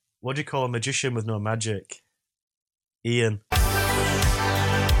what do you call a magician with no magic? Ian.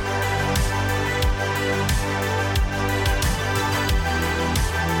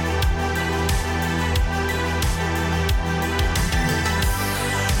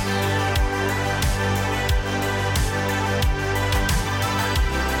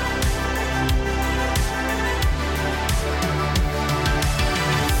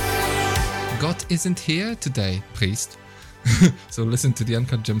 God isn't here today, priest. So listen to the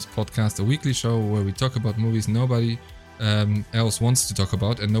Uncut Gems podcast, a weekly show where we talk about movies nobody else wants to talk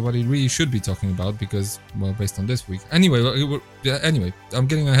about and nobody really should be talking about because, well, based on this week. Anyway, I'm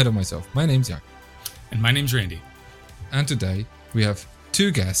getting ahead of myself. My name's Jack. And my name's Randy. And today we have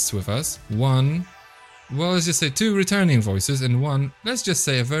two guests with us. One, well, let's just say two returning voices, and one, let's just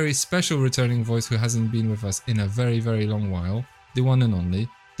say a very special returning voice who hasn't been with us in a very, very long while. The one and only,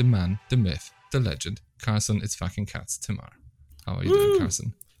 the man, the myth, the legend, Carson, it's fucking cats, Tamar. How are you doing,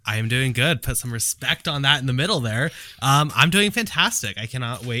 Carson? I am doing good. Put some respect on that in the middle there. I'm doing fantastic. I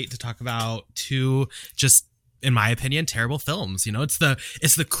cannot wait to talk about two, just in my opinion, terrible films. You know, it's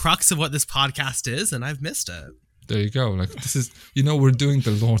the crux of what this podcast is, and I've missed it. There you go. Like, this is, we're doing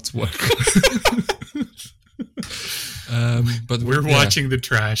the Lord's work. But we're watching the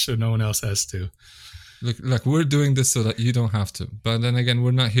trash, so no one else has to. Look, we're doing this so that you don't have to. But then again,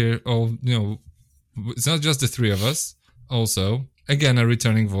 we're not here all, it's not just the three of us. Also, again, a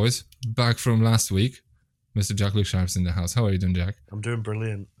returning voice back from last week. Mr. Jack Luke Sharp's in the house. How are you doing, Jack? I'm doing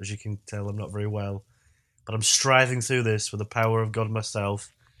brilliant. As you can tell, I'm not very well. But I'm striving through this with the power of God myself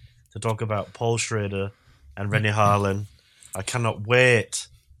to talk about Paul Schrader and Rennie Harlan. I cannot wait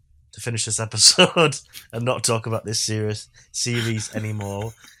to finish this episode and not talk about this series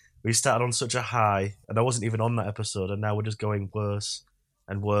anymore. We started on such a high, and I wasn't even on that episode, and now we're just going worse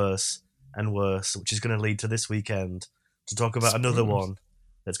and worse and worse, which is going to lead to this weekend to talk about another one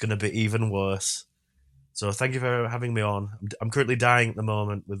that's going to be even worse. So thank you for having me on. I'm currently dying at the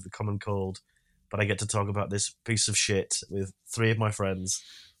moment with the common cold, but I get to talk about this piece of shit with three of my friends.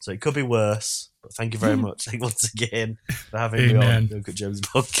 So it could be worse, but thank you very much once again for having me on the Uncut Gems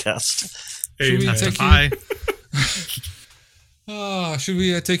podcast. Should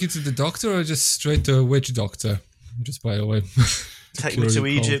we take you to the doctor or just straight to a witch doctor? Just by the way. Take me to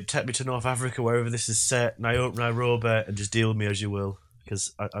Egypt, take me to North Africa, wherever this is set, Nairobi, and just deal with me as you will,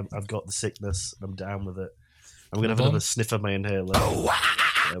 because I've got the sickness and I'm down with it. I'm going to have another sniff of my inhaler.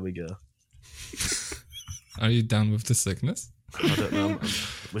 There we go. Are you down with the sickness? I don't know.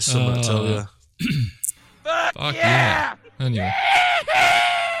 With someone to tell you. Fuck yeah! Anyway.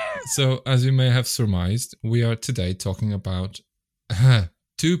 So, as you may have surmised, we are today talking about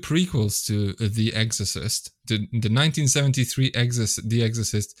two prequels to The Exorcist. The 1973 The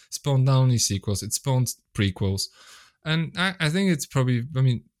Exorcist spawned not only sequels, it spawned prequels. And I think it's probably,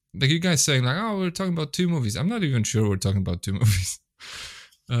 like you guys saying like, oh, we're talking about two movies. I'm not even sure we're talking about two movies.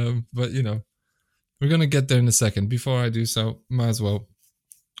 But, we're going to get there in a second. Before I do so, might as well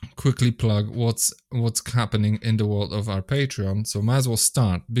quickly plug what's happening in the world of our Patreon. So might as well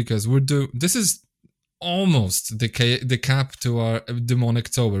start, because this is almost the cap to our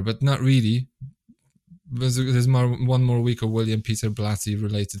Demonictober, but not really. There's one more week of William Peter Blatty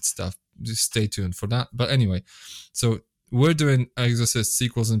related stuff. Just stay tuned for that. But anyway, so we're doing Exorcist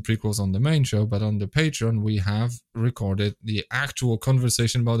sequels and prequels on the main show, but on the Patreon we have recorded the actual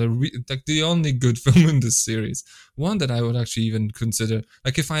conversation about the only good film in this series. One that I would actually even consider,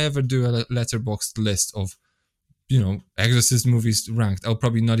 like if I ever do a letterboxed list of, Exorcist movies ranked, I'll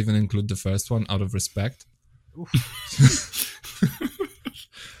probably not even include the first one out of respect.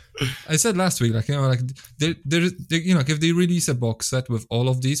 I said last week, if they release a box set with all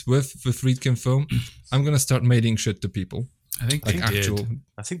of these with the Friedkin film, I'm gonna start mailing shit to people. I think they did.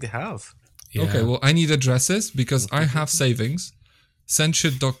 I think they have. Yeah. Okay, well, I need addresses because I have savings.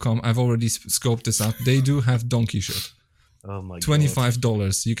 Sendshit.com. I've already scoped this out. They do have donkey shit. Oh my god!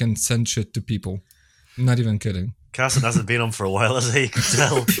 $25. You can send shit to people. Not even kidding. Carson hasn't been on for a while, has he? You can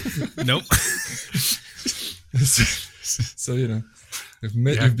tell. Nope. So you've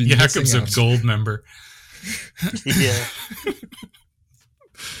been Jacob's a gold member. Yeah.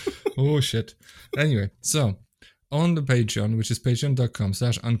 Oh shit. Anyway, so on the Patreon, which is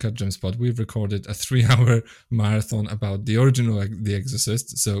patreon.com/uncutgemspod, we've recorded a 3-hour marathon about the original The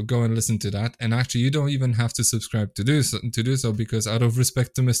Exorcist. So go and listen to that. And actually, you don't even have to subscribe to do so because out of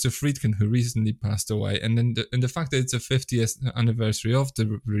respect to Mr. Friedkin, who recently passed away, and then the fact that it's a 50th anniversary of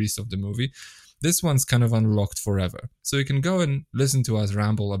the release of the movie, this one's kind of unlocked forever. So you can go and listen to us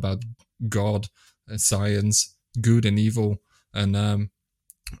ramble about God, science, good and evil, and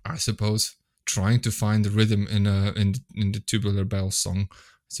I suppose trying to find the rhythm in the Tubular Bells song.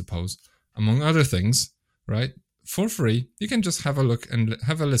 suppose. Among other things, right? For free, you can just have a look and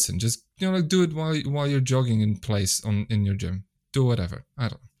have a listen. Just do it while you're jogging in place in your gym. Do whatever. I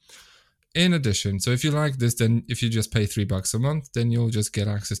don't know. In addition, so if you like this, then if you just pay $3 a month, then you'll just get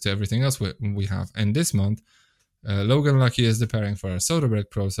access to everything else we have. And this month, Logan Lucky is preparing for our Soderbergh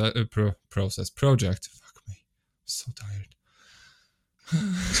process project. Fuck me, I'm so tired.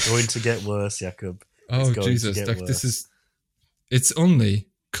 It's going to get worse, Jakob. Oh Jesus! Like worse. It's only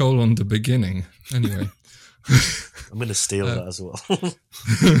the beginning. Anyway, I'm going to steal that as well.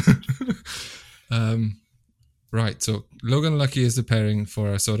 Right, so Logan Lucky is preparing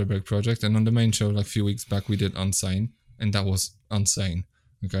for our Soderbergh project, and on the main show, like a few weeks back, we did Unsane, and that was insane.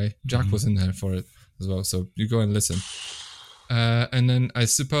 Okay, Jack was in there for it as well, so you go and listen. And then I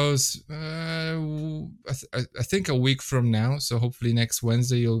suppose I think a week from now, so hopefully next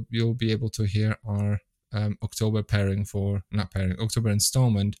Wednesday, you'll be able to hear our October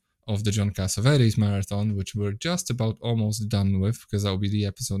installment of the John Cassavetes marathon, which we're just about almost done with, because that will be the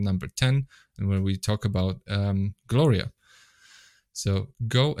episode number 10, and where we talk about Gloria. So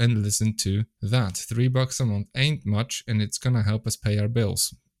go and listen to that. $3 a month ain't much, and it's gonna help us pay our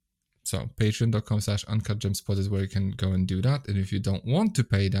bills. So patreon.com/uncutgemspod is where you can go and do that. And if you don't want to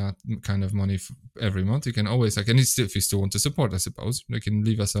pay that kind of money every month, you can always, if you still want to support, I suppose, you can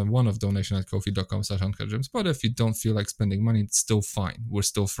leave us a one-off donation at ko-fi.com/uncutgemspod. If you don't feel like spending money, it's still fine. We're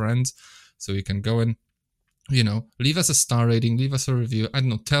still friends. So you can go and, leave us a star rating, leave us a review. I don't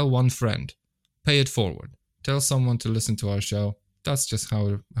know, tell one friend, pay it forward. Tell someone to listen to our show. That's just how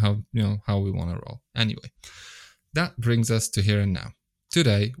we want to roll. Anyway, that brings us to here and now.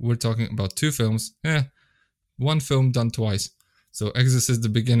 Today, we're talking about two films. One film done twice. So Exorcist, the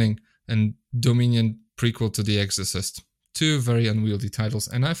beginning, and Dominion, prequel to The Exorcist. Two very unwieldy titles.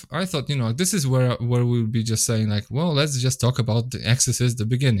 And I thought, this is where we would be just saying like, well, let's just talk about The Exorcist, the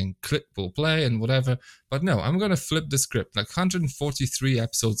beginning. Clip will play and whatever. But no, I'm going to flip the script. Like 143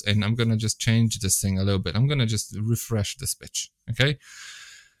 episodes in, I'm going to just change this thing a little bit. I'm going to just refresh this bitch. Okay?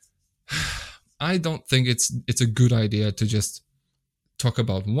 I don't think it's a good idea to just talk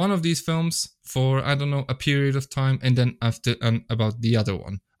about one of these films for, a period of time, and then after about the other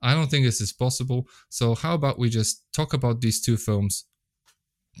one. I don't think this is possible. So how about we just talk about these two films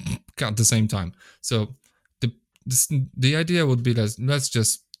at the same time? So the idea would be that let's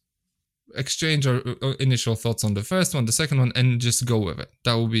just exchange our initial thoughts on the first one, the second one, and just go with it.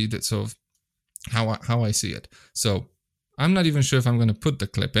 That will be the sort of how I see it. So I'm not even sure if I'm going to put the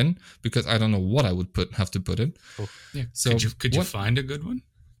clip in, because I don't know what I would have to put in. Oh, yeah. So could you find a good one?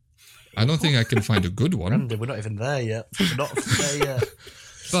 I don't think I can find a good one. Randy, we're not even there yet.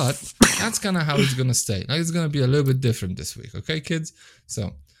 But that's kind of how it's going to stay. Now it's going to be a little bit different this week, okay, kids?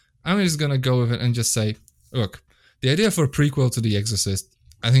 So I'm just going to go with it and just say, look, the idea for a prequel to The Exorcist,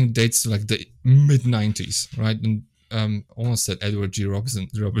 I think dates to like the mid-90s, right? And almost said Edward G.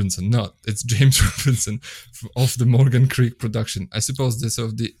 Robinson. No, it's James Robinson of the Morgan Creek production. I suppose this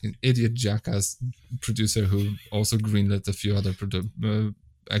of the idiot jackass producer who also greenlit a few other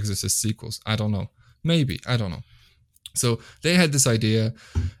Exorcist sequels. I don't know. Maybe. I don't know. So they had this idea.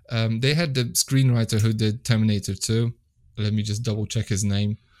 They had the screenwriter who did Terminator 2. Let me just double check his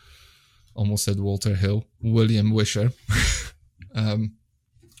name. Almost said Walter Hill. William Wisher.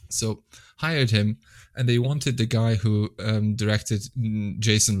 So hired him. And they wanted the guy who directed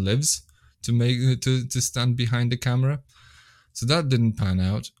Jason Lives to stand behind the camera. So that didn't pan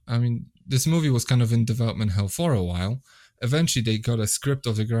out. I mean, this movie was kind of in development hell for a while. Eventually, they got a script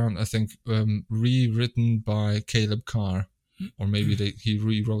off the ground, I think, rewritten by Caleb Carr. Or maybe he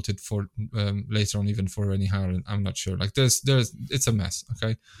rewrote it for later on, even for Rennie Harlan. I'm not sure. Like, it's a mess,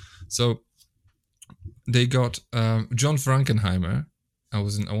 okay? So they got John Frankenheimer. I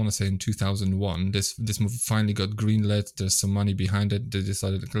want to say in 2001, this movie finally got greenlit. There's some money behind it. They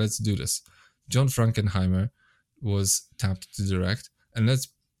decided, let's do this. John Frankenheimer was tapped to direct, and let's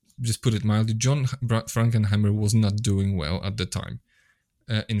just put it mildly, John Frankenheimer was not doing well at the time.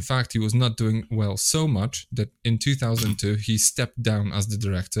 In fact, he was not doing well so much that in 2002 he stepped down as the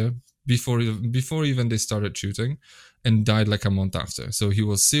director before even they started shooting, and died like a month after. So he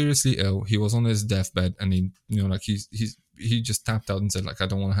was seriously ill. He was on his deathbed, and he just tapped out and said, like, I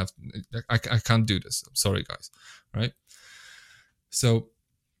don't want to have, I can't do this. I'm sorry, guys. Right? So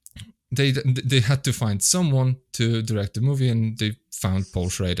they had to find someone to direct the movie, and they found Paul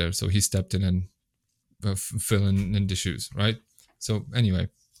Schrader. So he stepped in and fill in the shoes, right? So anyway,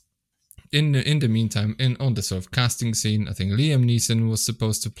 in the meantime, on the sort of casting scene, I think Liam Neeson was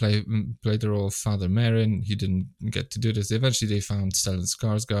supposed to play the role of Father Merrin. He didn't get to do this. Eventually, they found Stellan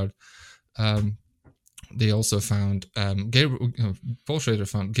Skarsgård. They also found Paul Schrader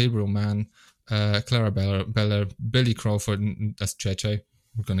found Gabriel Mann, Clara Beller, Billy Crawford, and that's Cheche.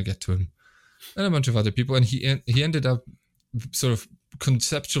 We're going to get to him. And a bunch of other people. And he ended up sort of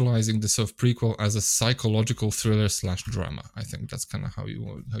conceptualizing the sort of prequel as a psychological thriller / drama. I think that's kind of how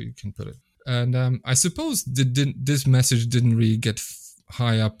you can put it. And I suppose this message didn't really get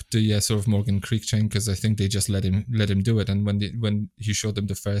high up the sort of Morgan Creek chain, because I think they just let him do it. And when he showed them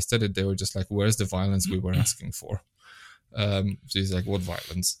the first edit, they were just like, "Where's the violence we were asking for?" So he's like, "What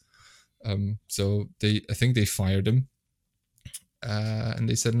violence?" So I think they fired him. And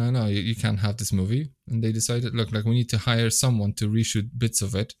they said, no, you can't have this movie. And they decided, look, like we need to hire someone to reshoot bits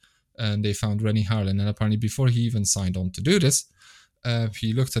of it. And they found Rennie Harlin. And apparently before he even signed on to do this,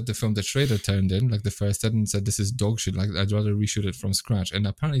 he looked at the film that Schrader turned in, like the first edit, and said, this is dog shit. Like, I'd rather reshoot it from scratch. And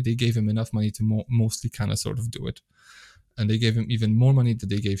apparently they gave him enough money to mostly kind of sort of do it. And they gave him even more money than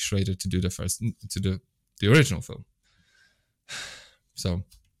they gave Schrader to do the original film. So,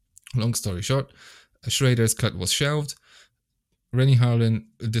 long story short, Schrader's cut was shelved. Rennie Harlin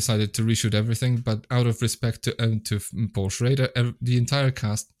decided to reshoot everything, but out of respect to Paul Schrader, the entire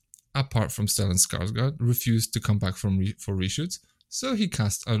cast, apart from Stellan Skarsgård, refused to come back for reshoots. So he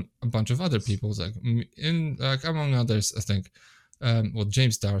cast a bunch of other people, among others, I think.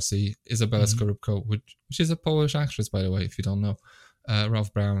 James Darcy, Isabella Scorupco, which is a Polish actress, by the way, if you don't know,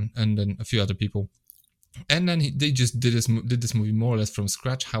 Ralph Brown, and then a few other people. And then they just did this movie more or less from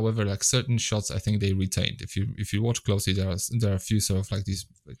scratch. However, like certain shots, I think they retained. If you watch closely, there are a few sort of like these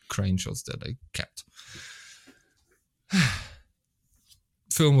crane shots that they kept.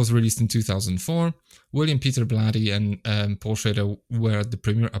 Film was released in 2004. William Peter Blatty and Paul Schrader were at the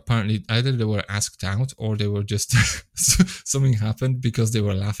premiere. Apparently, either they were asked out or they were just something happened because they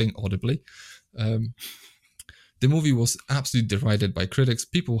were laughing audibly. The movie was absolutely derided by critics.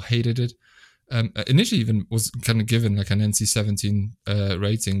 People hated it. Initially even was kind of given like an NC-17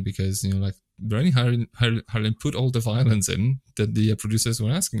 rating because, like Rennie Harlin put all the violence in that the producers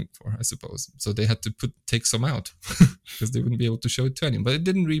were asking for, I suppose. So they had to take some out because they wouldn't be able to show it to anyone. But it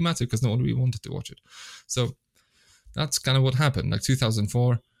didn't really matter because no one really wanted to watch it. So that's kind of what happened. Like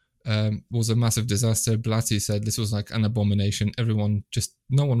 2004 was a massive disaster. Blatty said this was like an abomination.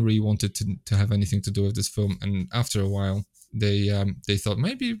 No one really wanted to have anything to do with this film. And after a while, they thought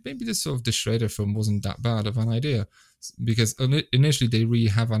maybe this sort of the Schrader film wasn't that bad of an idea, because initially they really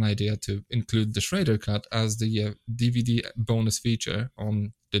have an idea to include the Schrader cut as the DVD bonus feature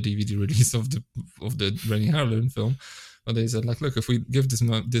on the DVD release of the Rennie Harlin film. But they said, like, look, if we give this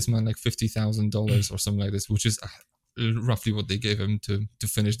man like $50,000 or something like this, which is roughly what they gave him to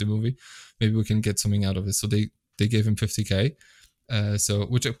finish the movie, maybe we can get something out of it. So they gave him $50K,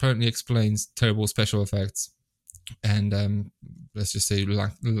 which apparently explains terrible special effects and let's just say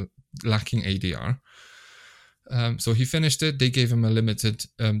lacking ADR. So he finished it. They gave him a limited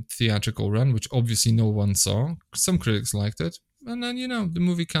theatrical run, which obviously no one saw. Some critics liked it, and then the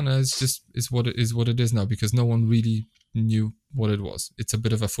movie kind of is what it is now, because no one really knew what it was. It's a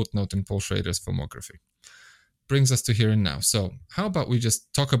bit of a footnote in Paul Schrader's filmography. Brings us to here and now. So how about we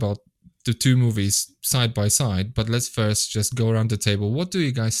just talk about the two movies side by side, but let's first just go around the table. What do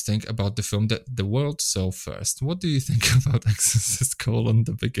you guys think about the film that the world saw first? What do you think about Exorcist: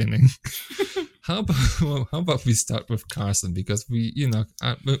 The Beginning? How about we start with Carson, because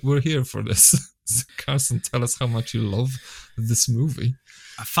we're here for this. Carson, tell us how much you love this movie.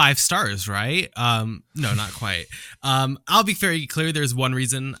 5 stars, right? No, not quite. I'll be very clear. There's one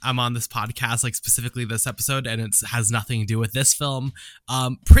reason I'm on this podcast, like specifically this episode, and it has nothing to do with this film.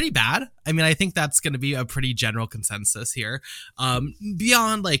 Pretty bad. I mean, I think that's going to be a pretty general consensus here.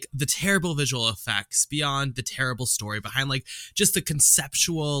 Beyond like the terrible visual effects, beyond the terrible story, behind like just the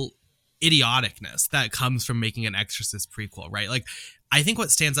conceptual idioticness that comes from making an Exorcist prequel, right? Like, I think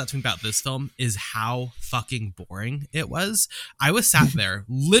what stands out to me about this film is how fucking boring it was. I was sat there,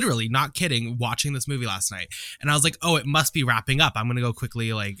 literally, not kidding, watching this movie last night. And I was like, oh, it must be wrapping up. I'm going to go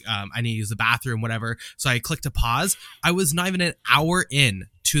quickly, I need to use the bathroom, whatever. So I clicked to pause. I was not even an hour in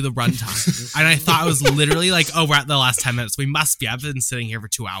to the runtime. And I thought I was literally like, oh, we're at the last 10 minutes. We must be. I've been sitting here for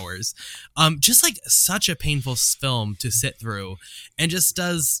 2 hours. Just like such a painful film to sit through, and just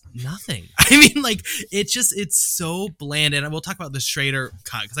does nothing. I mean, like, it's so bland. And we'll talk about the Schrader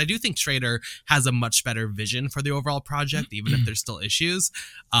cut, because I do think Schrader has a much better vision for the overall project, even if there's still issues.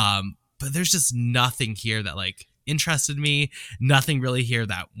 But there's just nothing here that like interested me, nothing really here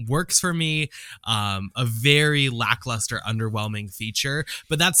that works for me. A very lackluster, underwhelming feature,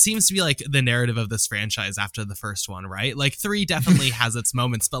 but that seems to be like the narrative of this franchise after the first one, right? Like 3 definitely has its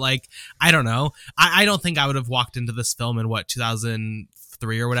moments, but like, I don't know. I don't think I would have walked into this film in 2003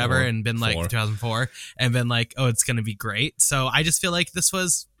 2003 or whatever, and been like 2004, and been like, oh, it's gonna be great. So I just feel like this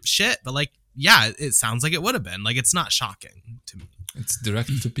was shit, but like, yeah, it sounds like it would have been. Like, it's not shocking to me. It's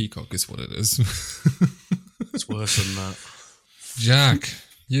direct to Peacock is what it is. It's worse than that. Jack,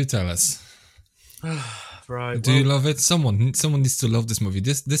 you tell us. Right. Do you love it? Someone needs to love this movie.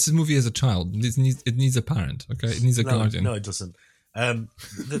 This movie as a child. It needs a parent. Okay, it needs a guardian. No, it doesn't.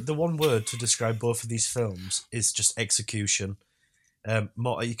 The one word to describe both of these films is just execution.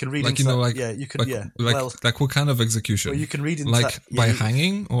 More, you can read like, into you know, that. like, Yeah, you can. like, Yeah, like what kind of execution? Well, you can read into like that, by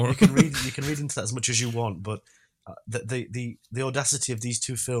hanging, or you can read into that as much as you want. But the audacity of these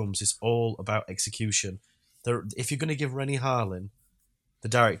two films is all about execution. If you're going to give Rennie Harlin the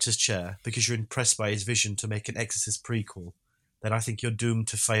director's chair because you're impressed by his vision to make an Exorcist prequel, then I think you're doomed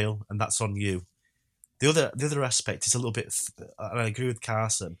to fail, and that's on you. The other aspect is a little bit, and I agree with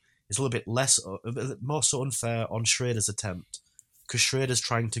Carson, is a little bit more so unfair on Schrader's attempt, because Schrader's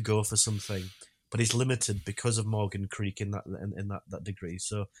trying to go for something, but he's limited because of Morgan Creek in that degree.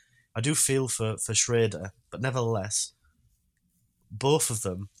 So I do feel for Schrader, but nevertheless, both of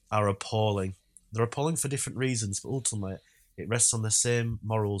them are appalling. They're appalling for different reasons, but ultimately it rests on the same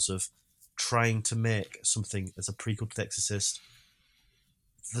morals of trying to make something as a prequel to The Exorcist.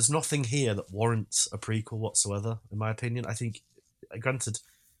 There's nothing here that warrants a prequel whatsoever, in my opinion. I think, granted,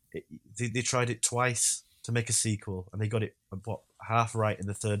 they tried it twice to make a sequel, and they got it half right in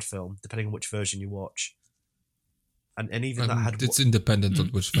the third film, depending on which version you watch. And even that had... It's independent on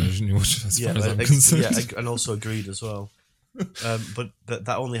which version you watch, as far as I'm concerned. Yeah, and also agreed as well. But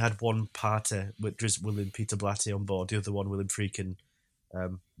that only had one party, which was William Peter Blatty on board. The other one, William Friedkin,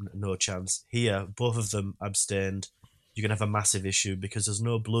 no chance. Here, both of them abstained. You're going to have a massive issue because there's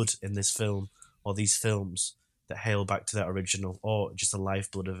no blood in this film or these films that hail back to that original or just the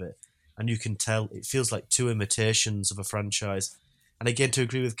lifeblood of it. And you can tell it feels like two imitations of a franchise. And again, to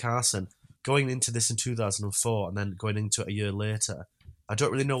agree with Carson, going into this in 2004 and then going into it a year later, I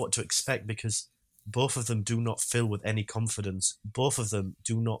don't really know what to expect because both of them do not fill with any confidence. Both of them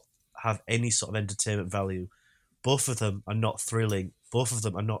do not have any sort of entertainment value. Both of them are not thrilling. Both of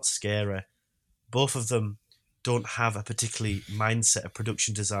them are not scary. Both of them don't have a particularly mindset of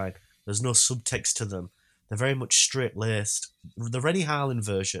production design. There's no subtext to them. They're very much straight-laced. The Rennie Harlin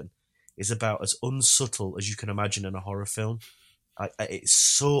version is about as unsubtle as you can imagine in a horror film. It's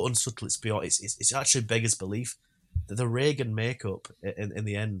so unsubtle, it's beyond. It's actually beggars belief. The Reagan makeup in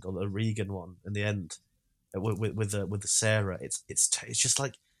the end, or the Regan one in the end, with the Sarah, it's just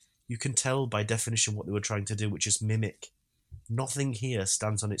like you can tell by definition what they were trying to do, which is mimic. Nothing here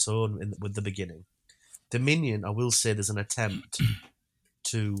stands on its own with the beginning. Dominion, I will say, there's an attempt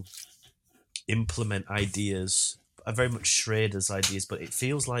to implement ideas, very much Schrader's ideas, but it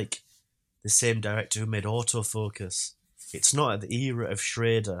feels like the same director who made Autofocus. It's not at the era of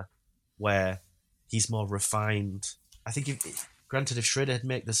Schrader where he's more refined. I think, granted, if Schrader had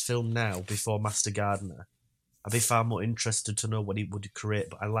made this film now before Master Gardener, I'd be far more interested to know what he would create.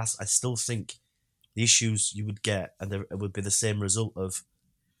 But alas, I still think the issues you would get, and it would be the same result of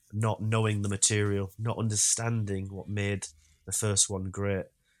not knowing the material, not understanding what made the first one great,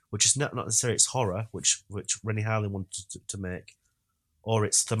 which is not necessarily its horror, which Rennie Harlin wanted to make, or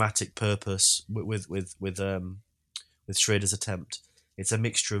its thematic purpose with Schrader's attempt. It's a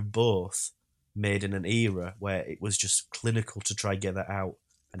mixture of both, made in an era where it was just clinical to try and get that out,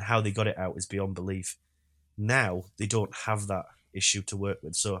 and how they got it out is beyond belief. Now they don't have that issue to work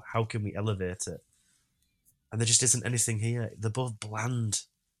with, so how can we elevate it? And there just isn't anything here. They're both bland.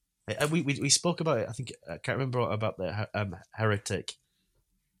 We spoke about it. I think I can't remember about the Heretic.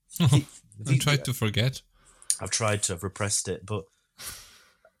 I tried to forget. I've tried to have repressed it, but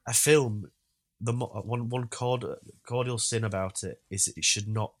a film, the one cordial sin about it is it should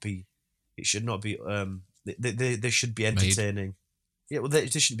not be. It should not be. They should be entertaining. Yeah, well, they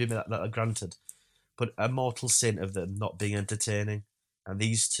shouldn't be that granted, but a mortal sin of them not being entertaining, and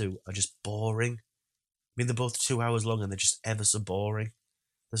these two are just boring. I mean, they're both 2 hours long, and they're just ever so boring.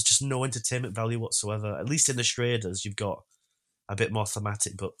 There's just no entertainment value whatsoever. At least in the Schraders, you've got a bit more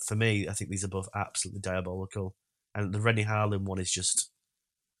thematic. But for me, I think these are both absolutely diabolical. And the Rennie Harlin one is just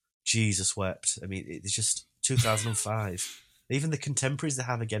Jesus wept. I mean, it's just 2005. Even the contemporaries they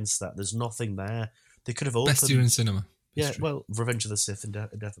have against that, there's nothing there. They could have opened. Best year in cinema. Yeah, well, Revenge of the Sith,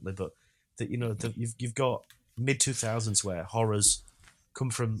 definitely. But you've got mid 2000s where horrors come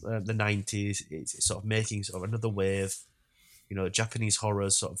from the 90s. It's sort of making sort of another wave. You know, Japanese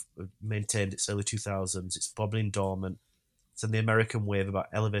horrors sort of maintained its early 2000s. It's bobbling dormant. It's in the American wave about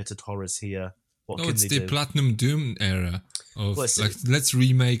elevated horrors here. What can it's they the do? Platinum Doom era of Well, let's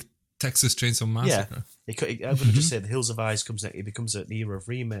remake Texas Chainsaw Massacre. Yeah, I'm going to just say The Hills of Eyes it becomes an era of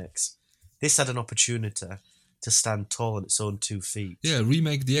remakes. This had an opportunity to stand tall on its own 2 feet. Yeah,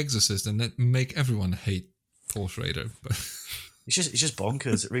 remake The Exorcist and then make everyone hate Paul Schrader. But it's just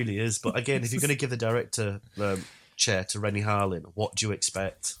bonkers. It really is. But again, if you're going to give the director chair to Rennie Harlin, what do you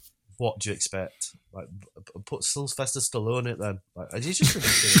expect? What do you expect? Like, put Sylvester Stallone in it then. Like, it's just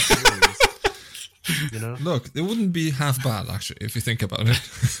ridiculous. You know? Look, it wouldn't be half bad actually if you think about it.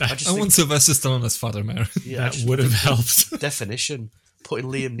 I want Sylvester Stallone as Father Merrin. Yeah, that would have helped. Definition.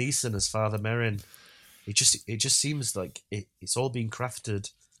 Putting Liam Neeson as Father Merrin. It just seems like it's all being crafted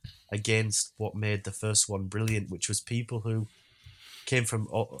against what made the first one brilliant, which was people who came from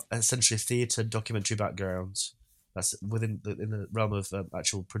essentially theatre documentary backgrounds. That's in the realm of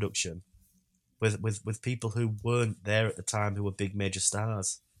actual production, with people who weren't there at the time, who were big major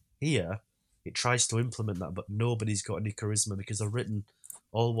stars. Here, it tries to implement that, but nobody's got any charisma because they're written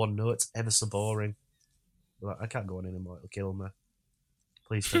all one notes, ever so boring. Like, I can't go on anymore; it'll kill me.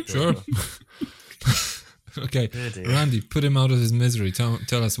 Please, sure. Okay, Randy, put him out of his misery. Tell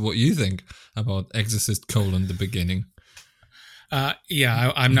us what you think about Exorcist: the beginning.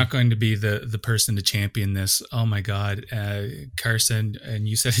 I'm not going to be the person to champion this. Oh my God, Carson, and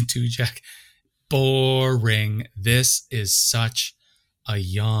you said it too, Jack. Boring. This is such a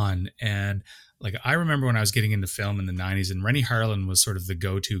yawn. And like, I remember when I was getting into film in the 90s, and Rennie Harlin was sort of the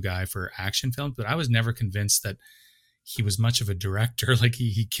go-to guy for action films, but I was never convinced that he was much of a director. Like,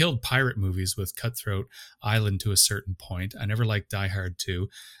 he killed pirate movies with Cutthroat Island to a certain point. I never liked Die Hard 2.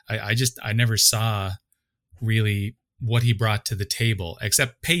 I never saw really what he brought to the table,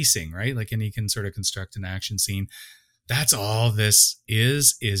 except pacing, right? Like, and he can sort of construct an action scene. That's all this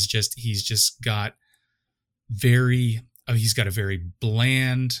is just, he's got a very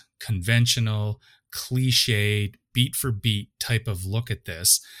bland, conventional, cliched, beat for beat type of look at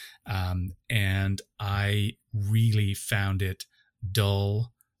this. And I really found it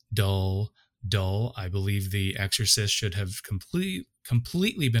dull. I believe The Exorcist should have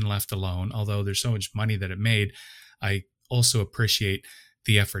completely been left alone, although there's so much money that it made. I also appreciate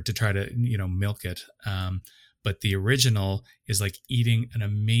the effort to try to, milk it. But the original is like eating an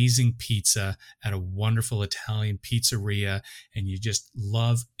amazing pizza at a wonderful Italian pizzeria, and you just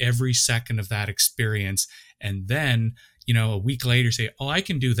love every second of that experience. And then, a week later say, oh, I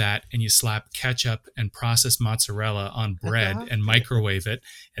can do that. And you slap ketchup and processed mozzarella on bread and microwave it.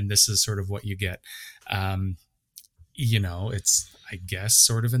 And this is sort of what you get. It's, I guess,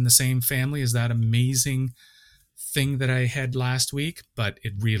 sort of in the same family as that amazing thing that I had last week, but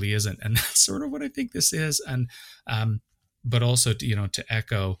it really isn't. And that's sort of what I think this is. And, but also, to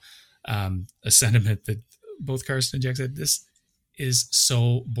echo a sentiment that both Carson and Jack said, this is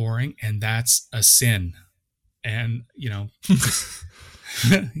so boring, and that's a sin. And, yeah,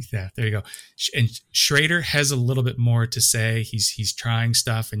 there you go. And Schrader has a little bit more to say. He's trying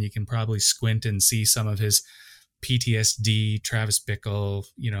stuff, and you can probably squint and see some of his PTSD, Travis Bickle,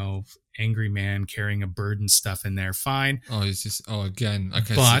 angry man carrying a burden stuff in there. Fine. Again.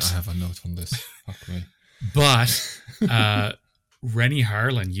 Okay, I have a note on this. Fuck me. But Rennie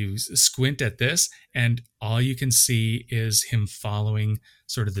Harlin, you squint at this, and all you can see is him following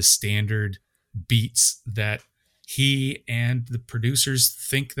sort of the standard beats that he and the producers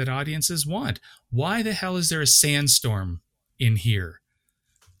think that audiences want. Why the hell is there a sandstorm in here?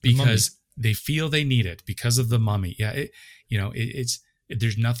 Because they feel they need it because of the Mummy. Yeah,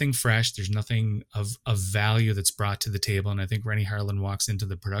 there's nothing fresh. There's nothing of value that's brought to the table. And I think Rennie Harlin walks into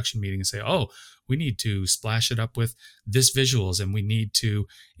the production meeting and say, oh, we need to splash it up with this visuals, and we need to,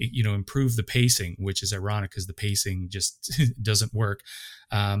 improve the pacing, which is ironic because the pacing just doesn't work.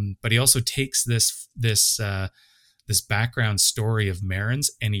 But he also takes this background story of Merrin's,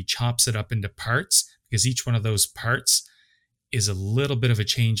 and he chops it up into parts, because each one of those parts is a little bit of a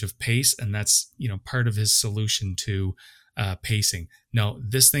change of pace. And that's, part of his solution to pacing. No,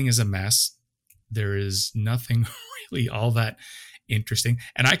 this thing is a mess. There is nothing really all that interesting.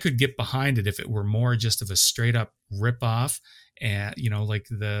 And I could get behind it if it were more just of a straight up rip off, and, like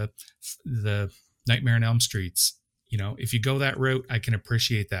the Nightmare on Elm Streets. If you go that route, I can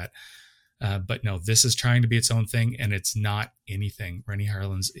appreciate that. But no, this is trying to be its own thing, and it's not anything. Rennie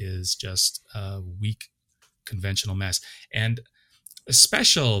Harlin's is just a weak, conventional mess. And a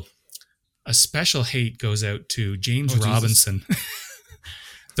special hate goes out to James Robinson,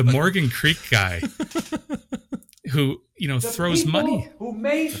 the Morgan Creek guy, who, throws money. Who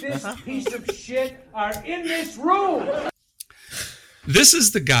made this piece of shit are in this room. This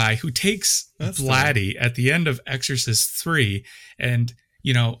is the guy who takes Blatty at the end of Exorcist 3, and,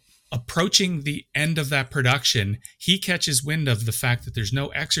 approaching the end of that production, he catches wind of the fact that there's no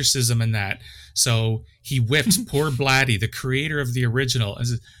exorcism in that. So he whips poor Blatty, the creator of the original, and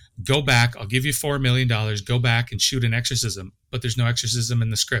says, go back, I'll give you $4 million, go back and shoot an exorcism. But there's no exorcism in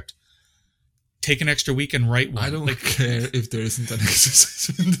the script. Take an extra week and write one. I don't care if there isn't an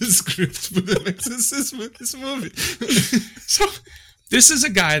exorcism in the script, but an exorcism in this movie. So this is a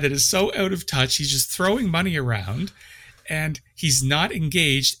guy that is so out of touch. He's just throwing money around and he's not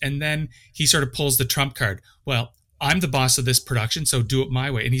engaged. And then he sort of pulls the trump card. Well, I'm the boss of this production, so do it my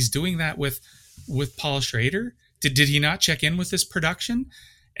way. And he's doing that with Paul Schrader. Did he not check in with this production?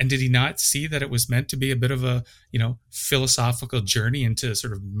 And did he not see that it was meant to be a bit of a, philosophical journey into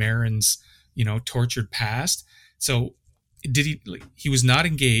sort of Marin's, tortured past? So he was not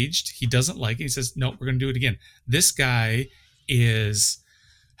engaged. He doesn't like it. He says, no, we're going to do it again. This guy is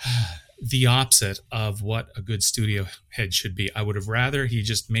the opposite of what a good studio head should be. I would have rather he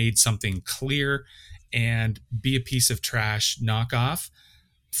just made something clear and be a piece of trash knockoff.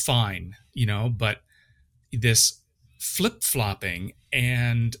 Fine, but this flip-flopping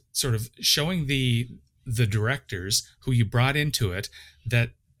and sort of showing the directors who you brought into it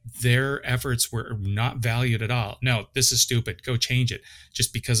that their efforts were not valued at all. No, this is stupid. Go change it.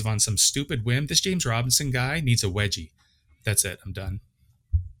 Just because of on some stupid whim. This James Robinson guy needs a wedgie. That's it. I'm done.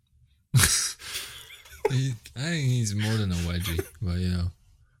 I think he's more than a wedgie, but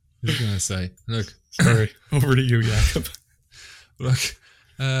who's gonna say? Look, sorry. Over to you, Jakob. Look,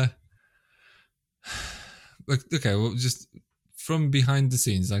 okay. Well, just from behind the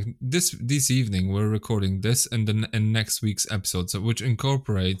scenes, like this evening, we're recording this and next week's episode, which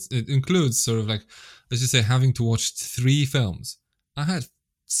includes sort of like, let's just say, having to watch 3 films. I had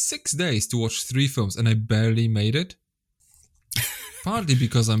 6 days to watch 3 films, and I barely made it. Partly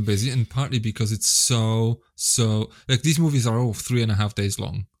because I'm busy, and partly because it's so like these movies are all 3.5 days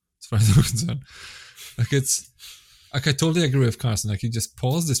long, as far as I'm concerned. Like it's like I totally agree with Carson. Like you just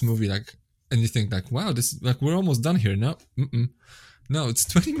pause this movie, like. And you think like, wow, this we're almost done here. No, no, it's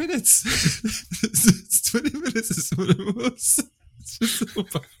 20 minutes. It's 20 minutes is what it was. It's just so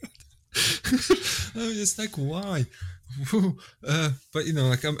bad. I'm just like, why? But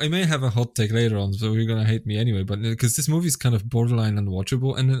like I may have a hot take later on, so you're gonna hate me anyway. But because this movie is kind of borderline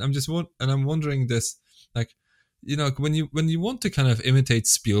unwatchable, and I'm wondering this, like, when you want to kind of imitate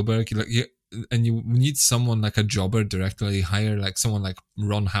Spielberg, and you need someone like a jobber directly, hire like someone like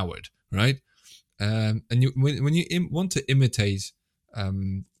Ron Howard. Right, and when you want to imitate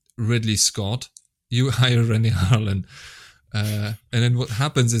Ridley Scott, you hire Rennie Harlin, and then what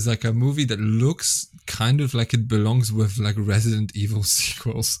happens is like a movie that looks kind of like it belongs with like Resident Evil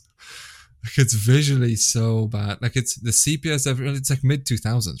sequels. Like it's visually so bad. Like it's the CPS. It's like mid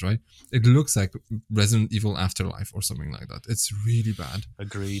 2000s, right? It looks like Resident Evil Afterlife or something like that. It's really bad.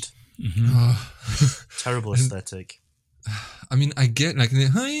 Agreed. Mm-hmm. Terrible aesthetic. I mean, I get like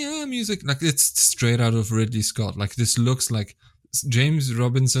music, like it's straight out of Ridley Scott. Like this looks like James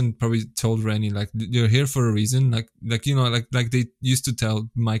Robinson probably told Rennie, like, you're here for a reason. Like they used to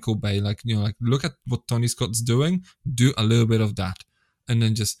tell Michael Bay, like, like look at what Tony Scott's doing, do a little bit of that, and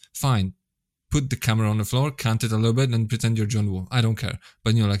then just fine, put the camera on the floor, cant it a little bit, and pretend you're John Woo. I don't care,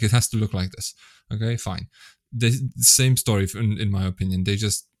 but like it has to look like this. Okay, fine. The same story in my opinion.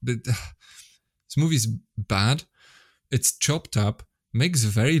 This movie's bad. It's chopped up, makes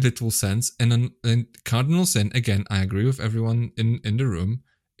very little sense, and cardinal sin, again, I agree with everyone in the room,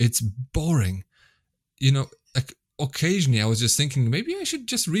 it's boring. Like occasionally I was just thinking, maybe I should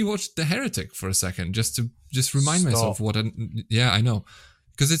just rewatch The Heretic for a second, just to remind myself what I know.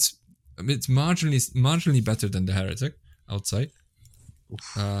 Because it's marginally better than The Heretic, I would say.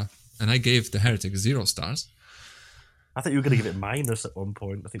 And I gave The Heretic 0 stars. I thought you were going to give it minus at one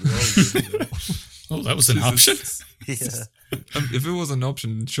point. I think we all did. Oh, that was an option? Yeah. If it was an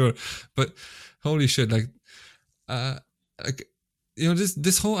option, sure. But holy shit, like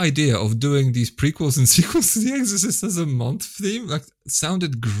this whole idea of doing these prequels and sequels to The Exorcist as a month theme, like,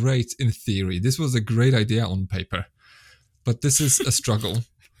 sounded great in theory. This was a great idea on paper. But this is a struggle.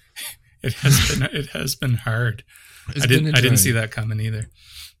 It has been hard. I didn't see that coming either.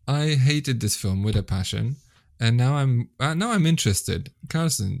 I hated this film with a passion. And now I'm interested,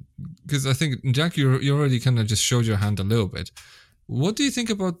 Carson, because I think, Jack, you already kind of just showed your hand a little bit. What do you think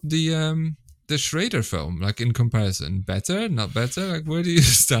about the Schrader film? Like, in comparison, better, not better? Like, where do you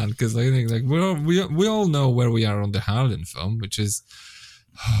stand? Because I think like we all know where we are on the Harlan film, which is,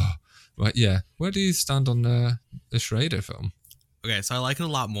 but yeah, where do you stand on the Schrader film? Okay, so I like it a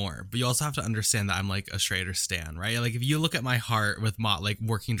lot more, but you also have to understand that I'm like a Schrader stan, right? Like if you look at my heart with like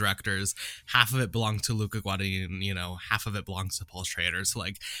working directors, half of it belongs to Luca Guadagnino, half of it belongs to Paul Schrader. So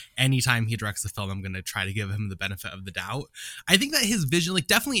like anytime he directs a film, I'm going to try to give him the benefit of the doubt. I think that his vision, like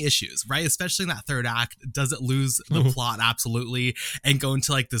definitely issues, right? Especially in that third act, does it lose the plot? Absolutely. And go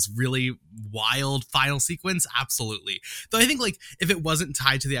into like this really wild final sequence? Absolutely. Though I think like if it wasn't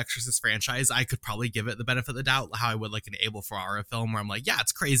tied to the Exorcist franchise, I could probably give it the benefit of the doubt, how I would like an Abel Ferrara film where I'm like, yeah,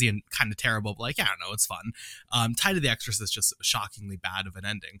 it's crazy and kind of terrible, but like, yeah, I don't know, it's fun. Tied to the Exorcist, just shockingly bad of an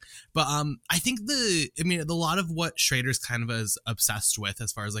ending. But I think a lot of what Schrader's kind of is obsessed with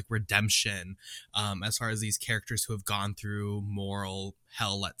as far as like redemption, as far as these characters who have gone through moral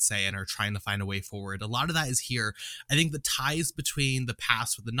hell, let's say, and are trying to find a way forward. A lot of that is here. I think the ties between the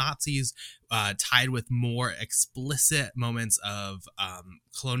past with the Nazis, tied with more explicit moments of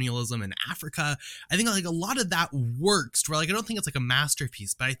colonialism in Africa. I think like a lot of that works. Where like I don't think it's like a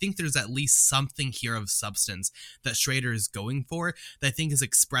masterpiece, but I think there's at least something here of substance that Schrader is going for that I think is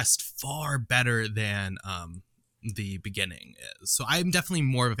expressed far better than the beginning is. So I'm definitely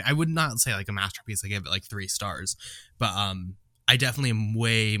more of I would not say like a masterpiece. I gave it like 3 stars, but I definitely am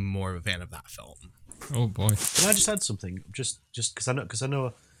way more of a fan of that film. Oh boy! Can I just add something? Just because I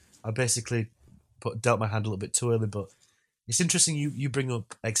know I basically dealt my hand a little bit too early, but it's interesting you bring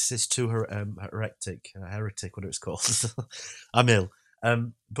up Exorcist 2 heretic, whatever it's called. I'm ill.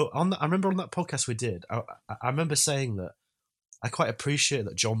 But I remember on that podcast we did, I remember saying that I quite appreciate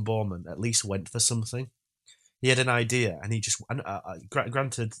that John Borman at least went for something. He had an idea, and he just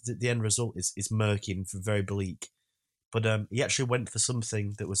granted the end result is murky and very bleak. But he actually went for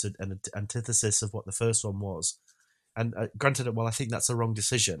something that was an antithesis of what the first one was. And granted, well, I think that's a wrong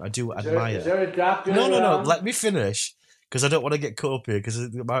decision. I do admire. Is there a doctor? No. Let me finish, because I don't want to get caught up here, because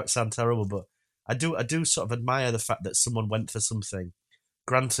it might sound terrible. But I do sort of admire the fact that someone went for something.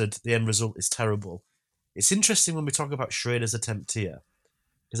 Granted, the end result is terrible. It's interesting when we talk about Schrader's attempt here,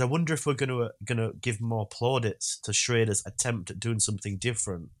 because I wonder if we're gonna give more plaudits to Schrader's attempt at doing something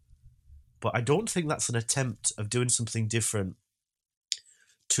different. But I don't think that's an attempt of doing something different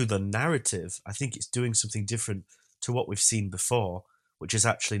to the narrative. I think it's doing something different to what we've seen before, which is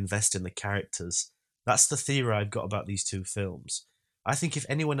actually invest in the characters. That's the theory I've got about these 2 films. I think if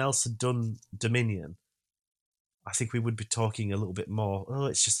anyone else had done Dominion, I think we would be talking a little bit more,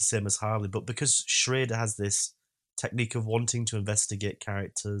 it's just the same as Harley. But because Schrader has this technique of wanting to investigate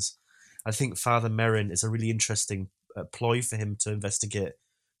characters, I think Father Merrin is a really interesting ploy for him to investigate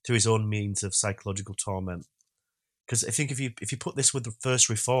through his own means of psychological torment. Because I think if you put this with the first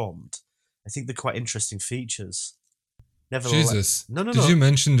Reformed, I think they're quite interesting features. Nevertheless, Jesus, no. Did you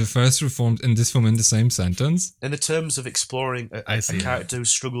mention the first Reformed in this film in the same sentence? In the terms of exploring a character who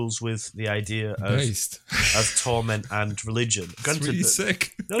struggles with the idea of torment and religion. It's really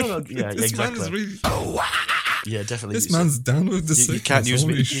sick. No. Yeah, this exactly. Man is really... Yeah, definitely. This man's down with the sickness.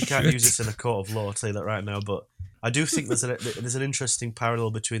 You can't use this in a court of law. I'll tell you that right now. But I do think there's an interesting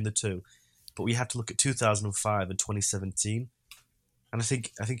parallel between the 2, but we have to look at 2005 and 2017, and I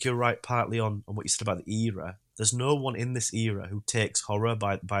think you're right partly on what you said about the era. There's no one in this era who takes horror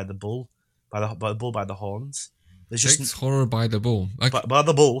by the bull, by the horns. There's just horror by the bull, like by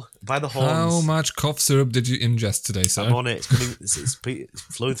the bull, by the horns. How much cough syrup did you ingest today, sir? I'm on it. It's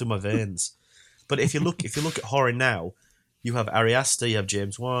flowing through my veins. But if you look at horror now, you have Ari Aster, you have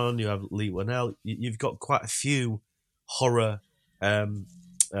James Wan, you have Lee Whannell. You've got quite a few horror. Dan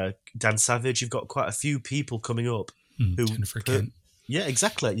Savage. You've got quite a few people coming up who. Jennifer Kent. Yeah,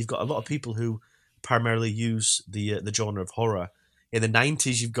 exactly. You've got a lot of people who primarily use the genre of horror. In the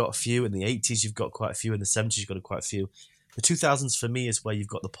 90s, you've got a few. In the 80s, you've got quite a few. In the 70s, you've got quite a few. The 2000s for me is where you've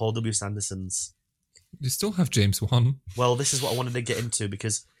got the Paul W. Sandersons. You still have James Wan. Well, this is what I wanted to get into,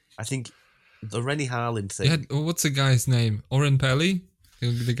 because I think the Rennie Harlin thing. What's the guy's name? Oren Peli,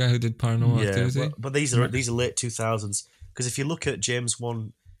 the guy who did Paranormal Activity. But these are late 2000s. Because if you look at James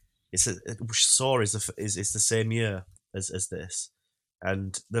Wan, Saw is the same year as this,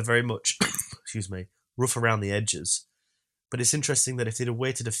 and they're very much, excuse me, rough around the edges. But it's interesting that if they'd have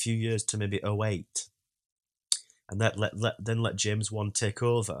waited a few years to maybe 2008, and let James Wan take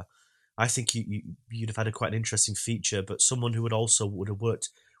over, I think you'd have had quite an interesting feature, but someone who would have worked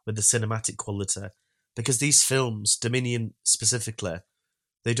with the cinematic quality, because these films, Dominion specifically,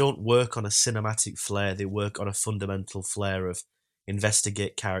 they don't work on a cinematic flair. They work on a fundamental flair of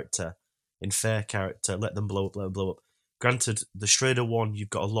investigate character, infer character, let them blow up. Granted, the Schrader one,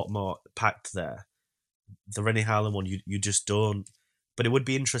 you've got a lot more packed there. The Rennie Harlin one, you just don't. But it would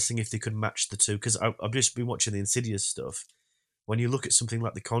be interesting if they could match the 2, because I've just been watching the Insidious stuff. When you look at something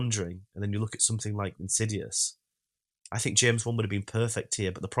like The Conjuring, and then you look at something like Insidious, I think James Wan would have been perfect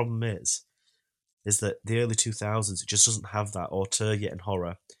here, but the problem is that the early 2000s, it just doesn't have that auteur yet in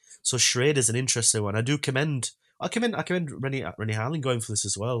horror. So Schrader's an interesting one. I commend Rennie Harlin going for this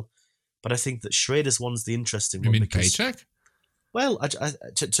as well, but I think that Schrader's one's the interesting You one. mean because, paycheck? Well,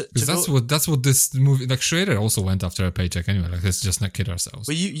 That's what this movie, like Schrader also went after a paycheck anyway. Like, let's just not kid ourselves.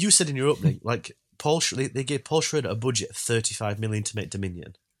 Well, you said in your opening, like they gave Paul Schrader a budget of $35 million to make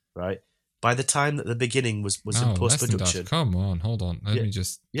Dominion, right? By the time that the beginning was in post production, come on, hold on, let me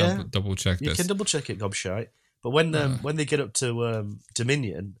just double check this. You can double check it, gobshite. But when they get up to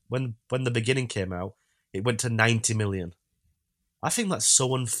Dominion, when the beginning came out, it went to $90 million. I think that's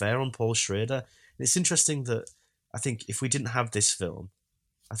so unfair on Paul Schrader. And it's interesting that I think if we didn't have this film,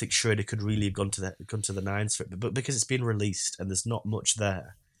 I think Schrader could really have gone to the nines for it. But because it's been released and there's not much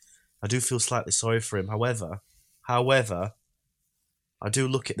there, I do feel slightly sorry for him. However, I do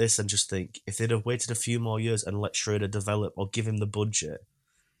look at this and just think if they'd have waited a few more years and let Schrader develop or give him the budget,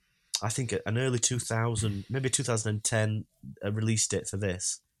 I think an early 2000, maybe 2010 release date for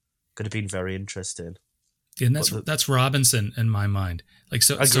this could have been very interesting. Yeah, and that's Robinson in my mind. Like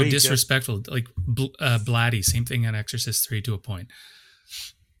so disrespectful. Yeah. Like Blatty, same thing on Exorcist 3 to a point.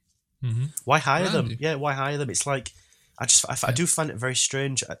 Mm-hmm. Why hire them? Yeah, why hire them? It's like I do find it very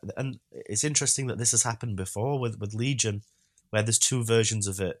strange, and it's interesting that this has happened before with Legion, where there's two versions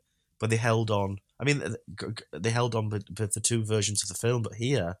of it, but they held on. I mean, they held on with the two versions of the film, but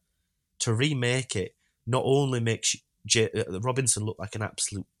here to remake it not only makes Robinson look like an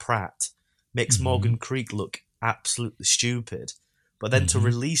absolute prat, makes Morgan Creek look absolutely stupid, but then to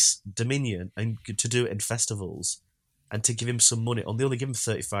release Dominion and to do it in festivals and to give him some money, they only give him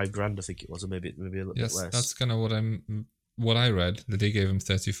 $35,000, I think it was, or maybe a little bit less. That's kind of what I read, that they gave him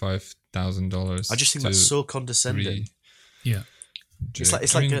 $35,000. I just think that's so condescending.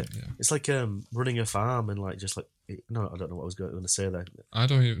 It's like running a farm and like just like no, I don't know what I was going to say there. I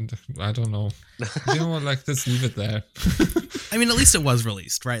don't know. You know what? Like, let's leave it there. I mean, at least it was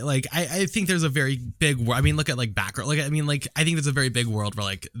released, right? Like, I think there's a very big. I mean, look at like background. Like, I mean, like I think there's a very big world where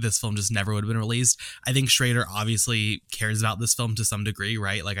like this film just never would have been released. I think Schrader obviously cares about this film to some degree,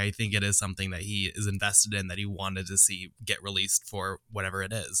 right? Like, I think it is something that he is invested in, that he wanted to see get released for whatever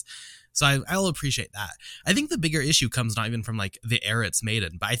it is. So I'll appreciate that. I think the bigger issue comes not even from like the era it's made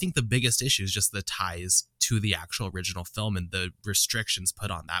in, but I think the biggest issue is just the ties to the actual original film and the restrictions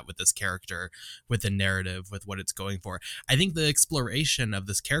put on that with this character, with the narrative, with what it's going for. I think the exploration of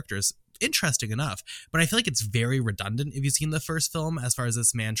this character is interesting enough, but I feel like it's very redundant if you've seen the first film, as far as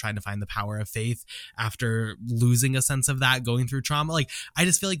this man trying to find the power of faith after losing a sense of that, going through trauma. Like, I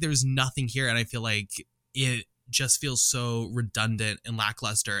just feel like there's nothing here, and I feel like it just feels so redundant and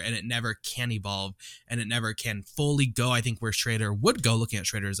lackluster, and it never can evolve, and it never can fully go, I think, where Schrader would go, looking at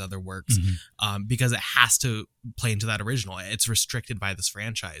Schrader's other works, because it has to play into that original. It's restricted by this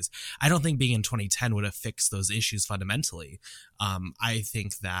franchise. I don't think being in 2010 would have fixed those issues fundamentally. I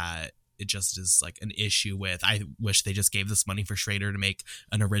think that it just is like an issue with, I wish they just gave this money for Schrader to make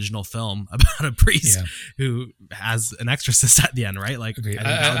an original film about a priest who has an exorcist at the end, right? Like,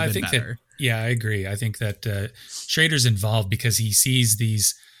 I think that, I agree. I think that Schrader's involved because he sees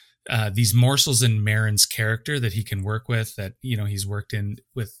these morsels in Maron's character that he can work with, that, you know, he's worked in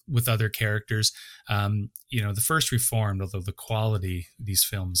with other characters. You know, the first Reformed, although the quality of these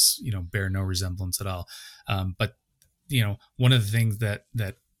films, you know, bear no resemblance at all. But, you know, one of the things that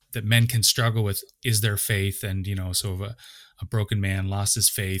men can struggle with is their faith, and, you know, sort of a broken man lost his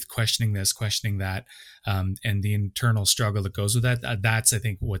faith, questioning this, questioning that, and the internal struggle that goes with that. That's, I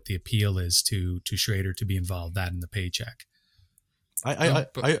think, what the appeal is to Schrader, to be involved, that in the paycheck. By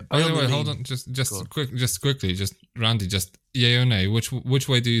the way, hold on, just quickly, Randy, just yay or nay, which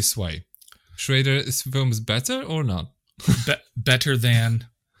way do you sway? Schrader's film is better or not? Better than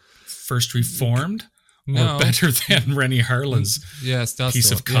First Reformed? No. Or better than Rennie Harlin's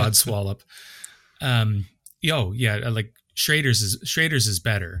piece of codswallop? Like Schrader's is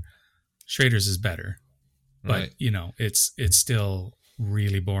better. Schrader's is better. But, right. You know, it's still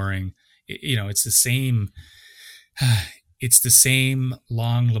really boring. You know, it's the same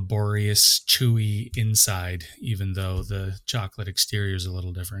long, laborious, chewy inside, even though the chocolate exterior is a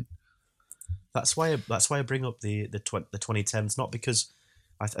little different. That's why I bring up the 2010s, not because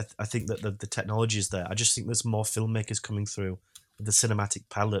I think that the technology is there. I just think there's more filmmakers coming through with the cinematic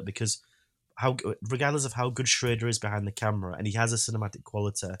palette, because regardless of how good Schrader is behind the camera, and he has a cinematic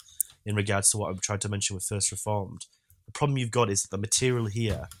quality in regards to what I'm trying to mention with First Reformed, the problem you've got is the material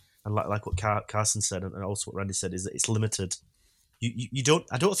here, and like what Carson said, and also what Randy said, is that it's limited.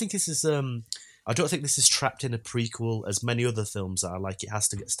 I don't think this is trapped in a prequel as many other films are. Like, it has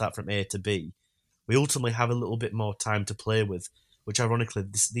to start from A to B, we ultimately have a little bit more time to play with, which ironically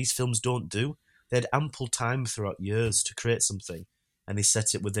these films don't do. They had ample time throughout years to create something, and they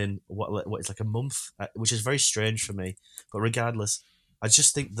set it within what is like a month, which is very strange for me. But regardless, I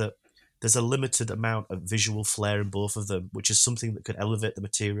just think that there's a limited amount of visual flair in both of them, which is something that could elevate the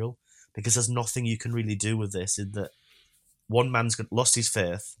material, because there's nothing you can really do with this. In that one man's lost his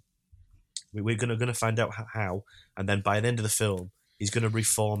faith. We're gonna find out how, and then by the end of the film, he's gonna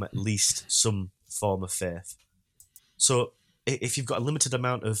reform at least some form of faith. So if you've got a limited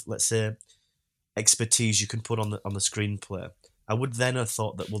amount of, let's say, expertise you can put on the screenplay, I would then have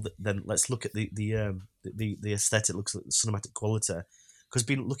thought that, well, then let's look at the aesthetic, looks at the cinematic quality, because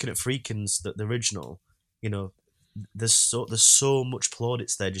been looking at Friedkin's the original, you know, there's so much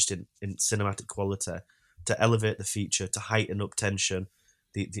plaudits there just in cinematic quality to elevate the feature, to heighten up tension,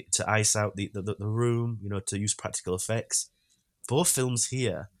 to ice out the room, you know, to use practical effects. Both films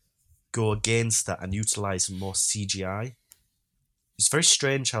here go against that and utilize more CGI. It's very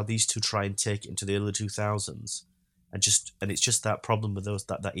strange how these two try and take it into the early 2000s, and it's just that problem with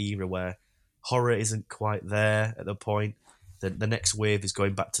that era where horror isn't quite there at the point. The next wave is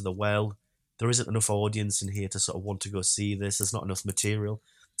going back to the well. There isn't enough audience in here to sort of want to go see this. There's not enough material.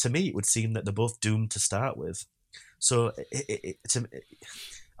 To me, it would seem that they're both doomed to start with. So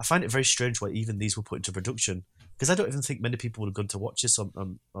I find it very strange why even these were put into production, because I don't even think many people would have gone to watch this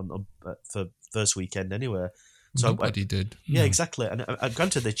on for first weekend anyway. So Nobody did. Yeah, exactly. And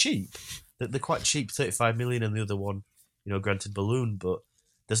granted, they're cheap. They're quite cheap, 35 million, and the other one, you know, granted Balloon, but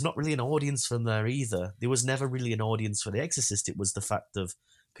there's not really an audience from there either. There was never really an audience for The Exorcist. It was the fact of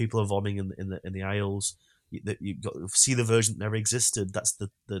people are vomiting in the aisles. You've got to see the version that never existed. That's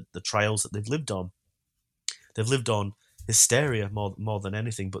the trials that they've lived on. They've lived on hysteria more than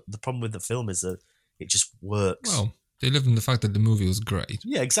anything. But the problem with the film is that it just works. Well, they lived in the fact that the movie was great.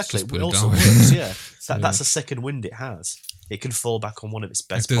 Yeah, exactly. Just It put it also that way. works. Yeah, So, that's a second wind it has. It can fall back on one of its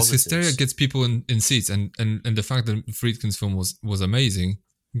best this positives. hysteria gets people in seats, and the fact that Friedkin's film was amazing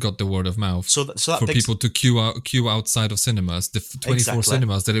got the word of mouth So that for people to queue outside of cinemas, the 24 Exactly.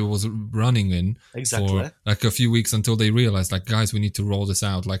 cinemas that it was running in Exactly. for like a few weeks, until they realized, like, guys, we need to roll this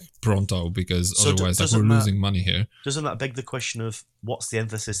out like pronto, because So otherwise like, doesn't we're that- losing money here. Doesn't that beg the question of what's the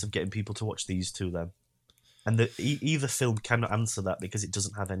emphasis of getting people to watch these two then? And either film cannot answer that because it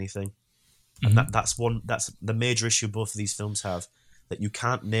doesn't have anything. And that's the major issue both of these films have, that you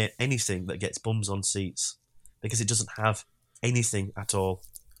can't name anything that gets bums on seats because it doesn't have anything at all.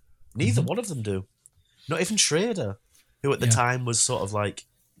 Neither one of them do. Not even Schrader, who at the time was sort of like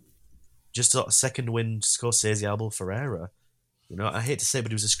just sort of second wind Scorsese Abel Ferreira. You know, I hate to say it,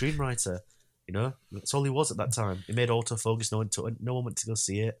 but he was a screenwriter. You know, that's all he was at that time. He made autofocus. No one went to go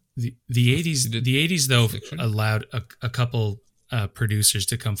see it. The 80s though allowed a couple producers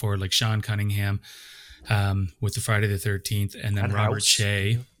to come forward, like Sean Cunningham with the Friday the 13th, and then And Robert House.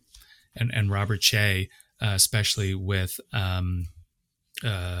 Shea, and Robert Shea, especially with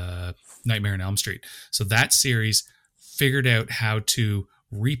Nightmare on Elm Street. So that series figured out how to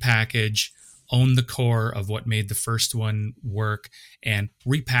repackage, own the core of what made the first one work, and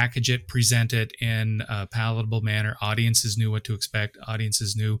repackage it, present it in a palatable manner. Audiences knew what to expect.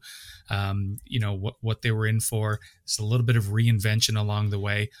 Audiences knew, what they were in for. It's a little bit of reinvention along the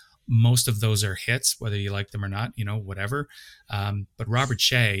way. Most of those are hits, whether you like them or not, whatever. But Robert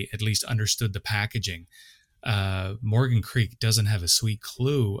Shea at least understood the packaging. Morgan Creek doesn't have a sweet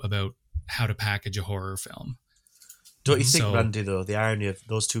clue about how to package a horror film. Don't you think, So- Randy, though, the irony of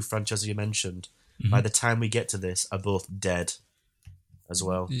those two franchises you mentioned, by the time we get to this, are both dead as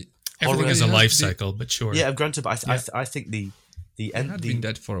well? Everything Horror- has a Yeah, life the- cycle, but sure. Yeah, granted, but I think the It end. had been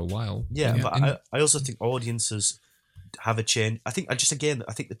dead for a while. Yeah, And- but and- I also think audiences have a change. I think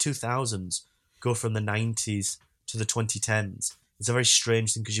the 2000s go from the 90s to the 2010s. It's a very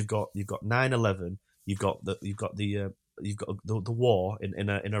strange thing because you've got 9/11, you've got the war in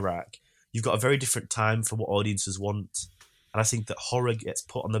Iraq. You've got a very different time for what audiences want, and I think that horror gets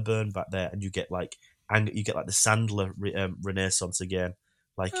put on the burn back there, and you get like the Sandler renaissance again.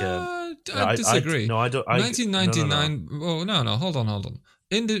 Like I disagree. no, I don't. 1999. Oh no! Hold on.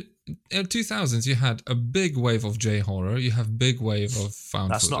 In the 2000s, you had a big wave of J horror. You have big wave of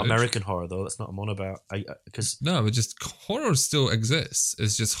found That's not footage. American horror though. That's not what I'm on about. Because No, but just horror still exists.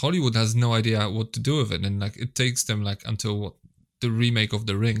 It's just Hollywood has no idea what to do with it, and like it takes them like until the remake of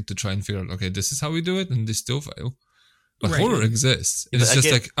The Ring to try and figure out, okay, this is how we do it, and they still fail. But Right. horror exists. Yeah, It's but just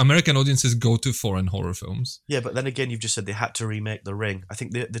again- like American audiences go to foreign horror films. yeah, but then again, you've just said they had to remake The Ring. I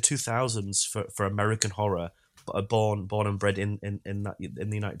think the 2000s for American horror, but are born and bred in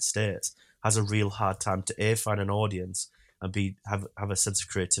the United States, has a real hard time to find an audience and have a sense of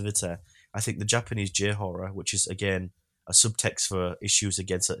creativity. I think the Japanese J horror, which is again a subtext for issues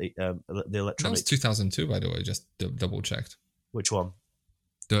against the That electronic. was 2002, by the way. Just double checked. Which one?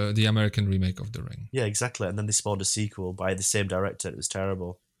 The American remake of The Ring. Yeah, exactly. And then they spawned a sequel by the same director. It was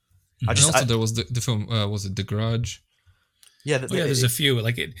terrible. And also there was the film. Was it The Grudge? Yeah, there's a few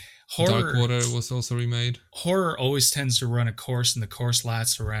like it. Horror, Dark Water was also remade. Horror always tends to run a course, and the course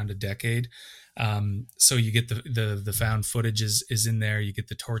lasts around a decade. So you get the found footage is in there. You get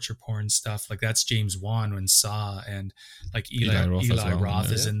the torture porn stuff, like that's James Wan and Saw, and like Eli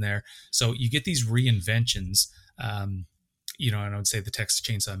Roth is in there. So you get these reinventions. And I would say the Texas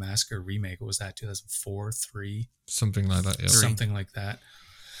Chainsaw Massacre remake. What was that? 2004, 3, something like that. Yeah, something like that.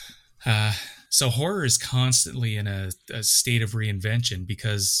 So horror is constantly in a state of reinvention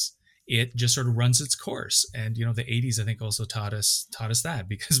because it just sort of runs its course. And, the 80s, I think, also taught us that,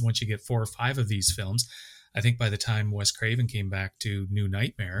 because once you get 4 or 5 of these films, I think by the time Wes Craven came back to New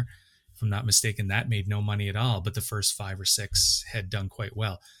Nightmare, if I'm not mistaken, that made no money at all. But the first 5 or 6 had done quite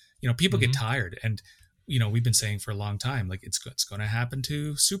well. People get tired. And, we've been saying for a long time, like it's going to happen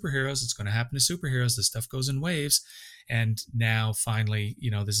to superheroes. It's going to happen to superheroes. This stuff goes in waves. And now finally,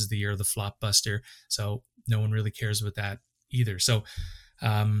 this is the year of the flopbuster. So no one really cares about that either. So,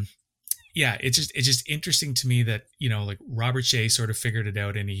 it's just interesting to me that, like Robert Shea sort of figured it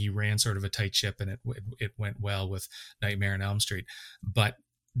out and he ran sort of a tight ship, and it went well with Nightmare on Elm Street. But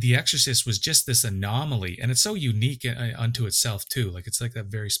The Exorcist was just this anomaly, and it's so unique unto itself too. Like it's like that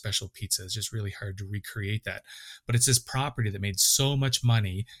very special pizza. It's just really hard to recreate that. But it's this property that made so much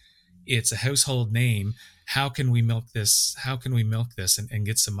money. It's a household name. How can we milk this? And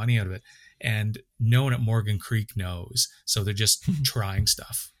get some money out of it? And no one at Morgan Creek knows. So they're just trying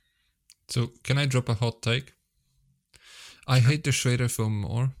stuff. So can I drop a hot take? I hate the Schrader film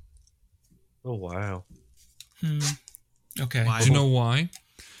more. Oh, wow. Okay. Do you know why?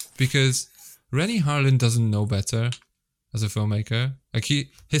 Because Rennie Harlin doesn't know better as a filmmaker. Like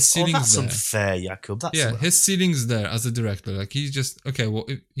his ceiling's that's there. Unfair, Jakub. His ceiling's there as a director. Like he's just okay. Well,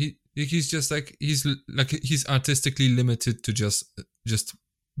 he's just like he's artistically limited to just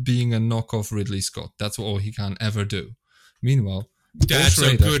being a knockoff Ridley Scott. That's all he can ever do. Meanwhile, that's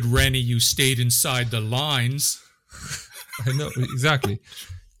a good Rennie. You stayed inside the lines. I know exactly.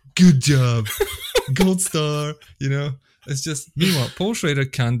 Good job, gold star. It's just, meanwhile, Paul Schrader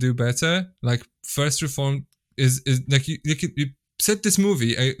can do better. Like, First Reformed is like, you set this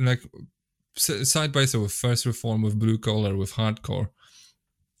movie, side by side with First Reform, with Blue Collar, with Hardcore.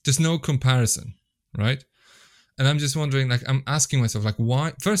 There's no comparison, right? And I'm just wondering, like, I'm asking myself, like,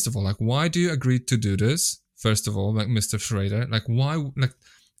 why, first of all, like, why do you agree to do this? First of all, like, Mr. Schrader, like, why, like,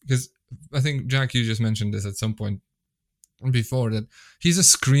 because I think, Jack, you just mentioned this at some point before, that he's a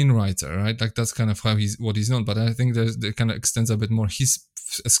screenwriter, right? Like that's kind of what he's known. But I think it kind of extends a bit more. He's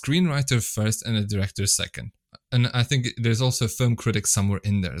a screenwriter first and a director second. And I think there's also a film critic somewhere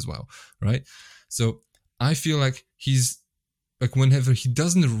in there as well, right? So I feel like he's like, whenever he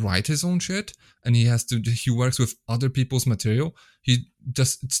doesn't write his own shit and he works with other people's material, he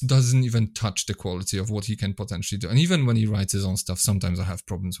just doesn't even touch the quality of what he can potentially do. And even when he writes his own stuff, sometimes I have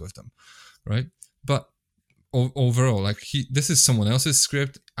problems with them, right? But overall, like this is someone else's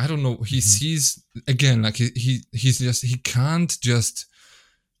script. I don't know. He sees again, like he can't just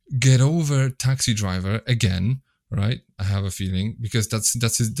get over Taxi Driver again, right? I have a feeling, because that's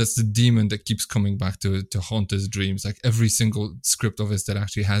the demon that keeps coming back to haunt his dreams. Like every single script of his that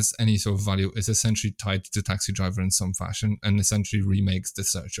actually has any sort of value is essentially tied to Taxi Driver in some fashion, and essentially remakes The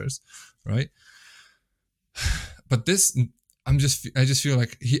Searchers, right? But this, I just feel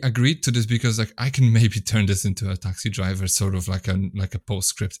like he agreed to this because, like, I can maybe turn this into a Taxi Driver, sort of like a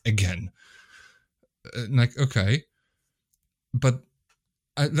postscript again. Like, okay, but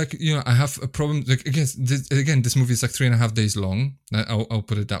I have a problem. Like, this movie is like 3.5 days long. I'll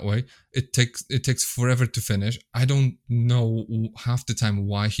put it that way. It takes forever to finish. I don't know half the time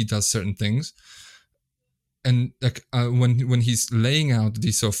why he does certain things. And like when he's laying out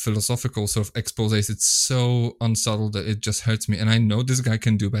these sort of philosophical sort of exposés, it's so unsubtle that it just hurts me. And I know this guy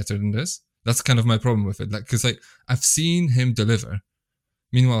can do better than this. That's kind of my problem with it. Like, because I've seen him deliver.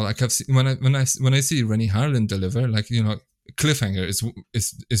 Meanwhile, like I've seen, when I see Rennie Harlin deliver, like, cliffhanger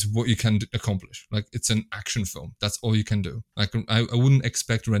is what you can accomplish. Like, it's an action film. That's all you can do. Like, I wouldn't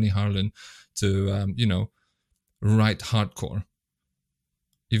expect Rennie Harlin to write hardcore.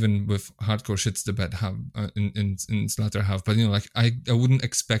 Even with hardcore shits the bed have in its latter half, but I wouldn't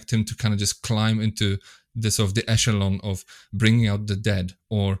expect him to kind of just climb into the sort of the echelon of bringing out the dead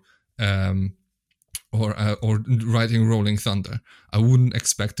or writing Rolling Thunder. I wouldn't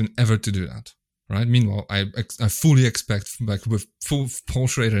expect him ever to do that, right? Meanwhile, I fully expect, like with full Paul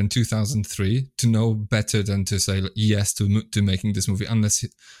Schrader in 2003, to know better than to say yes to making this movie, unless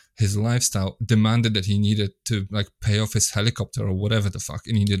his lifestyle demanded that he needed to like pay off his helicopter or whatever the fuck,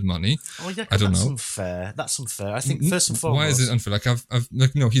 and he needed money. Oh yeah, I don't that's know. unfair. That's unfair. I think first and foremost, why is it unfair? Like I've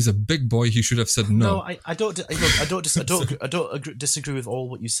like, no, he's a big boy. He should have said no. No, I don't. Look, I don't disagree with all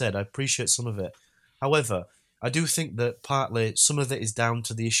what you said. I appreciate some of it. However, I do think that partly some of it is down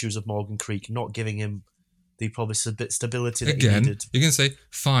to the issues of Morgan Creek not giving him the probably stability that he needed. You can say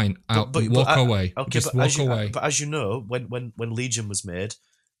fine, walk away. Okay, just walk away. But as you know, when Legion was made,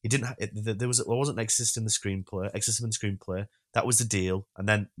 he didn't. There wasn't Exorcist in the screenplay. That was the deal, and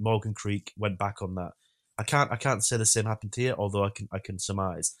then Morgan Creek went back on that. I can't say the same happened here, although I can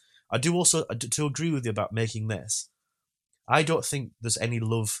surmise. I do also to agree with you about making this. I don't think there's any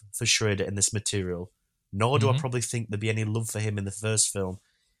love for Schrader in this material, nor do I probably think there'd be any love for him in the first film.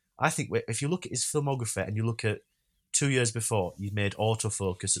 I think if you look at his filmography and you look at 2 years before, he made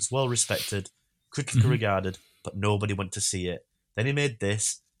Autofocus. It's well respected, critically regarded, but nobody went to see it. Then he made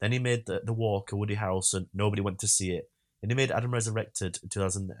this. Then he made the Walker, Woody Harrelson. Nobody went to see it. Then he made Adam Resurrected in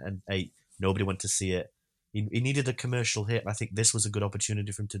 2008. Nobody went to see it. He needed a commercial hit, and I think this was a good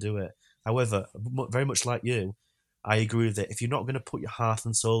opportunity for him to do it. However, very much like you, I agree with it. If you're not going to put your heart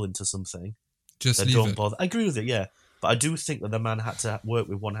and soul into something, just then leave don't it. bother. I agree with it, yeah. But I do think that the man had to work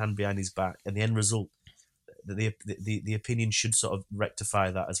with one hand behind his back, and the end result, the opinion should sort of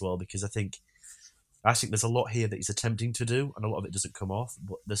rectify that as well, because I think there's a lot here that he's attempting to do, and a lot of it doesn't come off.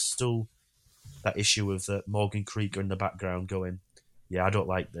 But there's still that issue of Morgan Creek in the background going, yeah, I don't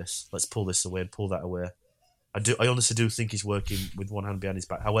like this. Let's pull this away and pull that away. I honestly do think he's working with one hand behind his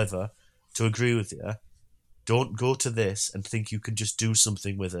back. However, to agree with you, don't go to this and think you can just do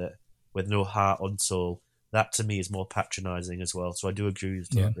something with it with no heart or soul. That to me is more patronising as well. So I do agree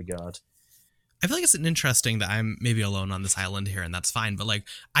with you in that regard. I feel like it's interesting that I'm maybe alone on this island here, and that's fine. But like,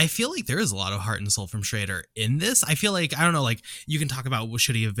 I feel like there is a lot of heart and soul from Schrader in this. I feel like, I don't know, like you can talk about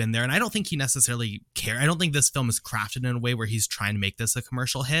should he have been there, and I don't think he necessarily care. I don't think this film is crafted in a way where he's trying to make this a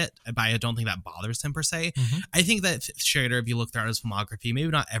commercial hit. But I don't think that bothers him per se. I think that Schrader, if you look throughout his filmography, maybe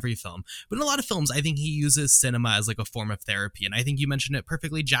not every film, but in a lot of films, I think he uses cinema as like a form of therapy. And I think you mentioned it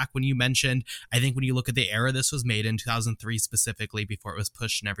perfectly, Jack, when you mentioned, I think when you look at the era this was made in, 2003 specifically, before it was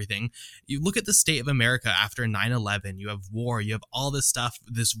pushed and everything, you look at the state of America after 9/11, you have war, you have all this stuff,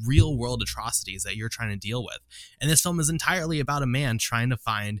 this real world atrocities that you're trying to deal with. And this film is entirely about a man trying to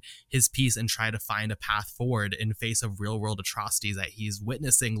find his peace and try to find a path forward in face of real world atrocities that he's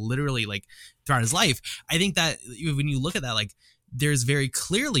witnessing literally like throughout his life. I think that when you look at that, like there's very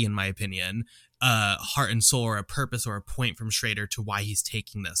clearly, in my opinion, heart and soul or a purpose or a point from Schrader to why he's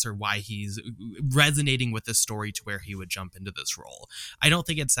taking this or why he's resonating with the story to where he would jump into this role. I don't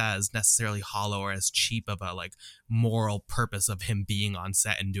think it's as necessarily hollow or as cheap of a like moral purpose of him being on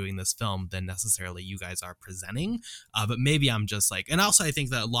set and doing this film than necessarily you guys are presenting. But maybe I'm just like, and also I think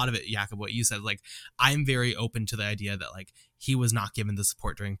that a lot of it, Jakob, what you said, like I'm very open to the idea that like he was not given the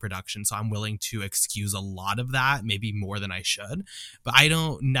support during production. So I'm willing to excuse a lot of that, maybe more than I should. But I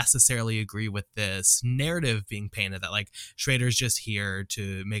don't necessarily agree with this narrative being painted that like Schrader's just here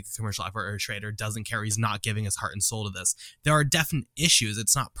to make a commercial effort, or Schrader doesn't care, he's not giving his heart and soul to this. There are definite issues.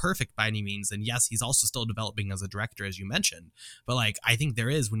 It's not perfect by any means. And yes, he's also still developing as a director, as you mentioned. But like, I think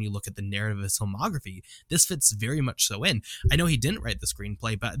there is, when you look at the narrative of his filmography, this fits very much so in. I know he didn't write the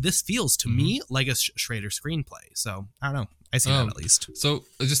screenplay, but this feels to me like a Schrader screenplay. So I don't know. I see that at least. So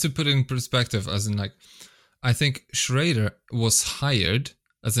just to put it in perspective, as in like, I think Schrader was hired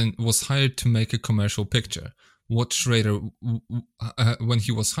to make a commercial picture. What Schrader, when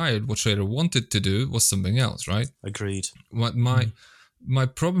he was hired, what Schrader wanted to do was something else, right? Agreed. What my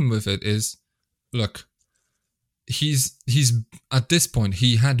problem with it is, look, he's at this point,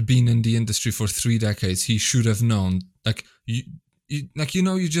 he had been in the industry for 3 decades. He should have known, like you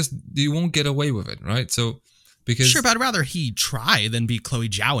won't get away with it, right? So. Because sure, but I'd rather he try than be Chloe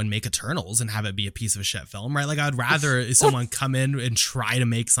Zhao and make Eternals and have it be a piece of a shit film, right? Like, I'd rather someone come in and try to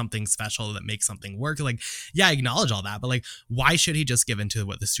make something special that makes something work. Like, yeah, I acknowledge all that, but like, why should he just give into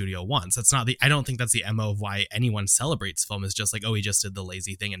what the studio wants? That's not I don't think that's the MO of why anyone celebrates film, is just like, oh, he just did the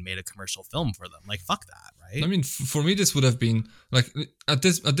lazy thing and made a commercial film for them. Like, fuck that, right? I mean, for me, this would have been like, at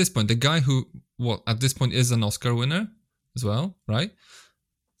this point, the guy who, at this point is an Oscar winner as well, right?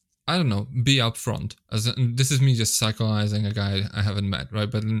 I don't know, be upfront. This is me just psychoanalyzing a guy I haven't met, right?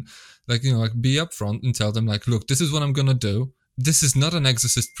 But like, be upfront and tell them like, look, this is what I'm gonna do. This is not an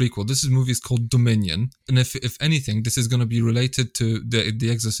Exorcist prequel. This movie is called Dominion, and if anything, this is gonna be related to the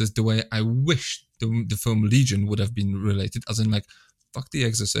Exorcist the way I wish the film Legion would have been related, as in like, fuck the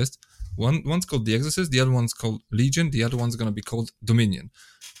Exorcist. One's called The Exorcist, the other one's called Legion, the other one's going to be called Dominion.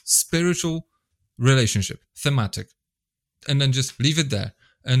 Spiritual relationship, thematic, and then just leave it there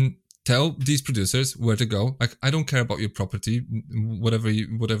and tell these producers where to go. Like, I don't care about your property, whatever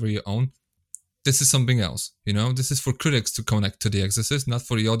you own. This is something else, This is for critics to connect to The Exorcist, not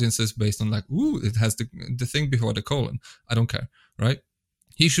for the audiences based on like, ooh, it has the thing before the colon. I don't care, right?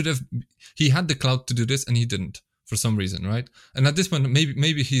 He had the clout to do this and he didn't for some reason, right? And at this point,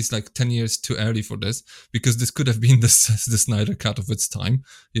 maybe he's like 10 years too early for this, because this could have been the Snyder cut of its time,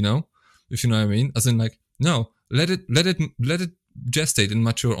 if you know what I mean? As in, like, no, let it gestate and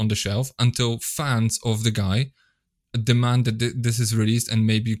mature on the shelf until fans of the guy demand that this is released, and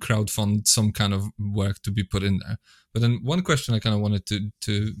maybe crowdfund some kind of work to be put in there. But then one question I kind of wanted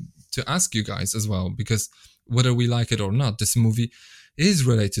to ask you guys as well, because whether we like it or not, this movie is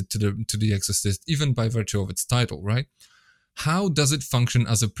related to the Exorcist, even by virtue of its title, right? How does it function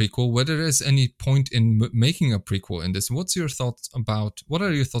as a prequel? Whether there's any point in making a prequel in this? What are your thoughts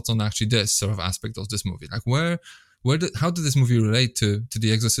on actually this sort of aspect of this movie? Like, how did this movie relate to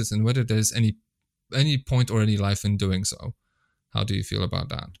the Exorcist, and whether there's any point or any life in doing so? How do you feel about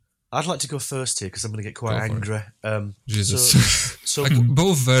that? I'd like to go first here because I'm going to get quite angry. Jesus. So like,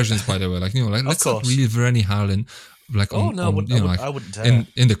 both versions, by the way. Like, let's not leave Rennie Harlin like I wouldn't dare.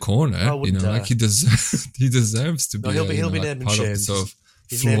 in the corner. I wouldn't dare. Like he deserves to be. He'll be named and shamed.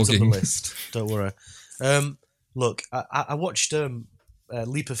 His name's on the list. Don't worry. Look, I watched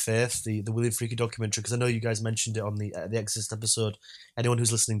Leap of Faith, the William Freaky documentary, because I know you guys mentioned it on the Exorcist episode. Anyone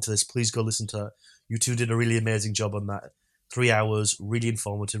who's listening to this, please go listen to it. You two did a really amazing job on that. 3 hours, really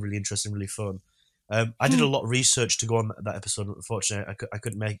informative, really interesting, really fun. I did a lot of research to go on that episode. Unfortunately, I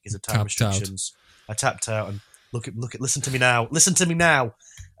couldn't make it because of time restrictions. I tapped out and listen to me now. Listen to me now.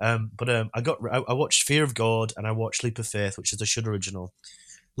 I watched Fear of God and I watched Leap of Faith, which is a Shudder original.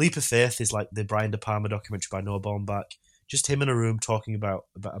 Leap of Faith is like the Brian De Palma documentary by Noah Baumbach. Just him in a room talking about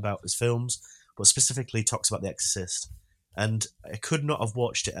his films, but specifically talks about The Exorcist. And I could not have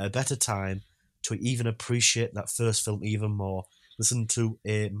watched it at a better time to even appreciate that first film even more. Listen to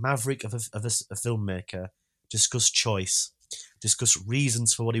a maverick of a filmmaker discuss choice, discuss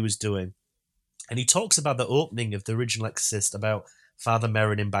reasons for what he was doing. And he talks about the opening of the original Exorcist, about Father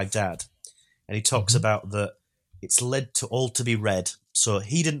Merrin in Baghdad. And he talks about that it's led to all to be red. So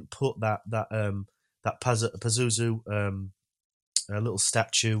he didn't put that Pazuzu little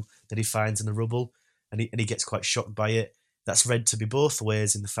statue that he finds in the rubble, and he gets quite shocked by it. That's read to be both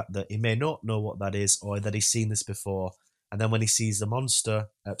ways, in the fact that he may not know what that is, or that he's seen this before. And then when he sees the monster,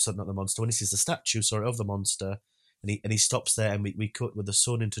 when he sees the statue, of the monster, and he stops there, and we cut with the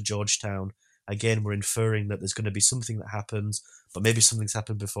sun into Georgetown. Again, we're inferring that there's going to be something that happens, but maybe something's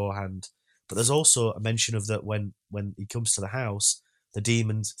happened beforehand. But there's also a mention of that when he comes to the house, the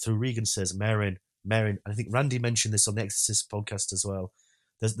demons, through Regan, says, Merrin. I think Randy mentioned this on the Exorcist podcast as well.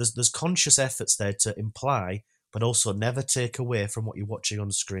 There's conscious efforts there to imply, but also never take away from what you're watching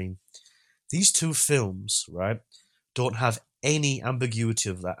on screen. These two films, right, don't have any ambiguity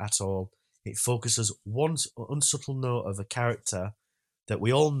of that at all. It focuses one unsubtle note of a character that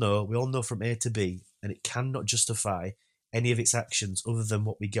we all know from A to B, and it cannot justify any of its actions other than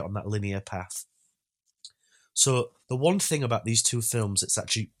what we get on that linear path. So the one thing about these two films, it's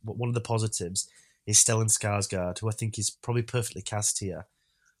actually one of the positives, is Stellan Skarsgård, who I think is probably perfectly cast here.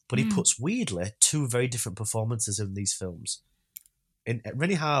 But he puts, weirdly, two very different performances in these films. In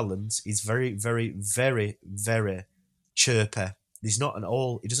Rennie Harlin's, he's very, very, very, very chirpy. He's not at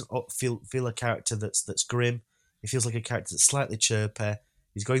all. He doesn't feel a character that's grim. He feels like a character that's slightly chirpy.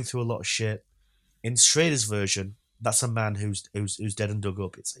 He's going through a lot of shit. In Schrader's version, that's a man who's dead and dug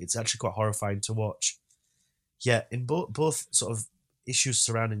up. It's actually quite horrifying to watch. Yeah, in both sort of issues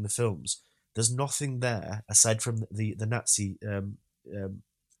surrounding the films, there's nothing there aside from the Nazi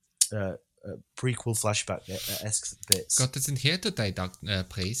prequel flashback-esque bits. Gott isn't here today,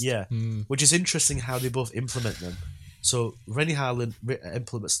 priest. Yeah, which is interesting how they both implement them. So Rennie Harlin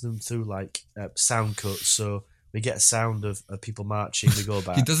implements them through like sound cuts. So we get a sound of people marching. We go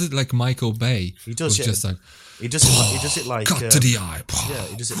back. He does it like Michael Bay. He does it. Just like, he does it like cut to the eye. Yeah,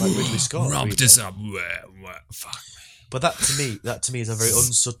 he does it like Ridley Scott. Rub this up. Fuck. But that to me is a very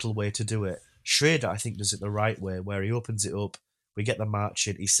unsubtle way to do it. Schrader, I think, does it the right way, where he opens it up. We get the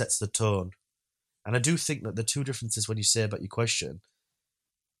marching. He sets the tone, and I do think that the two differences when you say about your question.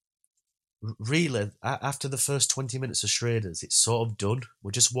 Really, after the first 20 minutes of Schrader's, it's sort of done.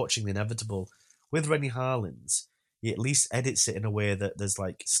 We're just watching the inevitable. With Rennie Harlin's, he at least edits it in a way that there's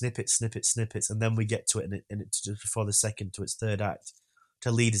like snippets, and then we get to it, and it's just before the second to its third act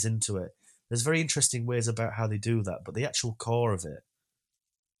to lead us into it. There's very interesting ways about how they do that, but the actual core of it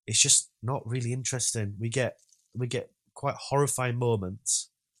it's just not really interesting. We get quite horrifying moments,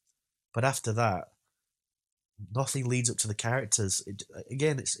 but after that, nothing leads up to the characters.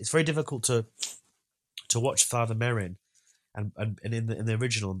 It's very difficult to watch Father Merrin and in the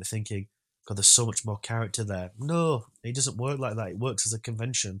original and be thinking, God, there's so much more character there. No, it doesn't work like that. It works as a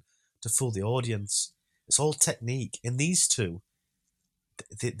convention to fool the audience. It's all technique. In these two,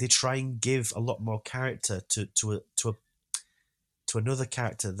 they try and give a lot more character to another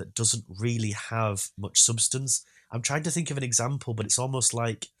character that doesn't really have much substance. I'm trying to think of an example, but it's almost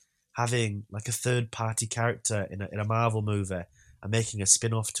like having like a third party character in a Marvel movie and making a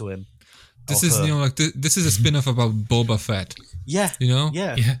spin off to him. This is this is a spin-off about Boba Fett. Yeah,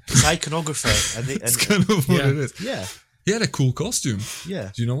 Yeah. It's iconography, and It's kind of what it is. Yeah, He had a cool costume.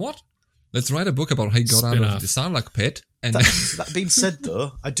 Yeah. Do you know what? Let's write a book about how he got out of the Sarlacc pit. And that being said,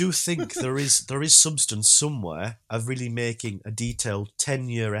 though, I do think there is substance somewhere of really making a detailed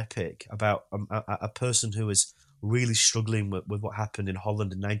 10-year epic about a person who is really struggling with what happened in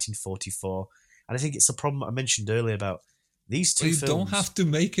Holland in 1944. And I think it's the problem I mentioned earlier about these two films. You don't have to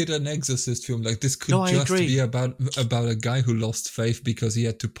make it an Exorcist film. Like, this could be about a guy who lost faith because he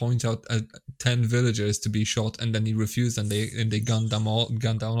had to point out 10 villagers to be shot, and then he refused, and they gunned down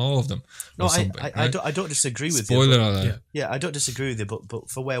all of them. No, I don't disagree with you. Spoiler alert. Yeah, I don't disagree with you. But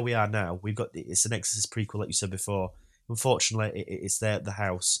for where we are now, it's an Exorcist prequel, like you said before. Unfortunately, it's there at the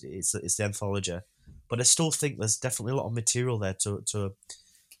house. It's the anthology. But I still think there's definitely a lot of material there to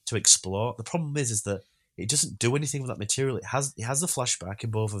explore. The problem is that it doesn't do anything with that material. It has the flashback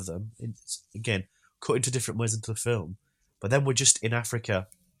in both of them. It's, again, cut into different ways into the film. But then we're just in Africa.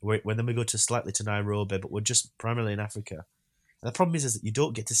 Then we go slightly to Nairobi, but we're just primarily in Africa. And the problem is that you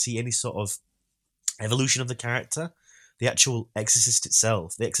don't get to see any sort of evolution of the character. The actual exorcism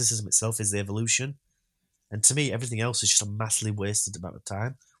itself is the evolution. And to me, everything else is just a massively wasted amount of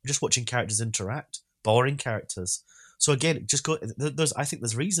time. We're just watching characters interact. Boring characters. So again, I think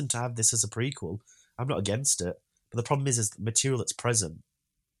there's reason to have this as a prequel. I'm not against it, but the problem is the material that's present,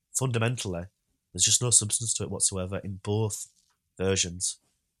 fundamentally, there's just no substance to it whatsoever in both versions.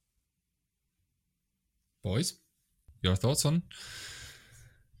 Boys, your thoughts on?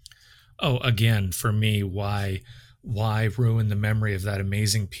 Oh, again, for me, why ruin the memory of that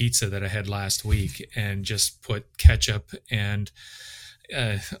amazing pizza that I had last week and just put ketchup and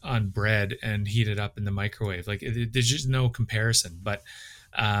on bread and heat it up in the microwave? Like, there's just no comparison. But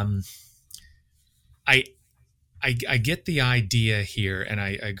I get the idea here, and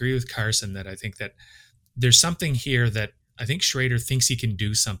I agree with Carson that I think that there's something here that I think Schrader thinks he can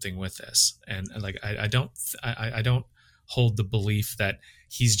do something with this, and like I don't hold the belief that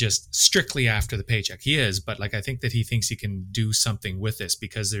he's just strictly after the paycheck. He is, but like I think that he thinks he can do something with this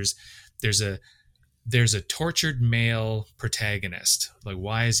because there's a tortured male protagonist. Like,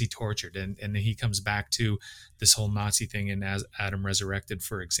 why is he tortured? And then he comes back to this whole Nazi thing in As Adam Resurrected,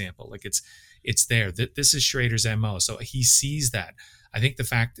 for example. Like, it's there. This is Schrader's MO. So he sees that. I think the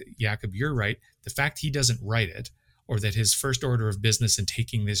fact, Jakob, you're right. The fact he doesn't write it, or that his first order of business in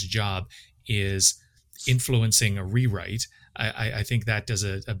taking this job is influencing a rewrite, I think that does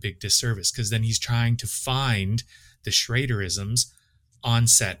a big disservice, because then he's trying to find the Schraderisms on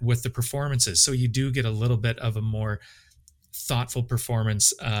set with the performances. So you do get a little bit of a more thoughtful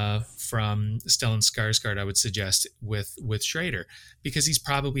performance from Stellan Skarsgård, I would suggest, with Schrader, because he's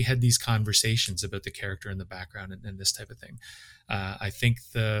probably had these conversations about the character in the background and this type of thing. I think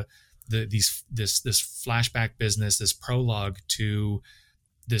this flashback business, this prologue to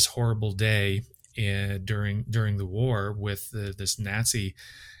this horrible day during the war with this Nazi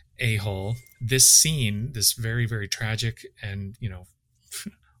a-hole, this scene, this very, very tragic and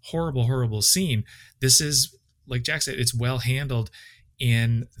horrible scene, this is, like Jack said, it's well handled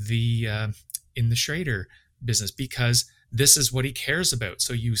in the Schrader business, because this is what he cares about.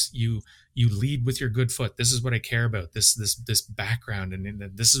 So you lead with your good foot. This is what I care about. This background,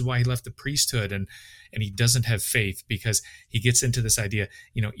 and this is why he left the priesthood, and he doesn't have faith, because he gets into this idea,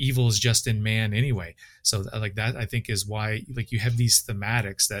 evil is just in man anyway. So like that, I think, is why, like, you have these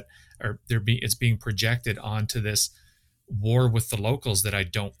thematics that it's being projected onto this war with the locals that I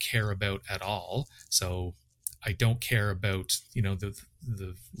don't care about at all. So I don't care about the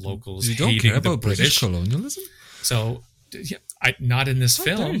locals. You don't care about British colonialism. So not in this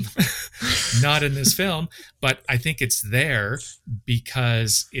film, not in this film. But I think it's there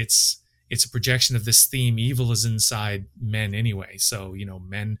because it's a projection of this theme. Evil is inside men anyway. So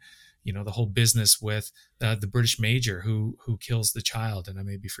men. The whole business with the British major who kills the child, and I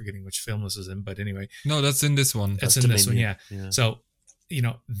may be forgetting which film this is in, but anyway. No, that's in this one. It's in this one, yeah. So,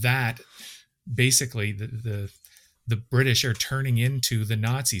 that basically the the British are turning into the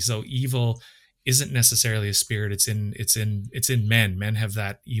Nazis. So evil isn't necessarily a spirit. It's in men. Men have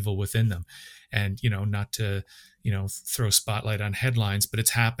that evil within them. And, not to, throw spotlight on headlines, but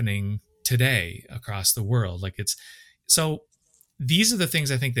it's happening today across the world. So these are the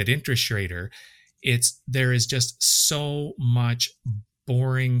things I think that interest Schrader. There is just so much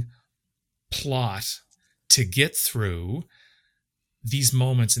boring plot to get through. These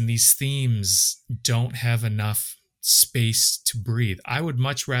moments and these themes don't have enough space to breathe. I would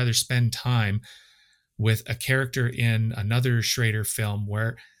much rather spend time with a character in another Schrader film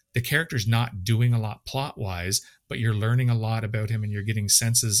where the character's not doing a lot plot-wise, but you're learning a lot about him and you're getting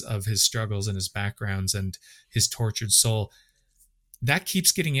senses of his struggles and his backgrounds and his tortured soul. That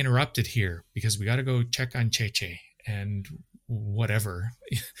keeps getting interrupted here because we got to go check on Cheche and whatever.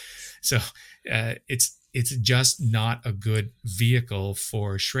 So it's just not a good vehicle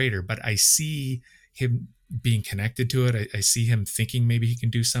for Schrader, but I see him being connected to it. I see him thinking maybe he can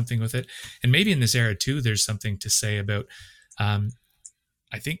do something with it. And maybe in this era too, there's something to say about,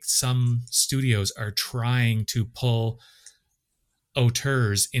 I think some studios are trying to pull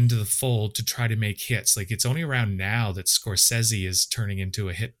auteurs into the fold to try to make hits. Like it's only around now that Scorsese is turning into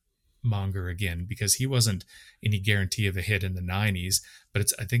a hit monger again, because he wasn't any guarantee of a hit in the 90s, but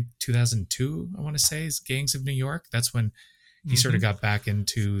it's I think 2002 I want to say is Gangs of New York. That's when he sort of got back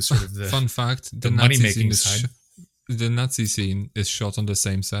into sort of the fun fact, the money making side. The Nazi scene is shot on the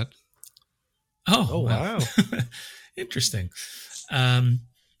same set. Oh wow. Interesting.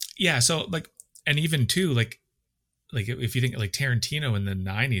 Yeah, so and even too like if you think like Tarantino in the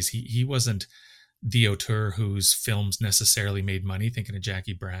 90s, he wasn't the auteur whose films necessarily made money, thinking of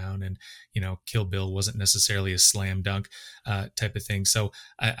Jackie Brown, and Kill Bill wasn't necessarily a slam dunk type of thing. So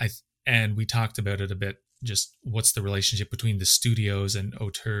and we talked about it a bit, just what's the relationship between the studios and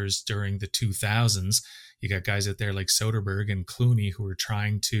auteurs during the 2000s. You got guys out there like Soderbergh and Clooney who are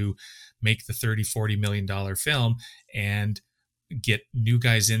trying to make the $30-40 million film and get new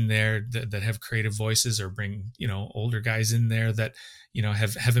guys in there that have creative voices, or bring older guys in there that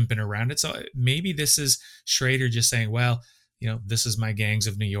haven't been around it. So maybe this is Schrader just saying, well, this is my Gangs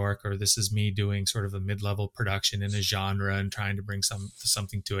of New York, or this is me doing sort of a mid-level production in a genre and trying to bring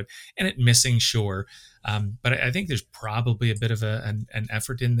something to it, and it missing, sure, but I think there's probably a bit of an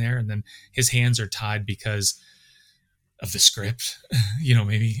effort in there, and then his hands are tied because of the script,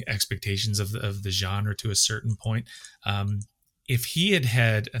 maybe expectations of the genre to a certain point. If he had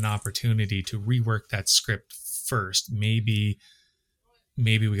had an opportunity to rework that script first, maybe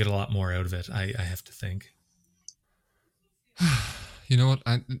we get a lot more out of it. I have to think. You know what?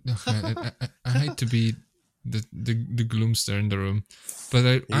 I hate to be the gloomster in the room, but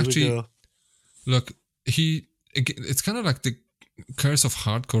I actually look. It's kind of like the curse of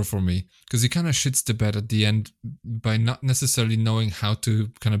hardcore for me, because he kind of shits the bed at the end by not necessarily knowing how to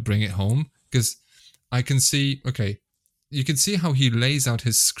kind of bring it home. Because I can see, you can see how he lays out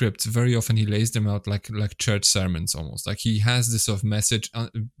his scripts. Very often he lays them out like church sermons almost. Like he has this sort of message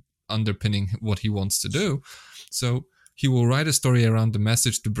underpinning what he wants to do. So he will write a story around the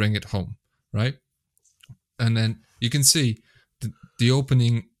message to bring it home, right? And then you can see the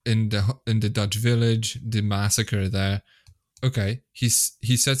opening in the Dutch village, the massacre there. Okay, he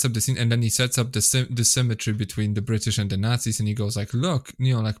sets up the scene, and then he sets up the symmetry between the British and the Nazis, and he goes like, look,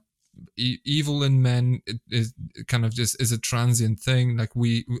 like evil in men is kind of just is a transient thing. Like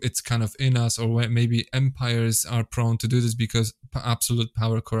it's kind of in us, or maybe empires are prone to do this because absolute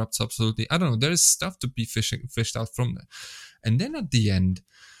power corrupts absolutely. I don't know. There is stuff to be fished out from there. And then at the end,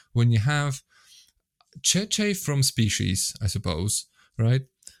 when you have Cheche from Species, I suppose, right?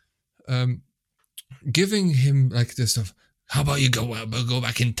 Giving him like this of, how about you go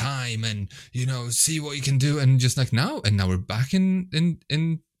back in time and see what you can do, and just like now we're back in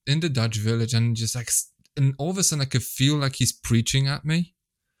the Dutch village, and just like, and all of a sudden I could feel like he's preaching at me.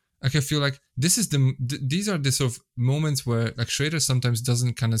 I can feel like these are the sort of moments where like Schrader sometimes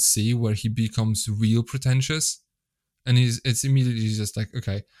doesn't kind of see where he becomes real pretentious, and it's immediately just like,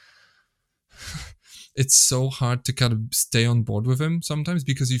 okay. It's so hard to kind of stay on board with him sometimes,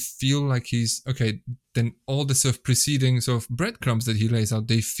 because you feel like he's okay. Then all the sort of preceding sort of breadcrumbs that he lays out,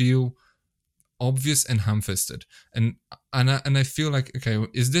 they feel obvious and ham-fisted, and I feel like, okay,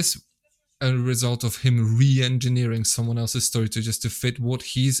 is this a result of him re-engineering someone else's story to fit what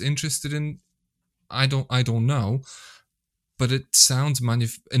he's interested in? I don't know, but it sounds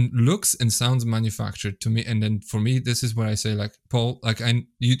looks and sounds manufactured to me. And then for me, this is where I say, like, Paul, like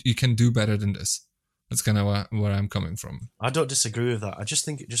you can do better than this. That's kind of where I'm coming from. I don't disagree with that. I just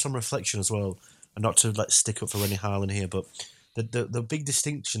think, just on reflection as well, and not to like stick up for Rennie Harlan here, but the big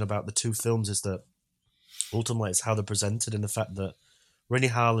distinction about the two films is that ultimately it's how they're presented, in the fact that Rennie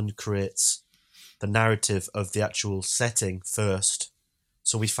Harlan creates the narrative of the actual setting first.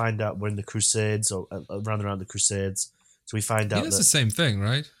 So we find out we're in the Crusades, or around the Crusades. So we find He out does that the same thing,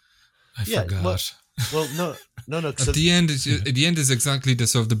 right? I Yeah, forgot. well, no. At the end, is exactly the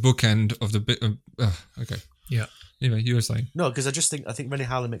sort of the bookend of the bit. Okay. Yeah. Anyway, you were saying. No, because I think Rennie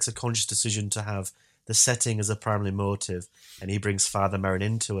Harlan makes a conscious decision to have the setting as a primary motive, and he brings Father Merrin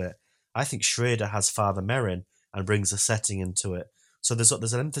into it. I think Schrader has Father Merrin and brings the setting into it. So there's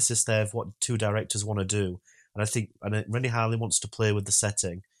an emphasis there of what two directors want to do, and I think Rennie Harlan wants to play with the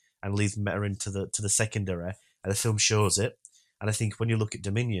setting and leave Merrin to the secondary, and the film shows it. And I think when you look at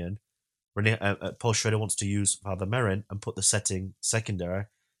Dominion, Paul Schrader wants to use Father Merrin and put the setting secondary,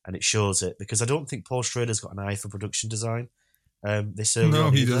 and it shows it, because I don't think Paul Schrader's got an eye for production design. This early No,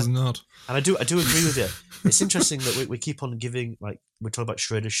 on he either. does not. And I do agree with you. It's interesting that we keep on giving, like, we're talking about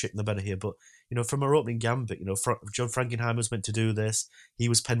Schrader's shit in the better here, but, from our opening gambit, John Frankenheimer was meant to do this. He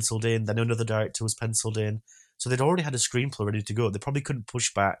was penciled in. Then another director was penciled in. So they'd already had a screenplay ready to go. They probably couldn't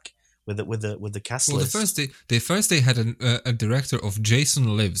push back with the cast Well, list. they first had a director of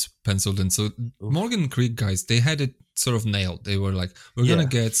Jason Lives penciled in. So Morgan Creek guys, they had it sort of nailed. They were like, we're gonna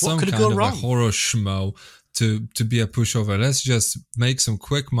get some kind of a horror schmo to be a pushover. Let's just make some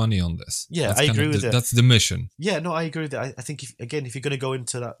quick money on this. Yeah, I agree with it. That's the mission. Yeah, no, I agree with it. I think if you're going to go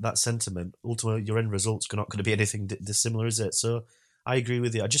into that sentiment, ultimately your end result's not going to be anything dissimilar, is it? So I agree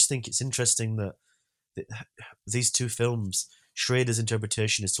with you. I just think it's interesting that these two films, Schrader's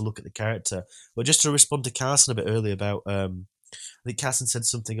interpretation is to look at the character. But just to respond to Carson a bit earlier about, I think Carson said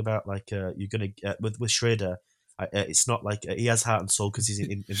something about like you're going to with Schrader. It's not like he has heart and soul because he's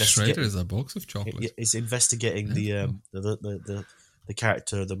investigating. Schrader is a box of chocolate. He's investigating the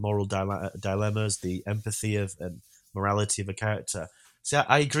character, the moral dilemmas, the empathy and morality of a character. See,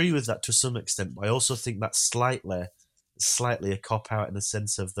 I agree with that to some extent, but I also think that's slightly a cop out in the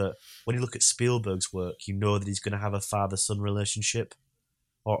sense of that when you look at Spielberg's work, you know that he's going to have a father-son relationship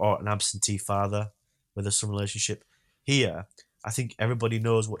or an absentee father with a son relationship. Here, I think everybody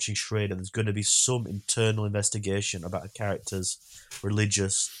knows watching Schrader there's going to be some internal investigation about a character's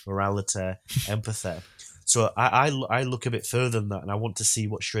religious morality, empathy. So I look a bit further than that, and I want to see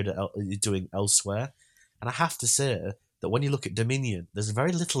what Schrader is doing elsewhere. And I have to say that when you look at Dominion, there's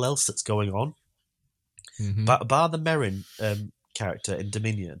very little else that's going on. Mm-hmm. Bar the Merrin character in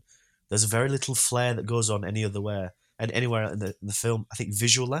Dominion, there's very little flair that goes on any other way and anywhere in the film. I think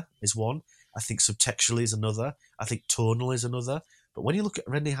visually is one. I think subtextually is another. I think tonal is another. But when you look at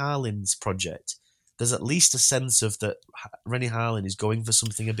Rennie Harlin's project, there's at least a sense of that Rennie Harlin is going for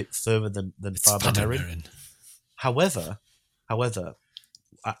something a bit further than Father Merrin. However,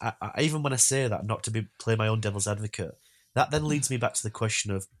 I even when I say that, not to play my own devil's advocate, that then leads me back to the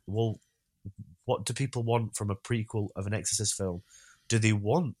question of, well, what do people want from a prequel of an Exorcist film? Do they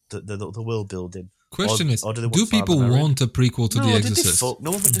want the world building? Question is, or do people want a prequel to The Exorcist?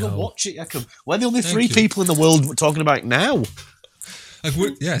 No one would watch it. We're the only three people in the world talking about it now.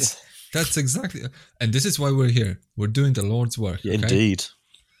 Yes, that's exactly. And this is why we're here. We're doing the Lord's work. Yeah, okay? Indeed.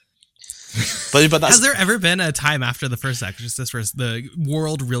 But that's, has there ever been a time after the first Exorcist where the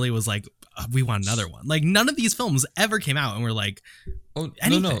world really was like, we want another one? Like, none of these films ever came out and we're like,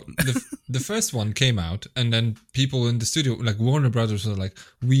 anything. No. The first one came out, and then people in the studio, like Warner Brothers, were like,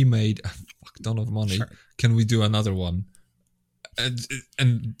 we made a fuck ton of money. Sure. Can we do another one?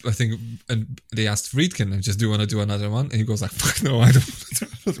 And I think they asked Friedkin, "Just do you want to do another one?" And he goes like, "Fuck no, I don't want to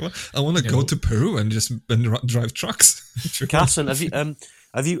do another one. I want to go to Peru and just drive trucks." Carson,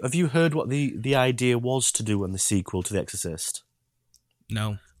 have you heard what the idea was to do on the sequel to The Exorcist?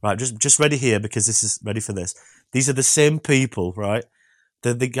 No. Right, just ready here because this is ready for this. These are the same people, right?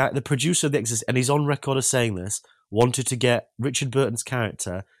 The producer of The Exorcist, and he's on record as saying this, wanted to get Richard Burton's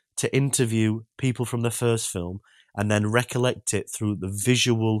character to interview people from the first film and then recollect it through the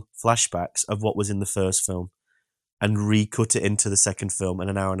visual flashbacks of what was in the first film and recut it into the second film in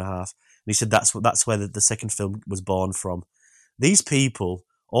an hour and a half. And he said that's where the second film was born from. These people,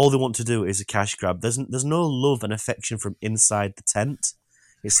 all they want to do is a cash grab. There's no love and affection from inside the tent.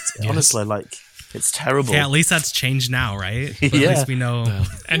 It's honestly like, it's terrible. Yeah, at least that's changed now, right? But Yeah. At least we know. Well,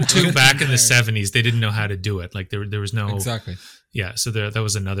 and two, back in the 70s, they didn't know how to do it. Like there was no... Exactly. Yeah, so that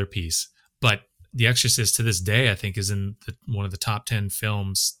was another piece. But The Exorcist to this day, I think, is in one of the top 10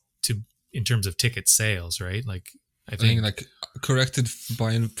 films in terms of ticket sales, right? Like I think like corrected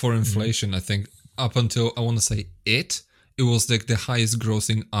for inflation, I think up until, I want to say it was like the highest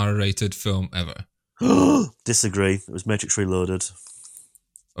grossing R-rated film ever. Disagree. It was Matrix Reloaded.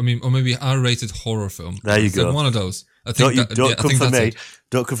 I mean, or maybe R-rated horror film. There you it's go. Like one of those. I think Don't come for that's me. it.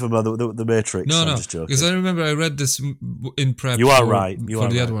 Don't come for the Matrix. No, I'm no, just joking. because I remember I read this in prep. You are for, right. for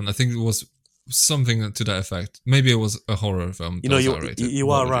the other one. I think it was something to that effect. Maybe it was a horror film.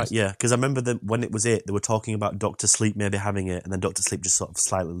 You are right. Yeah, because I remember when it was they were talking about Doctor Sleep maybe having it, and then Doctor Sleep just sort of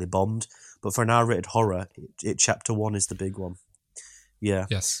slightly bombed. But for an R-rated horror, chapter 1 is the big one. Yeah.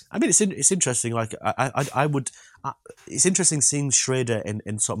 Yes. I mean, it's interesting. Like it's interesting seeing Schrader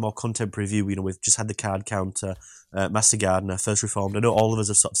in sort of more contemporary view. You know, we've just had the Card Counter, Master Gardener, First Reformed. I know all of us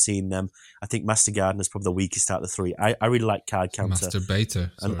have sort of seen them. I think Master Gardener is probably the weakest out of the three. I really like Card Counter. Masturbator.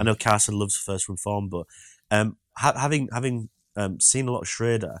 I know Carson loves First Reformed, but having seen a lot of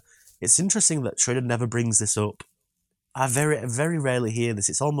Schrader, it's interesting that Schrader never brings this up. I very rarely hear this.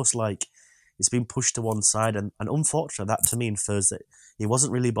 It's almost like it's been pushed to one side, and unfortunately, that to me infers that he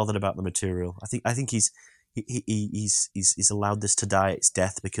wasn't really bothered about the material. I think he's allowed this to die its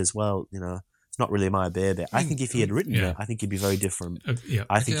death because, well, you know, it's not really my baby. I think if he had written it, I think he'd be very different.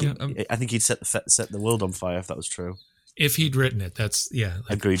 I think he'd set the world on fire if that was true. If he'd written it, that's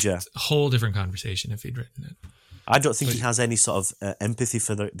agreed. Yeah, a whole different conversation if he'd written it. I don't think he has any sort of empathy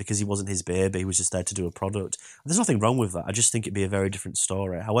for because he wasn't his baby. He was just there to do a product. There's nothing wrong with that. I just think it'd be a very different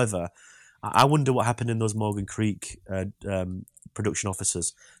story. However, I wonder what happened in those Morgan Creek production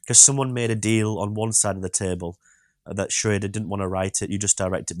officers, because someone made a deal on one side of the table that Schrader didn't want to write it. You just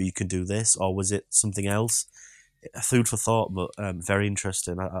direct it, but you can do this, or was it something else? Food for thought, but very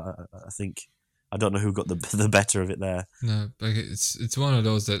interesting. I think. I don't know who got the better of it there. No, like it's one of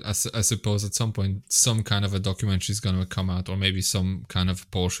those that I suppose at some point some kind of a documentary is going to come out, or maybe some kind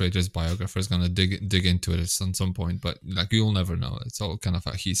of Paul Schrader's biographer is going to dig into it at some point. But like you'll never know. It's all kind of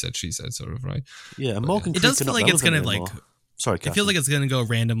a he said she said sort of, right? Yeah, but, Morgan. It does feel like it's going to like. Sorry, It feels like it's going to go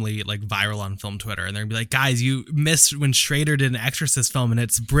randomly like viral on film Twitter, and they're going to be like, guys, you missed when Schrader did an Exorcist film and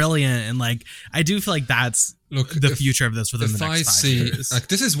it's brilliant. And like, I do feel like that's the future of this within the next 5 years. Like,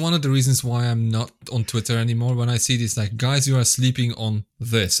 this is one of the reasons why I'm not on Twitter anymore. When I see these like, guys, you are sleeping on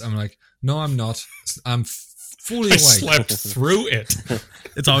this. I'm like, no, I'm not. I'm fully awake. Slept through it.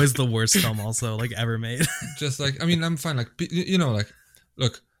 It's always the worst film also like ever made. Just like, I mean, I'm fine. Like, you know, like,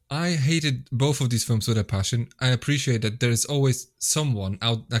 look, I hated both of these films with a passion. I appreciate that there's always someone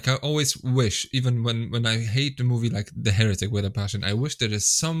out, like I always wish, even when I hate the movie like The Heretic with a passion, I wish there is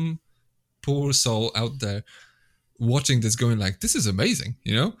some poor soul out there watching this going like, this is amazing,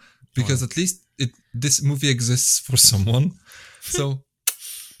 you know? Because at least this movie exists for someone. So,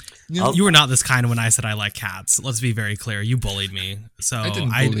 you know. You were not this kind when I said I like cats. Let's be very clear. You bullied me. So I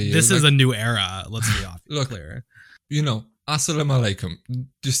didn't bully you. This is a new era. Let's be clear. You know, Assalamu alaikum.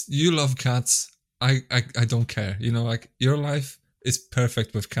 Just, you love cats. I don't care. You know, like, your life is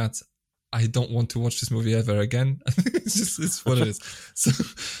perfect with cats. I don't want to watch this movie ever again. it's what it is.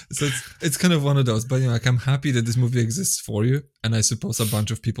 So it's kind of one of those. But, you know, like, I'm happy that this movie exists for you. And I suppose a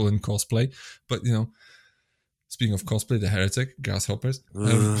bunch of people in cosplay. But, you know, speaking of cosplay, The Heretic, Grasshoppers.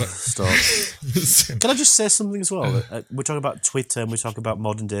 Stop. Can I just say something as well? We're talking about Twitter and we talk about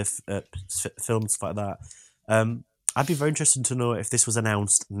modern day films, stuff like that. I'd be very interested to know if this was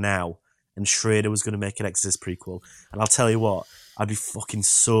announced now and Schrader was going to make an Exorcist prequel. And I'll tell you what, I'd be fucking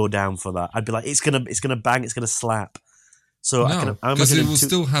so down for that. I'd be like, it's gonna bang, it's gonna slap. So no, because it will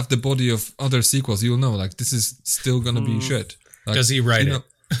still have the body of other sequels. You'll know, like, this is still gonna be shit. Like, does he write it?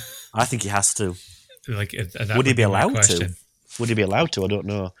 I think he has to. Like, would he be allowed to? Would he be allowed to? I don't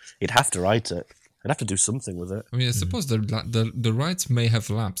know. He'd have to write it. I'd have to do something with it. I mean, I suppose the rights may have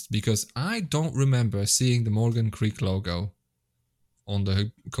lapsed because I don't remember seeing the Morgan Creek logo on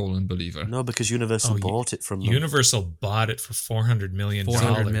the Colon Believer. No, because Universal bought it from them. Universal bought it for $400 million.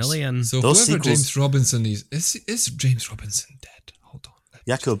 $400 million. So those whoever sequels, James Robinson is James Robinson dead? Hold on.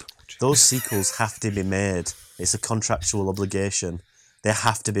 Jakob, those sequels have to be made. It's a contractual obligation. They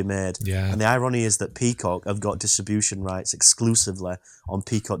have to be made. Yeah. And the irony is that Peacock have got distribution rights exclusively on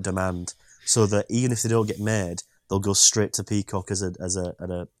Peacock demand, so that even if they don't get made, they'll go straight to Peacock as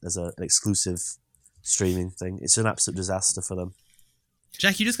an exclusive streaming thing. It's an absolute disaster for them.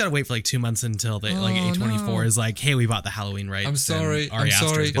 Jack, you just gotta wait for like 2 months until they A24 is like, hey, we bought the Halloween rights. I'm sorry.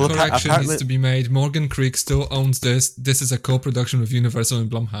 Well, Correction needs to be made. Morgan Creek still owns this. This is a co-production with Universal and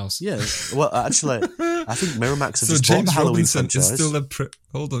Blumhouse. Yeah. Well, actually, I think Miramax have So just bought James the Halloween Robinson franchise. is still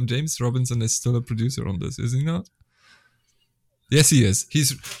hold on. James Robinson is still a producer on this, is he not? Yes, he is.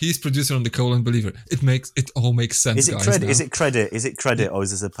 He's producer on the Colon Believer. It all makes sense. Is it guys, credit? now. Is it credit, or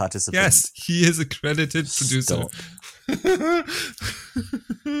is this a participant? Yes, he is a credited producer.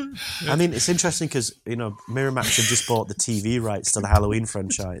 I mean, it's interesting because, you know, Miramax have just bought the TV rights to the Halloween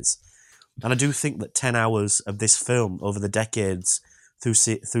franchise, and I do think that 10 hours of this film over the decades, through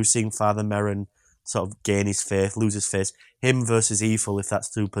seeing Father Merrin sort of gain his faith, lose his faith. Him versus evil, if that's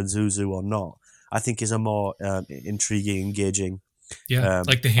through Pazuzu or not, I think is a more intriguing, engaging.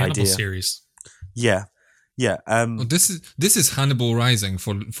 Like the Hannibal idea. series. Yeah. Oh, this is Hannibal Rising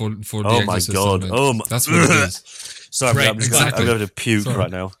for the Oh my Exorcist god! element. That's what it is. Sorry, Right, I'm exactly. going to puke Sorry.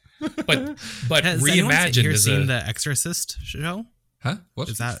 right now. But Has anyone reimagined here as seen a The Exorcist show? Huh? What?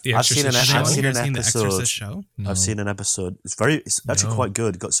 Is that The I've seen an, Exorcist I've show? seen Anyone an here seen The episode. Exorcist show? No. I've seen an episode. It's actually No. quite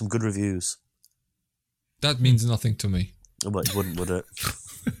good. Got some good reviews. That means nothing to me. Well, it wouldn't, would it?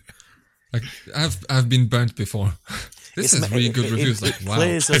 Like I've been burnt before. This has really good reviews. It Wow.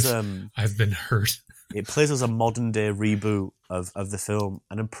 plays as I've been hurt. it plays as a modern day reboot of the film,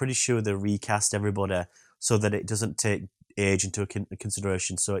 and I'm pretty sure they recast everybody so that it doesn't take age into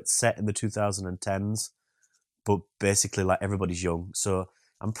consideration. So it's set in the 2010s, but basically like everybody's young. So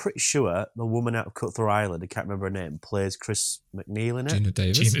I'm pretty sure the woman out of Cutthroat Island, I can't remember her name, plays Chris McNeil in it. Gina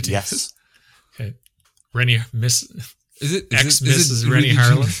Davis. Gina Davis. Yes. Okay. Rennie, Is it Ex-Mrs. Rennie really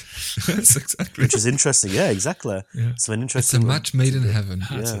Harlan? Yes, exactly. Which is interesting. Yeah, exactly. Yeah. So an It's interesting. a match made in heaven.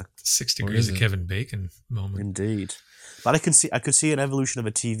 It's Yeah. a 6 Or degrees is of it? Kevin Bacon moment. Indeed, but I could see an evolution of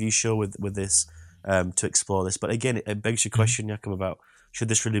a TV show with this to explore this. But again, it begs your question, Jakob, about should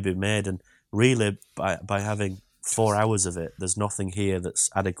this really be made? And really, by having 4 hours of it, there's nothing here that's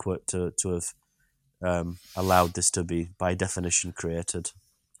adequate to have allowed this to be, by definition, created.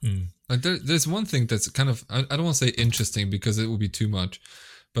 Like there's one thing that's kind of I don't want to say interesting because it would be too much,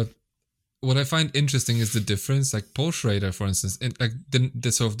 but what I find interesting is the difference. Like Paul Schrader, for instance, in like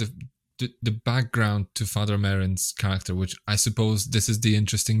the sort of the background to Father Merrin's character, which I suppose this is the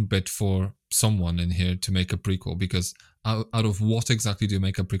interesting bit for someone in here to make a prequel, because out of what exactly do you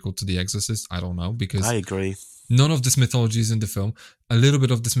make a prequel to The Exorcist? I don't know, because I agree. none of this mythology is in the film. A little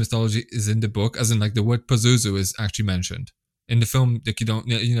bit of this mythology is in the book, as in like the word Pazuzu is actually mentioned. In the film, like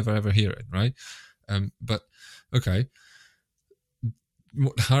you never ever hear it, right? But okay,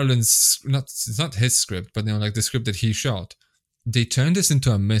 Harlan's it's not his script, but like the script that he shot, they turned this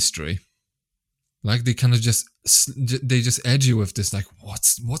into a mystery. Like they kind of just edge you with this, like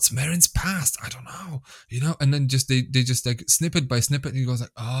what's Merrin's past? I don't know, and then they just like snippet by snippet, and he goes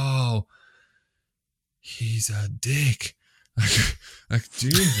like, oh, he's a dick. Like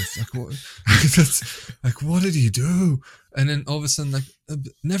Jesus, like what? That's like, what did he do? And then all of a sudden, like,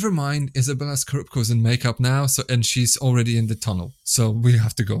 never mind, Isabella Scorupco's in makeup now, and she's already in the tunnel, so we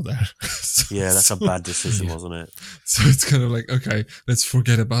have to go there. Yeah, that's a bad decision, wasn't it? So it's kind of like, okay, let's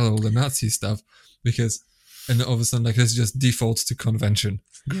forget about all the Nazi stuff, and then all of a sudden, like, let's just default to convention.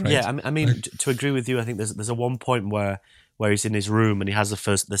 Great. Yeah, I mean, to agree with you, I think there's a one point where he's in his room and he has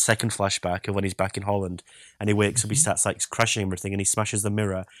the second flashback of when he's back in Holland, and he wakes up, he starts like crashing everything, and he smashes the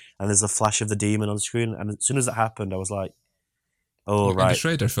mirror, and there's a flash of the demon on the screen, and as soon as that happened, I was like, oh, In right. the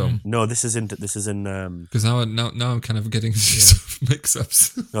Schrader film. No, this is in Because now I'm kind of getting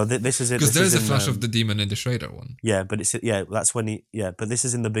mix-ups. no, this is in Because there's a flash of the demon in the Schrader one. Yeah, but that's when but this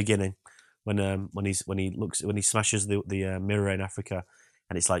is in the beginning when he smashes the mirror in Africa,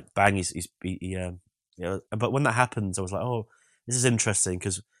 and it's like bang, but when that happens, I was like, oh, this is interesting,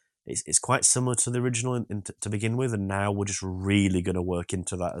 because it's quite similar to the original to begin with, and now we're just really going to work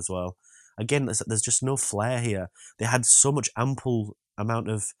into that as well. Again, there's just no flair here. They had so much ample amount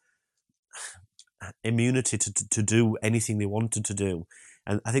of immunity to do anything they wanted to do,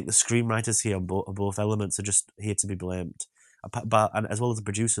 and I think the screenwriters here on both elements are just here to be blamed. But and as well as the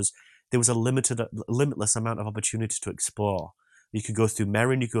producers, there was a limitless amount of opportunity to explore. You could go through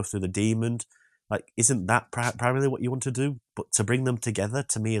Merrin, you could go through the demon. Like, isn't that primarily what you want to do? But to bring them together,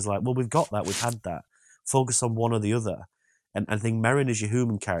 to me, is like, well, we've got that, we've had that. Focus on one or the other. And I think Merrin is your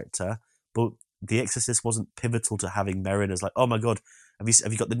human character, but The Exorcist wasn't pivotal to having Merrin as like, oh my God, have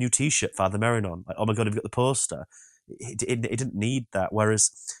you got the new T-shirt Father Merrin on? Like, oh my God, have you got the poster? It didn't need that.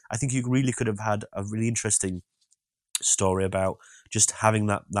 Whereas I think you really could have had a really interesting story about just having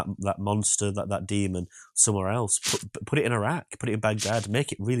that monster, that demon somewhere else. Put it in Iraq, put it in Baghdad,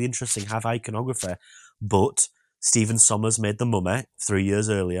 make it really interesting, have iconography. But Stephen Sommers made The Mummy 3 years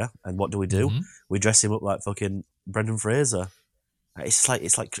earlier, and what do? We dress him up like fucking Brendan Fraser.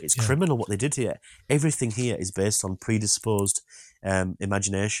 It's criminal what they did here. Everything here is based on predisposed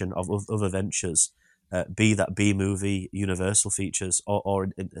imagination of other ventures, be that B-movie Universal features or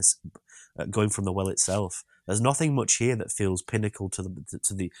going from the well itself. There's nothing much here that feels pinnacle to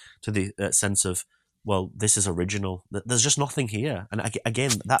the sense of, well, this is original. There's just nothing here, and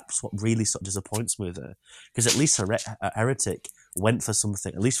again, that's what really sort of disappoints me with it, because at least Heretic went for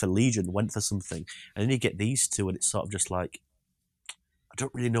something, at least for Legion went for something, and then you get these two, and it's sort of just like, I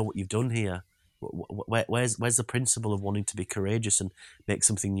don't really know what you've done here. Where's the principle of wanting to be courageous and make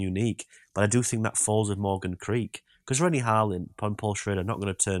something unique? But I do think that falls with Morgan Creek, because Rennie Harlin and Paul Schrader are not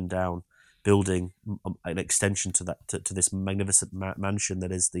going to turn down building an extension to that to this magnificent mansion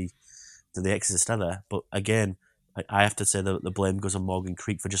that is the Exorcist Heather. But again, I have to say that the blame goes on Morgan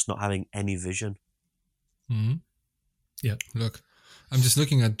Creek for just not having any vision. Mm-hmm. Yeah. Look, I'm just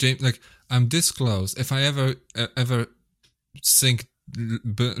looking at James. Like, I'm this close. If I ever sink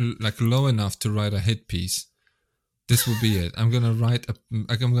like low enough to write a hit piece, this will be it. I'm gonna write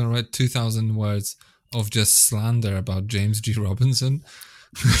 2,000 words of just slander about James G. Robinson,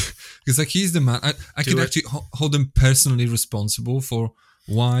 because like he's the man. I could actually hold him personally responsible for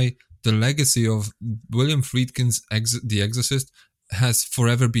why the legacy of William Friedkin's The Exorcist has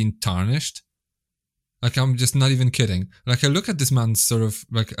forever been tarnished. Like, I'm just not even kidding. Like, I look at this man sort of,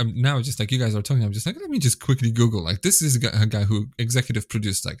 like, I'm now just like you guys are talking, I'm just like, let me just quickly Google. Like, this is a guy who executive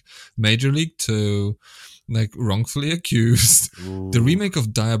produced, like, Major League 2, like, Wrongfully Accused, Ooh. the remake of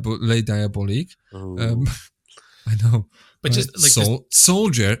Les Diaboliques. I know. But just, like,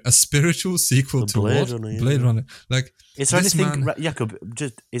 Soldier, a spiritual sequel to Blade what? Runner, yeah. Blade Runner. Like, is there this anything, man, Jakob,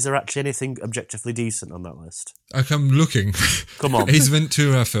 is there actually anything objectively decent on that list? like, I'm looking. Come on. Ace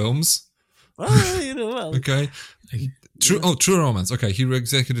Ventura films. Well, you know, well. Okay. True Romance. Okay, he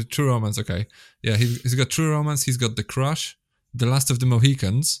executed True Romance. Okay, yeah, he's got True Romance. He's got The Crush, The Last of the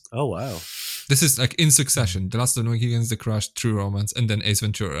Mohicans. Oh wow! This is like in succession: The Last of the Mohicans, The Crush, True Romance, and then Ace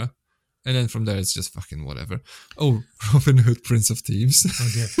Ventura. And then from there, it's just fucking whatever. Oh, Robin Hood, Prince of Thieves. Oh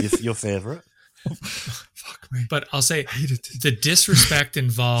dear. Your favorite? Fuck me. But I'll say the disrespect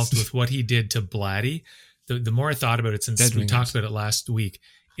involved with what he did to Blatty, the more I thought about it since we talked about it last week,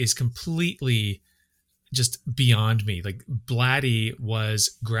 is completely just beyond me. Like, Blatty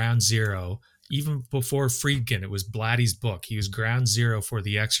was ground zero. Even before Friedkin, it was Blatty's book. He was ground zero for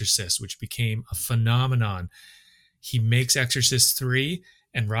The Exorcist, which became a phenomenon. He makes Exorcist 3,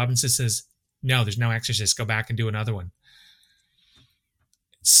 and Robinson says, no, there's no Exorcist. Go back and do another one.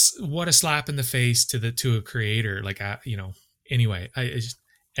 What a slap in the face to a creator. Like, anyway,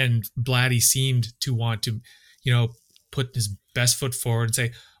 and Blatty seemed to want to, put his best foot forward and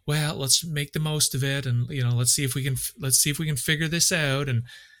say, well, let's make the most of it, and let's see if we can figure this out, and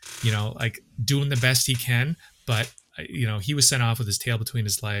like doing the best he can. But he was sent off with his tail between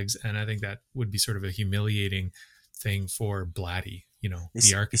his legs, and I think that would be sort of a humiliating thing for Blatty,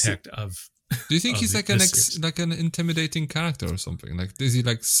 the architect of. Do you think he's like an intimidating character or something? Like, is he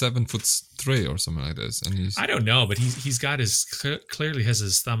like 7'3" or something like this? And I don't know, but he's got clearly has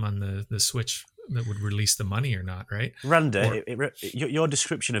his thumb on the switch that would release the money or not, right? Randy, your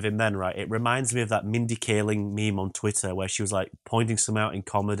description of him then, right? It reminds me of that Mindy Kaling meme on Twitter where she was like pointing some out in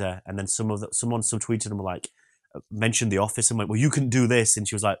comedy, and then someone tweeted him like mentioned The Office and went, "Well, you can do this," and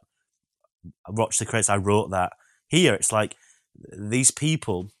she was like, "I watched the credits. I wrote that." Here, it's like these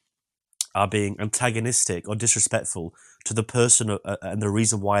people are being antagonistic or disrespectful to the person and the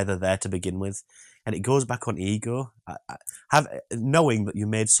reason why they're there to begin with. And it goes back on ego. Knowing that you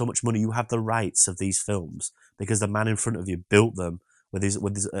made so much money, you have the rights of these films because the man in front of you built them with his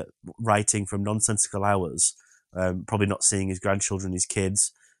writing from nonsensical hours, probably not seeing his grandchildren, his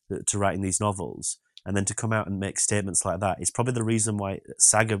kids, to writing these novels. And then to come out and make statements like that is probably the reason why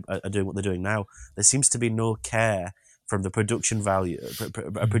SAG are doing what they're doing now. There seems to be no care from the production value,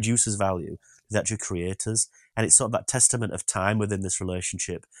 a producer's value, to the actual creators. And it's sort of that testament of time within this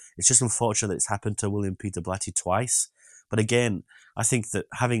relationship. It's just unfortunate that it's happened to William Peter Blatty twice. But again, I think that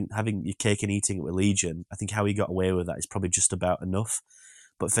having your cake and eating it with Legion, I think how he got away with that is probably just about enough.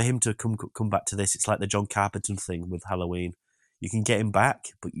 But for him to come back to this, it's like the John Carpenter thing with Halloween. You can get him back,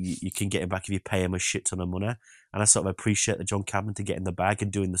 but you can get him back if you pay him a shit ton of money. And I sort of appreciate the John Carpenter getting the bag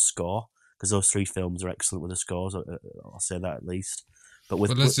and doing the score, because those 3 films are excellent with the scores. I'll say that at least. But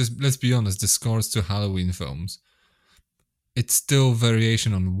let's be honest, the scores to Halloween films, it's still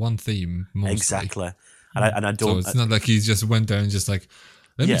variation on one theme mostly. Exactly. And I don't. So it's not like he just went there and just like,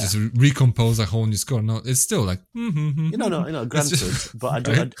 let me just recompose a whole new score. No, it's still like, granted. But I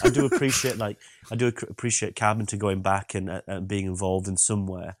do appreciate Carpenter going back and being involved in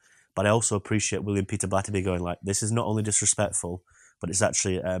somewhere. But I also appreciate William Peter Blatty going like, this is not only disrespectful, but it's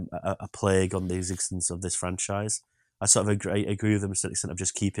actually a plague on the existence of this franchise. I sort of agree with them to the extent of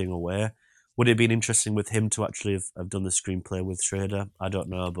just keeping away. Would it have been interesting with him to actually have done the screenplay with Schrader? I don't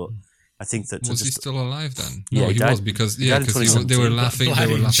know, but I think that was he still alive then? Yeah, no, he was because they were laughing. They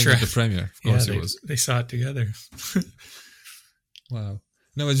were laughing at the premiere. Of course, he was. They saw it together. Wow.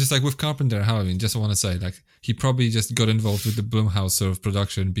 No, it's just like with Carpenter Halloween. Just want to say, like, he probably just got involved with the Blumhouse sort of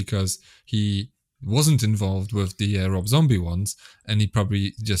production because he wasn't involved with the Rob Zombie ones, and he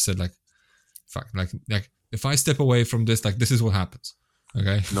probably just said like, fact. Like if I step away from this, like this is what happens.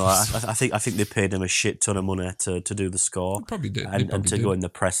 Okay. No, I think they paid him a shit ton of money to do the score. They probably did. And to go in the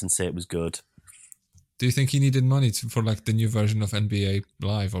press and say it was good. Do you think he needed money for like the new version of NBA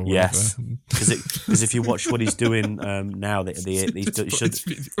Live or whatever? Yes, because if you watch what he's doing now, he's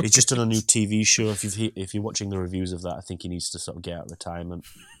just done a new TV show. If you're watching the reviews of that, I think he needs to sort of get out of retirement.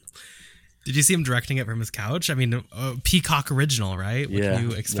 Did you see him directing it from his couch? I mean, Peacock original, right? What do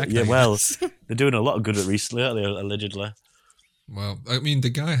you expect? Yeah, well, they're doing a lot of good at recently, aren't they, allegedly? Well, I mean, the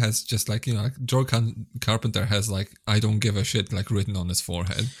guy has just like, like George Carpenter has like, I don't give a shit, like written on his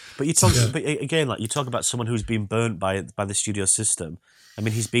forehead. But you talk, but again, like you talk about someone who's been burnt by the studio system. I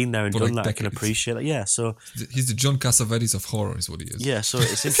mean, he's been there and done that. Decades. I can appreciate that. Yeah, so he's the John Cassavetes of horror, is what he is. Yeah, so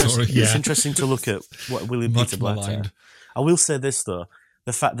it's interesting. It's interesting to look at what William Peter Blatty. I will say this though: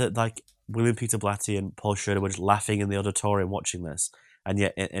 the fact that like William Peter Blatty and Paul Schrader were just laughing in the auditorium watching this, and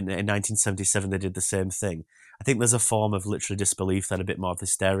yet in 1977 they did the same thing. I think there's a form of literally disbelief, then a bit more of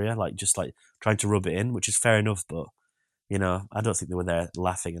hysteria, like just like trying to rub it in, which is fair enough. But I don't think they were there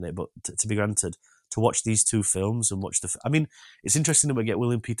laughing at it. But to be granted, to watch these two films and watch I mean, it's interesting that we get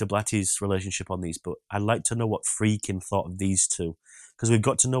William Peter Blatty's relationship on these, but I'd like to know what Friedkin thought of these two, because we've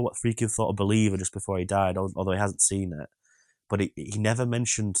got to know what Friedkin thought of Believer just before he died, although he hasn't seen it. But he never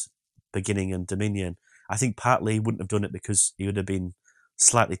mentioned Beginning and Dominion. I think partly he wouldn't have done it because he would have been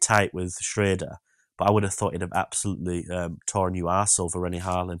slightly tight with Schrader. But I would have thought he'd have absolutely torn you arsehole for Rennie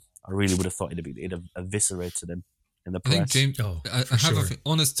Harlin. I really would have thought he'd have eviscerated him in the press. I think James,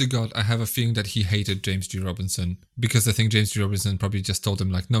 honest to God, I have a feeling that he hated James G. Robinson, because I think James G. Robinson probably just told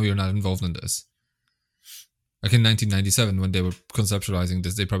him like, no, you're not involved in this. Like in 1997, when they were conceptualizing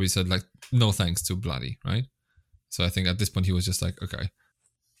this, they probably said like, no thanks to Blatty, right? So I think at this point he was just like, okay.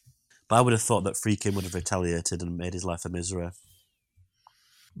 But I would have thought that Friedkin would have retaliated and made his life a misery.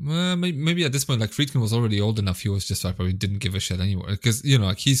 Maybe at this point, like Friedkin was already old enough. He was just like probably didn't give a shit anymore, because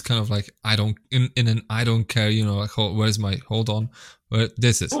like he's kind of like I don't care. Like where's my hold on? Where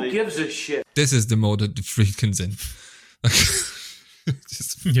this is? Who gives a shit? This is the mode that Friedkin's in.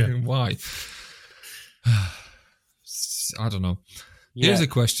 Like, why? I don't know. Yeah. Here's a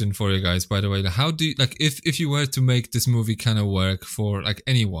question for you guys, by the way. How do you, like if you were to make this movie kind of work for like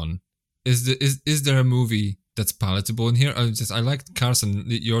anyone? Is there a movie that's palatable in here? I like Carson,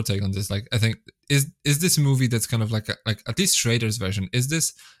 your take on this. Like, I think is this movie that's kind of like at least Schrader's version? Is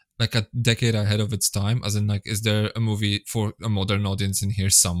this like a decade ahead of its time? As in, like, is there a movie for a modern audience in here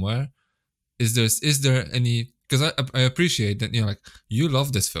somewhere? Is there any? Because I appreciate that like you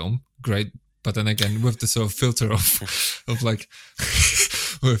love this film, great, but then again with the sort of filter of like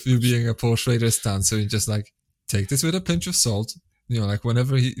with you being a Paul Schrader stan, so you just like take this with a pinch of salt. Like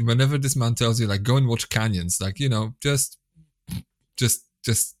whenever this man tells you like go and watch Canyons, like just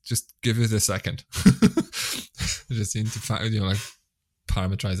give it a second. Just need to find like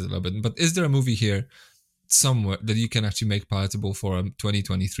parameterize it a little bit. But is there a movie here somewhere that you can actually make palatable for a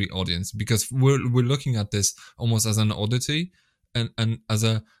 2023 audience? Because we're looking at this almost as an oddity and as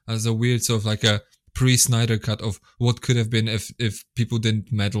a weird sort of like a pre-Snyder cut of what could have been if people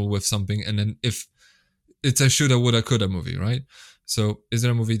didn't meddle with something, and then if it's a shoulda, woulda, coulda movie, right? So is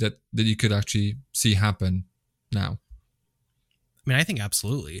there a movie that you could actually see happen now? I mean, I think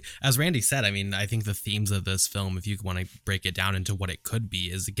absolutely. As Randy said, I mean, I think the themes of this film, if you want to break it down into what it could be,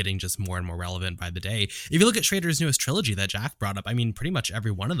 is getting just more and more relevant by the day. If you look at Schrader's newest trilogy that Jack brought up, I mean, pretty much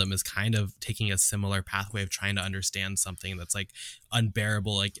every one of them is kind of taking a similar pathway of trying to understand something that's like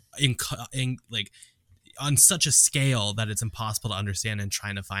unbearable, like in like on such a scale that it's impossible to understand, and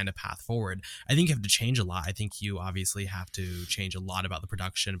trying to find a path forward. I think you have to change a lot. I think you obviously have to change a lot about the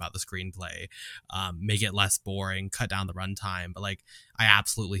production, about the screenplay, make it less boring, cut down the runtime. But like, I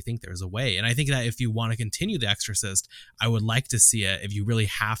absolutely think there's a way. And I think that if you want to continue The Exorcist, I would like to see it. If you really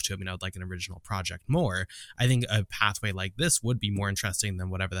have to, I mean, I would like an original project more. I think a pathway like this would be more interesting than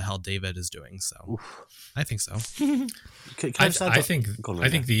whatever the hell David is doing. So oof. I think so. I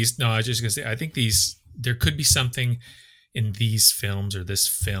think these, no, I was just going to say, I think these, there could be something in these films or this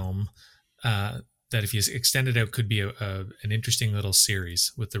film that if you extend it out could be an interesting little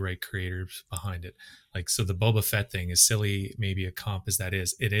series with the right creators behind it. Like, so the Boba Fett thing, as silly maybe a comp as that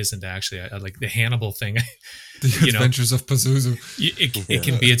is, it isn't actually. I like the Hannibal thing. The Adventures of Pazuzu. It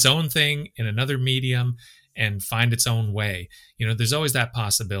can be its own thing in another medium and find its own way. There's always that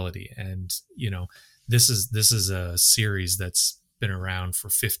possibility. And, this is a series that's been around for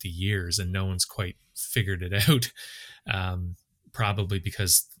 50 years and no one's quite figured it out, probably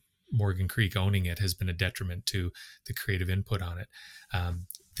because Morgan Creek owning it has been a detriment to the creative input on it.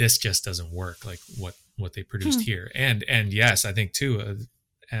 This just doesn't work like what they produced here. And yes, I think too,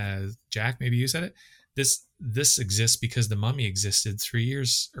 Jack, maybe you said it. This exists because The Mummy existed 3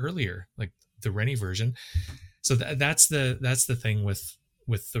 years earlier, like the Rennie version. So that's the thing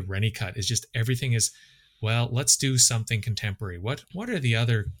with the Rennie cut, is just everything is, well, let's do something contemporary. What are the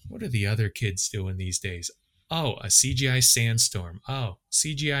other kids doing these days? Oh, a CGI sandstorm. Oh,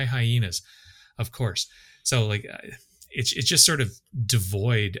 CGI hyenas, of course. So like it's just sort of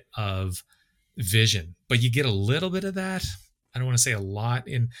devoid of vision, but you get a little bit of that. I don't want to say a lot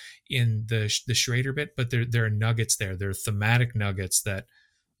in the Schrader bit, but there are nuggets there. There are thematic nuggets that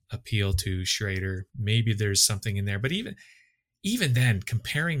appeal to Schrader. Maybe there's something in there, but even then,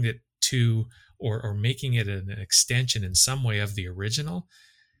 comparing it to or making it an extension in some way of the original,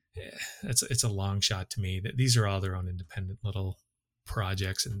 it's a long shot to me. That these are all their own independent little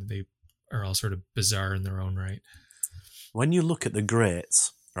projects, and they are all sort of bizarre in their own right. When you look at the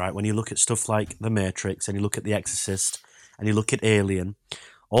greats, right, when you look at stuff like The Matrix, and you look at The Exorcist, and you look at Alien,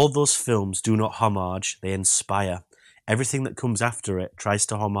 all those films do not homage, they inspire. Everything that comes after it tries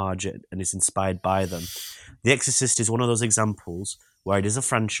to homage it and is inspired by them. The Exorcist is one of those examples where it is a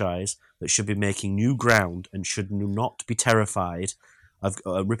franchise that should be making new ground and should not be terrified of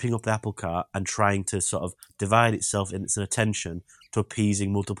ripping up the apple cart and trying to sort of divide itself in its attention to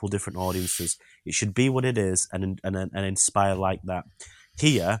appeasing multiple different audiences. It should be what it is and inspire like that.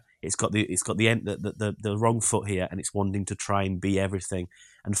 Here, it's got the wrong foot here, and it's wanting to try and be everything,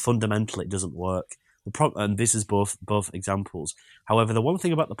 and fundamentally it doesn't work. And this is both examples. However, the one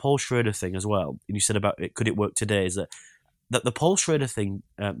thing about the Paul Schrader thing as well, and you said about it, could it work today, is that the Paul Schrader thing,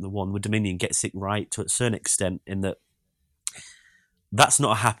 the one with Dominion, gets it right to a certain extent in that that's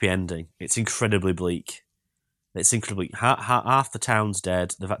not a happy ending. It's incredibly bleak. It's incredibly half the town's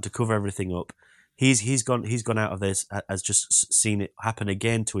dead. They've had to cover everything up. He's gone out of this, has just seen it happen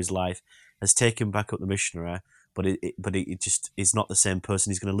again to his life, has taken back up the missionary, but it just is not the same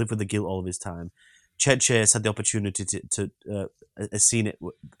person. He's going to live with the guilt all of his time. Ched Chase had the opportunity to has seen it,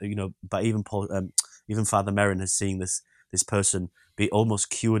 but even Father Merrin has seen this person be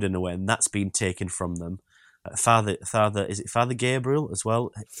almost cured in a way, and that's been taken from them. Father, is it Father Gabriel as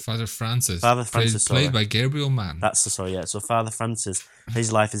well? Father Francis. Played by Gabriel Mann. So Father Francis,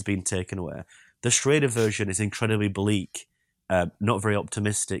 his life has been taken away. The Schrader version is incredibly bleak, not very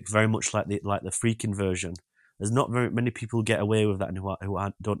optimistic, very much like the Friedkin version. There's not very many people who get away with that and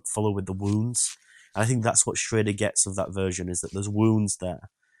who don't follow with the wounds. And I think that's what Schrader gets of that version, is that there's wounds there.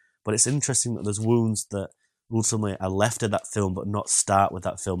 But it's interesting that there's wounds that ultimately are left of that film but not start with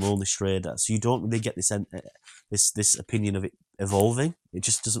that film, only Schrader. So you don't really get this opinion of it evolving. It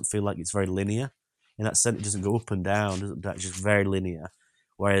just doesn't feel like it's very linear. In that sense, it doesn't go up and down. It's just very linear.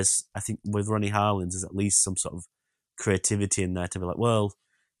 Whereas I think with Rennie Harlin's, there's at least some sort of creativity in there to be like, well,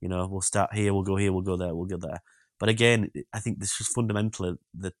 we'll start here, we'll go here, we'll go there, we'll go there. But again, I think this is fundamentally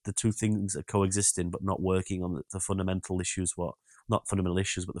the two things are coexisting but not working on the fundamental issues, not fundamental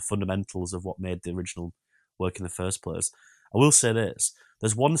issues, but the fundamentals of what made the original work in the first place. I will say this,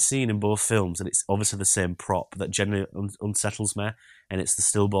 there's one scene in both films, and it's obviously the same prop, that generally unsettles me, and it's the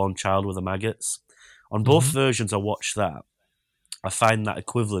stillborn child with the maggots. On both versions I watched that, I find that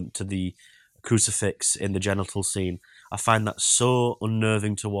equivalent to the crucifix in the genital scene. I find that so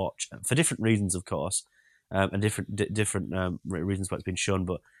unnerving to watch, for different reasons, of course, and different reasons why it's been shown,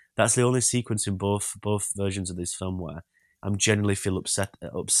 but that's the only sequence in both versions of this film where I'm generally feel upset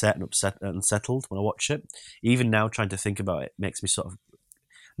and unsettled when I watch it. Even now, trying to think about it makes me sort of,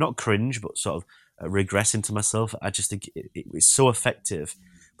 not cringe, but sort of regress into myself. I just think it's so effective,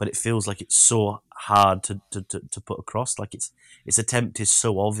 but it feels like it's so hard to put across. Like its attempt is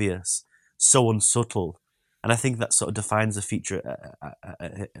so obvious, so unsubtle, and I think that sort of defines the feature,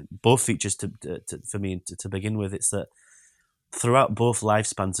 both features for me to begin with. It's that throughout both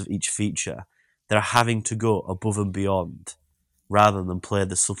lifespans of each feature, they're having to go above and beyond rather than play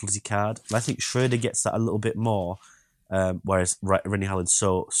the subtlety card. And I think Schrader gets that a little bit more, whereas Rennie Harlin's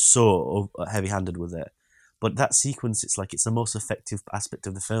so heavy-handed with it. But that sequence, it's like it's the most effective aspect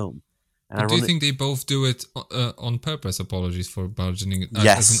of the film. And do you think they both do it on purpose? Apologies for barging.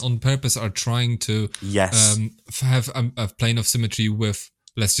 Yes. As in on purpose are trying to have a plane of symmetry with,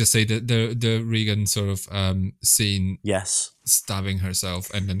 let's just say, the Regan sort of scene. Yes. Stabbing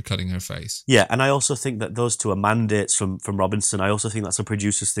herself and then cutting her face. Yeah, and I also think that those two are mandates from Robinson. I also think that's a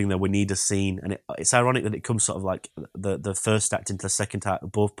producer's thing, that we need a scene. And it's ironic that it comes sort of like the first act into the second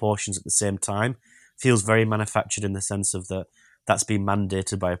act, both portions at the same time. Feels very manufactured in the sense of that's been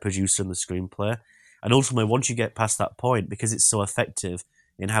mandated by a producer in the screenplay. And ultimately, once you get past that point, because it's so effective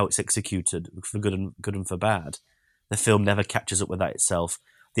in how it's executed, for good and for bad, the film never catches up with that itself.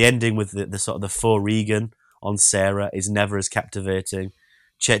 The ending with the sort of the faux Regan on Sarah is never as captivating.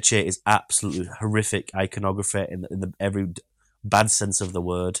 Cheche is absolutely horrific iconography in the every bad sense of the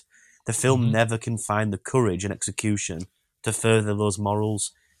word. The film never can find the courage and execution to further those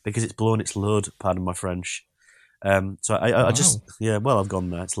morals because it's blown its load. Pardon my French. So I just well, I've gone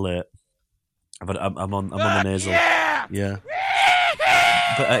there. It's late, but I'm on the nasal. Yeah.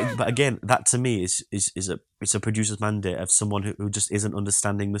 But again, that to me is a producer's mandate of someone who just isn't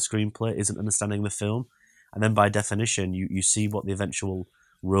understanding the screenplay, isn't understanding the film, and then by definition, you see what the eventual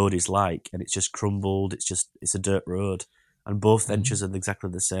road is like, and it's just crumbled. It's a dirt road, and both ventures are exactly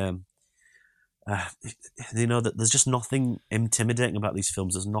the same. That there's just nothing intimidating about these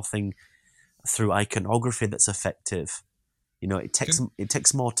films. There's nothing through iconography that's effective. It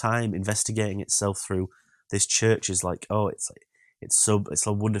takes more time investigating itself through this church. Is like, it's so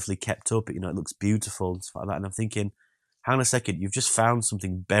wonderfully kept up. It looks beautiful and stuff like that. And I'm thinking, hang on a second, you've just found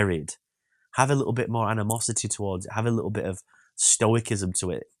something buried. Have a little bit more animosity towards it. Have a little bit of stoicism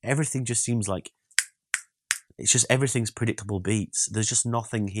to it. Everything just seems like everything's predictable beats. There's just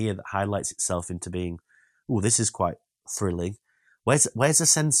nothing here that highlights itself into being, this is quite thrilling. Where's a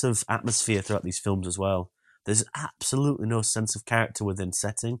sense of atmosphere throughout these films as well? There's absolutely no sense of character within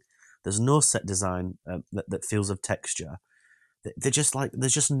setting. There's no set design that feels of texture. They're just like,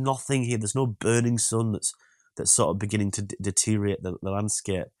 there's just nothing here. There's no burning sun that's sort of beginning to deteriorate the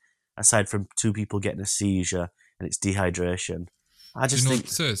landscape, aside from two people getting a seizure and it's dehydration. I just think.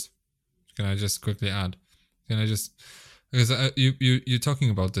 Sirs, can I just quickly add? Because you're talking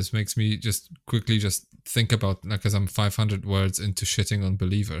about this makes me just quickly just think about, because I'm 500 words into shitting on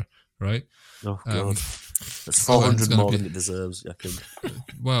Believer, right? Oh God, that's 400 more than it deserves.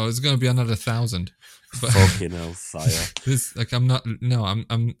 Well, it's gonna be another 1,000. But fucking hell, fire! This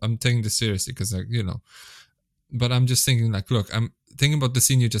I'm taking this seriously because but I'm just thinking look, I'm thinking about the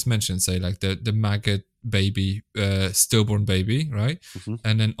scene you just mentioned, say the maggot baby, stillborn baby, right? Mm-hmm.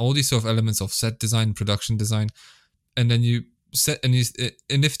 And then all these sort of elements of set design, production design, and then you set and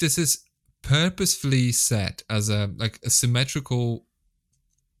if this is purposefully set as a symmetrical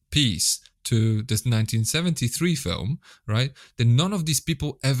piece to this 1973 film, right? Then none of these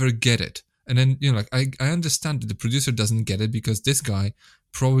people ever get it. And then I understand that the producer doesn't get it because this guy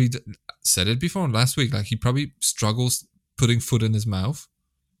probably said it before last week. He probably struggles putting food in his mouth.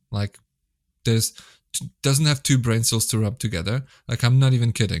 Doesn't have two brain cells to rub together. I'm not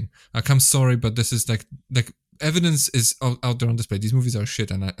even kidding. I'm sorry, but this is like evidence is out there on display. These movies are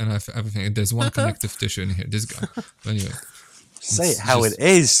shit, and I have everything. There's one connective tissue in here. This guy. But anyway, say it how it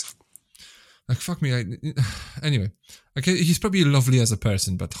is. Fuck me. Anyway, okay, he's probably lovely as a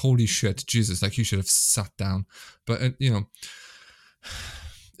person, but holy shit, Jesus, he should have sat down. But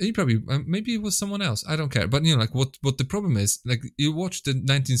he probably maybe it was someone else. I don't care. But what the problem is, you watch the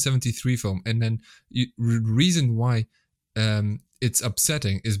 1973 film, and then reason why it's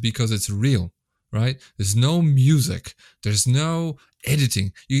upsetting is because it's real, right? There's no music. There's no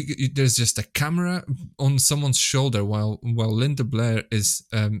editing. There's just a camera on someone's shoulder while Linda Blair is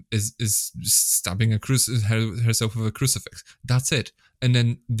stabbing herself with a crucifix. That's it. And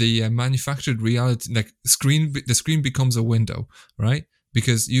then the manufactured reality, the screen becomes a window, right?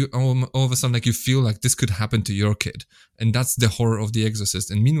 Because you all of a sudden you feel like this could happen to your kid, and that's the horror of The Exorcist.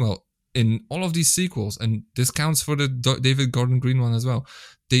 And meanwhile, in all of these sequels, and this counts for the David Gordon Green one as well,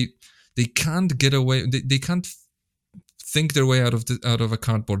 they can't get away. They can't think their way out of a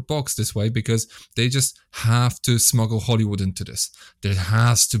cardboard box this way because they just have to smuggle Hollywood into this. There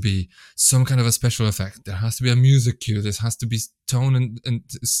has to be some kind of a special effect. There has to be a music cue. There has to be tone and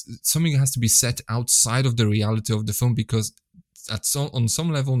something has to be set outside of the reality of the film because on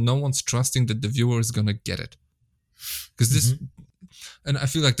some level, no one's trusting that the viewer is gonna get it. Because this, and I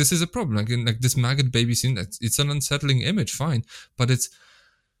feel like this is a problem. This maggot baby scene, it's an unsettling image, fine, but it's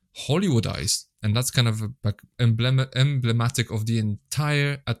Hollywoodized, and that's kind of emblematic of the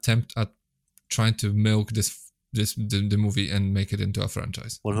entire attempt at trying to milk the movie and make it into a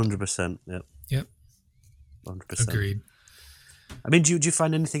franchise. 100%. Yep. 100%. Agreed. I mean, do you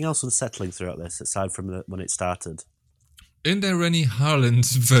find anything else unsettling throughout this aside from when it started? In the Rennie Harlan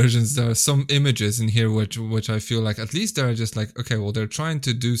versions, there are some images in here which I feel like at least they're just okay, well, they're trying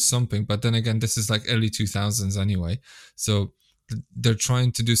to do something, but then again, this is early 2000s anyway, so they're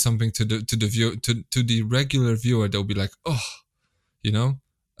trying to do something to the viewer, to the regular viewer. They'll be like, oh,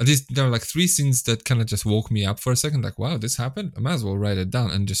 At least there are 3 scenes that kind of just woke me up for a second. Wow, this happened. I might as well write it down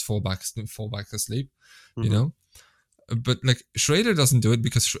and just fall back asleep. But Schrader doesn't do it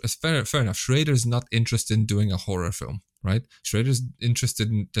because fair enough. Schrader's not interested in doing a horror film, right? Schrader's interested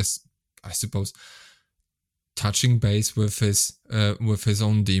in just, I suppose, touching base with his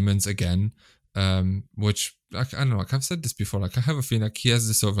own demons again, which like, I don't know, like I've said this before, like I have a feeling like he has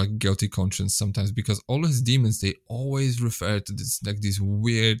this sort of like guilty conscience sometimes because all his demons, they always refer to this like these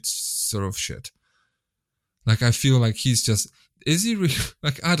weird sort of shit. Like I feel like he's just, is he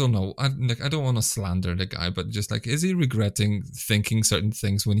like I don't know, I don't want to slander the guy, but just like, is he regretting thinking certain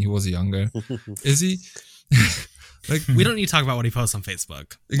things when he was younger? Is he like, We don't need to talk about what he posts on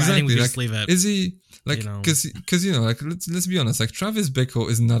Facebook. exactly, I think we can like, just leave it. is he like, you know. because you know, like let's be honest, like Travis Bickle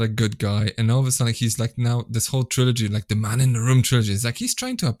is not a good guy, and all of a sudden like, he's like now this whole trilogy, like the Man in the Room trilogy, is like he's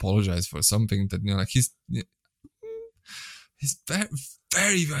trying to apologize for something that, you know, like he's very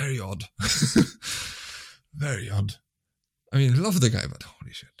very very odd. Very odd. I mean, I love the guy, but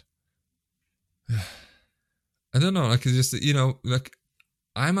holy shit. I don't know, like it's just, you know, like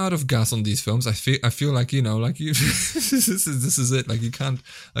I'm out of gas on these films. I feel like, you know, like you this is it. Like you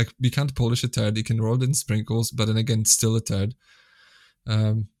can't polish a turd. You can roll it in sprinkles, but then again, still a turd.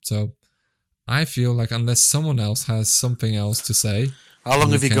 So I feel like unless someone else has something else to say. How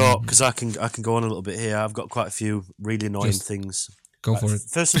long have you got? Because I can go on a little bit here. I've got quite a few really annoying things. Go Right, for it.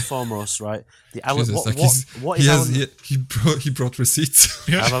 First and foremost, right? The Alan. Jesus, What is Alan? he brought receipts.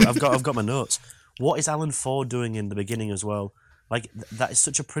 I've got my notes. What is Alan Ford doing in the beginning as well? Like that is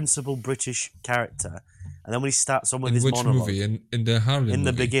such a principled British character, and then when he starts on with In his which monologue, movie? In the Harlan in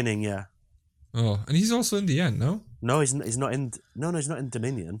the movie? beginning, yeah. Oh, and he's also in the end, no? No, he's not in. No, he's not in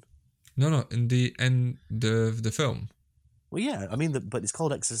Dominion. No, in the end of the film. Well, yeah, I mean, but it's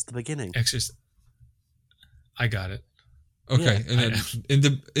called Exorcist the beginning. Exorcist. I got it. Okay, Yeah, and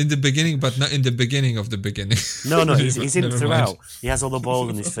then in the beginning, but not in the beginning of the beginning. No, he's in Never throughout. mind. He has all the balls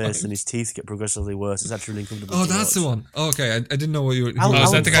on his face, and his teeth get progressively worse. It's actually really uncomfortable. Oh, to that's the watch. one. Oh, okay, I didn't know what you were. Alan- Oh,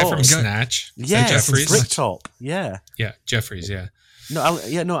 is that the guy Ford. from Snatch? Is that Yeah, Jeffries? from Bricktop. Yeah. Yeah, Jeffries. Yeah.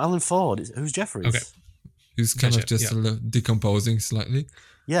 No, Alan Ford. Who's Jeffries? Okay. Who's kind of Gotcha, just yeah. decomposing slightly.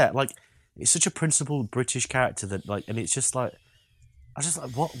 Yeah, like it's such a principled British character that like, and it's just like, I just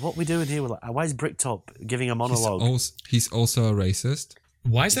like what we doing here? We're like, why is Bricktop giving a monologue? He's also a racist.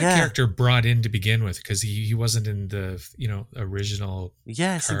 Why is that Yeah. character brought in to begin with? Because he wasn't in the original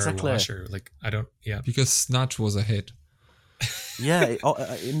Yes, car exactly. washer. Like I don't. Yeah. Because Snatch was a hit. Yeah,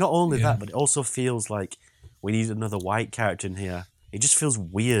 not only Yeah. that, but it also feels like we need another white character in here. It just feels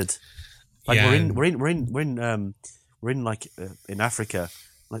weird. Like Yeah, we're in like in Africa.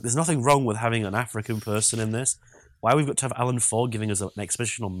 Like there's nothing wrong with having an African person in this. Why we've got to have Alan Ford giving us an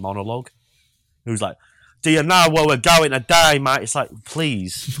expositional monologue? Who's like, "Do you know where we're going today, mate?" It's like,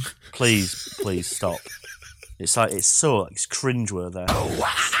 please stop. It's like it's cringeworthy.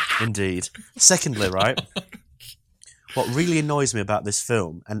 Indeed. Secondly, right. What really annoys me about this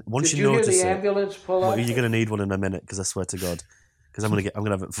film, and once Did you you hear notice the it, ambulance pull well, up? you're gonna need one in a minute because I swear to God, because I'm gonna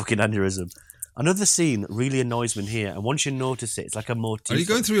have a fucking aneurysm. Another scene that really annoys me in here, and once you notice it, it's like a motif. Are you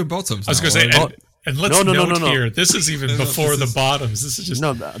going through your bottoms? I was going to say, now, and let's No. note here, this is even before the bottoms. This is just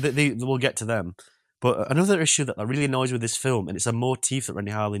No, we'll get to them. But another issue that really annoys me with this film, and it's a motif that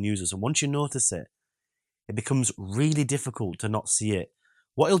Rennie Harlin uses, and once you notice it, it becomes really difficult to not see it.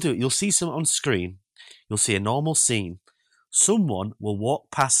 What he'll do, you'll see something on screen, you'll see a normal scene, someone will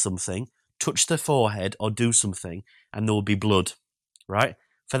walk past something, touch their forehead, or do something, and there will be blood, right?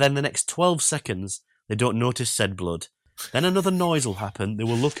 For then the next 12 seconds, they don't notice said blood. Then another noise will happen, they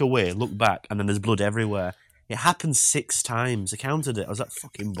will look away, look back, and then there's blood everywhere. It happened 6 times. I counted it. I was like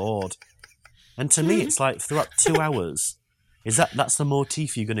fucking bored. And to me, it's like throughout 2 hours, that's the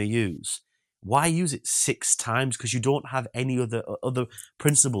motif you're going to use. Why use it 6 times? Because you don't have any other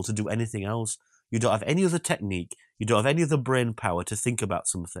principle to do anything else. You don't have any other technique. You don't have any other brain power to think about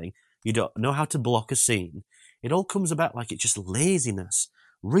something. You don't know how to block a scene. It all comes about like it's just laziness.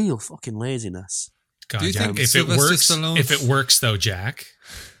 Real fucking laziness. God, Do you Jack, think if Sylvester it works though, Jack.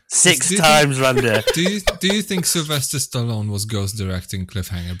 6 Do you times, Randy. do you think Sylvester Stallone was ghost directing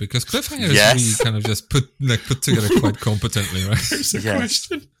Cliffhanger? Because Cliffhanger is Yes. really kind of just put together quite competently, right? Here's a Yes.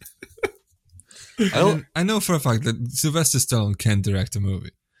 question. I know for a fact that Sylvester Stallone can direct a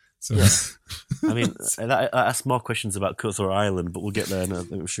movie. So Yeah. I mean, I ask more questions about Cutthroat Island, but we'll get there,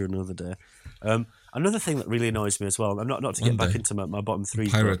 I'm sure, another day. Another thing that really annoys me as well, and not to get One back day. into my bottom 3.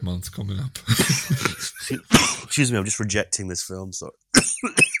 Pirate Month coming up. Excuse me, I'm just rejecting this film, so...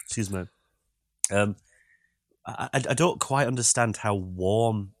 Excuse me. I don't quite understand how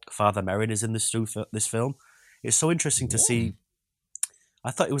warm Father Merrin is in this film. It's so interesting to see... I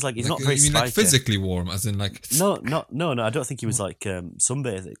thought it was like, he's not very you mean spiky. like physically warm, as in like... No, I don't think he was like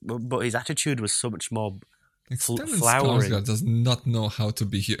sunbathing, but his attitude was so much more Like Stellan flowering. Skarsgård does not know how to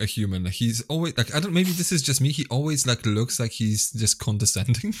be a human. Like, he's always like, I don't. Maybe this is just me. He always like looks like he's just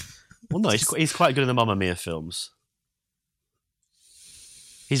condescending. Well, no, he's quite good in the Mamma Mia films.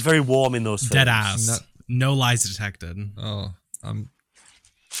 He's very warm in those films. Dead ass. Not- No lies detected. Oh,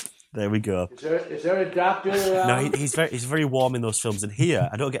 There we go. Is there a doctor around? No, he's very warm in those films, and here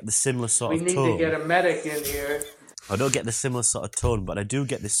I don't get the similar sort We of need tone. to get a medic in here. I don't get the similar sort of tone, but I do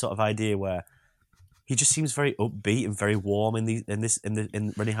get this sort of idea where he just seems very upbeat and very warm in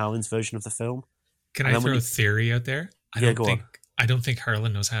Rennie Harlin's version of the film. Can And I then when throw a you- theory out there? Go on. I don't think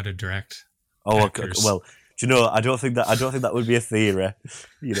Harlan knows how to direct. Oh actors. well, do you know? I don't think that would be a theory.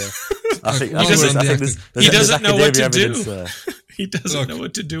 You know, I think He doesn't- there's he doesn't know what to academia do. evidence there. He doesn't Look, know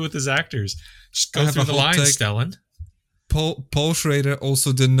what to do with his actors. Just I go have through a the hot lines, take. Stellan. Paul Schrader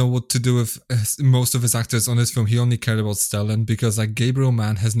also didn't know what to do with most of his actors on this film. He only cared about Stellan because like Gabriel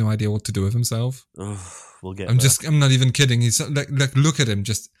Mann has no idea what to do with himself. Oh, we'll get. I'm there. not even kidding. He's like look at him.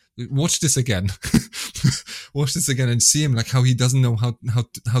 Just watch this again. Watch this again and see him like how he doesn't know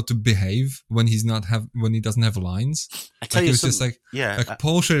how to behave when he doesn't have lines. I tell Like, you it was something. just like Yeah,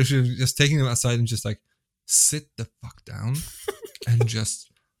 Paul Schrader should have just taking him aside and just like sit the fuck down and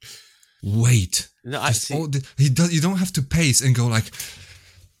just wait. no, I Just see. he does. You don't have to pace and go like.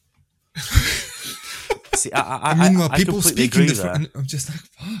 See, I Meanwhile, I people completely speak in agree the there. front. I'm just like,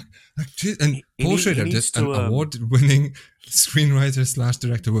 fuck. Like, and He Paul need- Schrader, he just needs an to, award-winning screenwriter /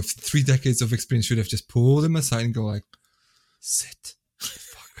 director with 3 decades of experience, should have just pulled him aside and go like, sit the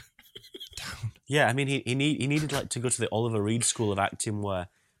fuck down. Yeah, I mean, he needed like to go to the Oliver Reed School of Acting, where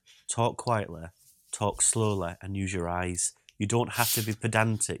talk quietly, talk slowly, and use your eyes. You don't have to be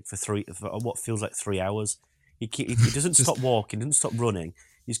pedantic for what feels like 3 hours. He doesn't stop walking, doesn't stop running.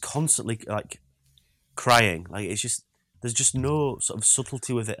 He's constantly like crying. Like it's just there's just no sort of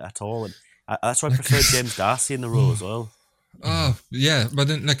subtlety with it at all, and that's why I prefer James Darcy in the role as well. Oh, yeah. But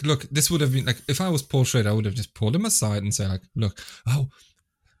then, like, look, this would have been, like, if I was Paul Schrader, I would have just pulled him aside and say, like, look,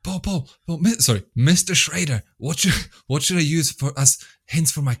 Mr. Schrader, what should I use as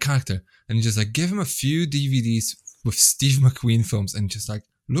hints for my character? And just, like, give him a few DVDs with Steve McQueen films and just, like,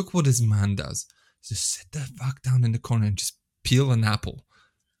 look what this man does. Just sit the fuck down in the corner and just peel an apple.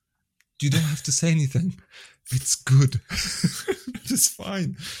 You don't have to say anything. It's good. It's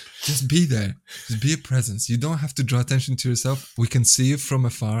fine. Just be there. Just be a presence. You don't have to draw attention to yourself. We can see you from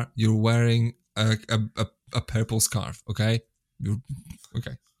afar. You're wearing a purple scarf, okay?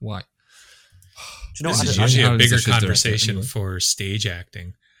 Okay, why? Do you know This what is I- usually a Harlan's bigger shit director conversation anyway. for stage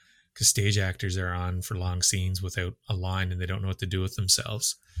acting, because stage actors are on for long scenes without a line and they don't know what to do with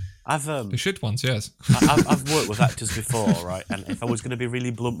themselves. The shit ones, yes. I've worked with actors before, right? And if I was going to be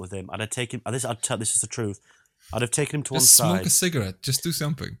really blunt with him, I'd have taken this is the truth. I'd have taken him to one Just smoke side. a cigarette. Just do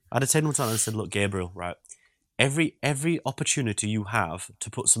something. I'd have taken him to one side and said, "Look, Gabriel, right? Every opportunity you have to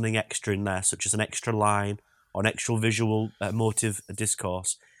put something extra in there, such as an extra line or an extra visual motive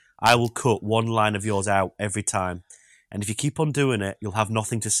discourse, I will cut one line of yours out every time. And if you keep on doing it, you'll have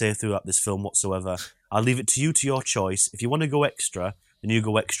nothing to say throughout this film whatsoever. I'll leave it to you, to your choice. If you want to go extra, then you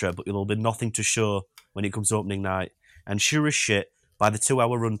go extra, but there'll be nothing to show when it comes to opening night. And sure as shit, by the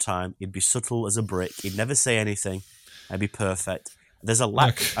 2-hour runtime, he'd be subtle as a brick. He'd never say anything. I'd be perfect. There's a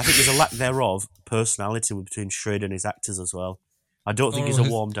lack. I think there's a lack thereof personality between Schrader and his actors as well. I don't think he's a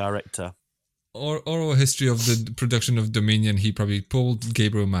warm director. Oral history of the production of Dominion, he probably pulled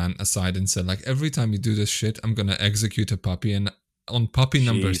Gabriel Mann aside and said, like, every time you do this shit, I'm gonna execute a puppy. And on puppy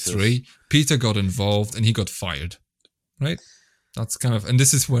number Jesus. 3, Peter got involved and he got fired. Right? That's kind of, and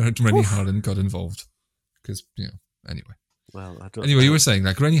this is where Rennie Harlin got involved. Because, anyway. Well, I don't. Anyway, you were saying,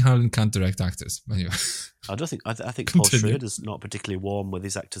 like, Rennie Harlin can't direct actors. Anyway. I don't think. I think Paul Continue. Schrader's not particularly warm with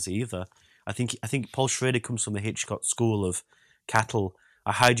his actors either. I think Paul Schrader comes from the Hitchcock school of cattle.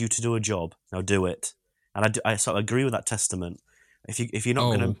 I hired you to do a job. Now do it. And I sort of agree with that testament. If you're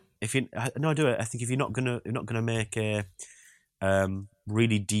not gonna I do it. I think if you're not gonna make a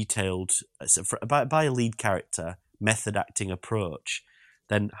really detailed by a lead character method acting approach,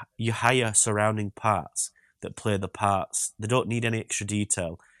 then you hire surrounding parts that play the parts. They don't need any extra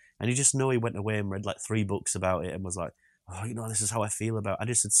detail. And you just know he went away and read like 3 books about it and was like, oh, this is how I feel about it. I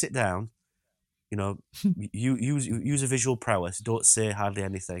just said, sit down, you use a visual prowess, don't say hardly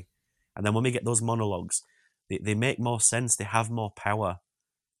anything. And then when we get those monologues, they make more sense, they have more power.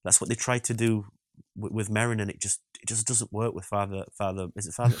 That's what they try to do with Merrin, and it just doesn't work with Father, is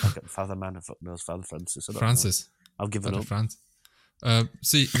it Father? Father Man, Father Francis. I don't Francis. know. I've given Father up. Francis.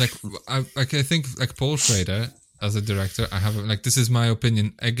 See, like, I think, like, Paul Schrader, as a director, I have, like, this is my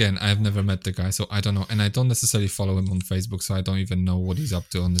opinion. Again, I've never met the guy, so I don't know. And I don't necessarily follow him on Facebook, so I don't even know what he's up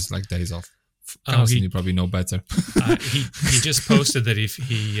to on his, like, days off. Carlson, you probably know better. He just posted that he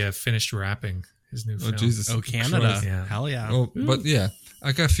finished wrapping his new film. Oh, Jesus. Oh, Canada. Christ. Yeah. Hell yeah. Oh, but yeah.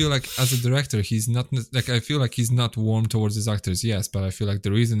 like I feel like as a director, he's not like I feel like he's not warm towards his actors. Yes, but I feel like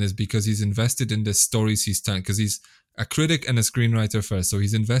the reason is because he's invested in the stories he's telling. Because he's a critic and a screenwriter first, so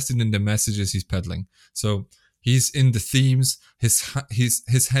he's invested in the messages he's peddling. So he's in the themes. His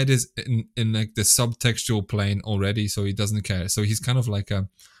head is in like the subtextual plane already, so he doesn't care. So he's kind of like a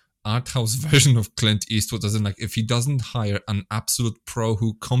art house version of Clint Eastwood. As in, like, if he doesn't hire an absolute pro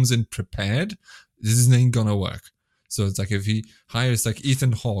who comes in prepared, this ain't gonna work. So it's like if he hires like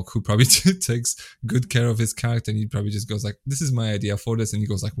Ethan Hawke, who probably takes good care of his character, and he probably just goes like, "This is my idea for this," and he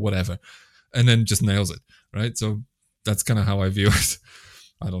goes like, "Whatever," and then just nails it, right? So that's kind of how I view it.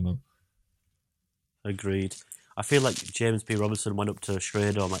 I don't know. Agreed. I feel like James P. Robinson went up to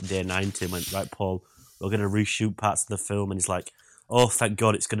Schrader on like day 90 and went, "Right, Paul, we're going to reshoot parts of the film," and he's like, "Oh, thank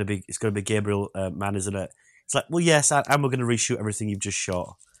God, it's going to be Gabriel Mann, isn't it?" It's like, "Well, yes, and we're going to reshoot everything you've just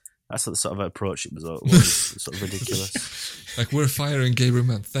shot." That's the sort of approach it was sort of ridiculous. Like, we're firing Gabriel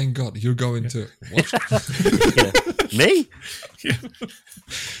Mann. Thank God, you're going to what? Yeah. Me? Yeah.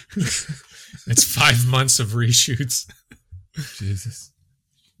 It's 5 months of reshoots. Jesus.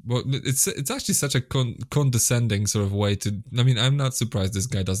 Well, it's actually such a condescending sort of way to. I mean, I'm not surprised this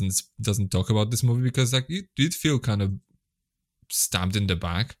guy doesn't talk about this movie, because like you'd feel kind of stabbed in the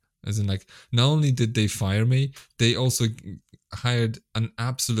back, as in like, not only did they fire me, they also hired an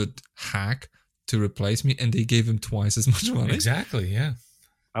absolute hack to replace me, and they gave him twice as much money. Exactly, yeah.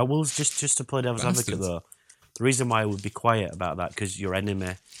 I will just to play devil's advocate though. The reason why I would be quiet about that, because your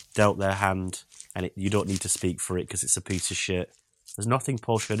enemy dealt their hand, and you don't need to speak for it because it's a piece of shit. There's nothing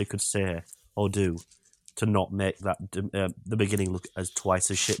Paul Schrader could say or do to not make that the beginning look as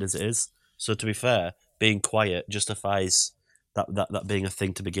twice as shit as it is. So to be fair, being quiet justifies that being a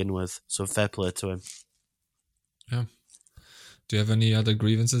thing to begin with. So fair play to him. Yeah. Do you have any other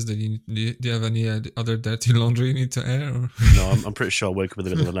grievances do you have any other dirty laundry you need to air? Or? No, I'm pretty sure I'll wake up in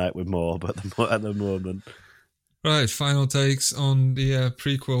the middle of the night with more, but at the moment. Right, final takes on the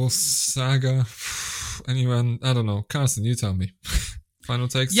prequel saga. Anyone? I don't know. Carson, you tell me. Final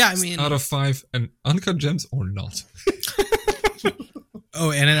takes? Yeah, I mean, out of 5 and uncut gems or not?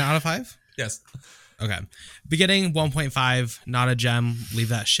 Oh, and an out of 5? Yes. Okay. Beginning 1.5, not a gem. Leave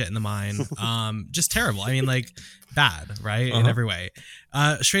that shit in the mine. Just terrible. I mean, like, bad, right? In every way.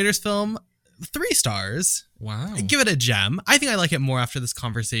 Schrader's film, 3 stars. Wow. Give it a gem. I think I like it more after this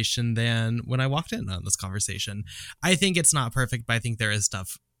conversation than when I walked in on this conversation. I think it's not perfect, but I think there is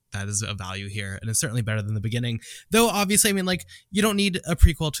stuff that is of value here, and it's certainly better than the beginning. Though, obviously, I mean, like, you don't need a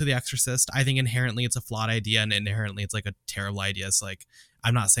prequel to The Exorcist. I think inherently it's a flawed idea, and inherently it's, like, a terrible idea. So, like,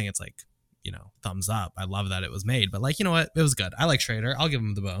 I'm not saying it's, like, you know, thumbs up. I love that it was made, but, like, you know what? It was good. I like Schrader. I'll give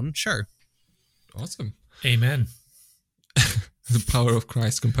him the bone. Sure. Awesome. Amen. The power of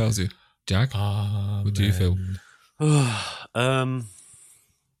Christ compels you. Jack, what do you feel?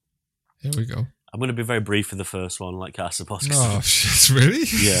 Here we go. I'm going to be very brief for the first one, like Carsopos. Oh, shit, really?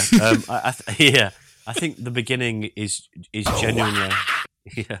 Yeah. I think the beginning is genuinely.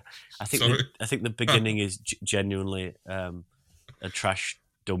 Yeah, I think the beginning is genuinely a trash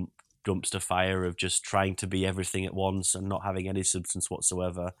dumpster fire of just trying to be everything at once and not having any substance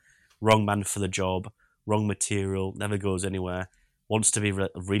whatsoever. Wrong man for the job, wrong material, never goes anywhere. Wants to be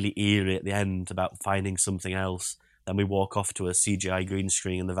really eerie at the end about finding something else. Then we walk off to a CGI green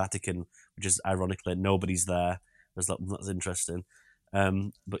screen in the Vatican, which is ironically nobody's there. That's interesting.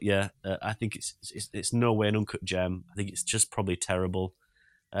 But yeah, I think it's no way an uncut gem. I think it's just probably terrible.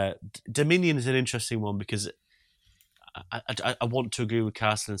 Dominion is an interesting one because I want to agree with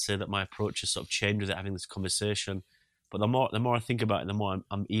Carson and say that my approach has sort of changed with it, having this conversation. But the more I think about it, the more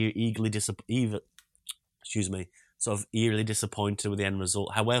I'm eerily disappointed with the end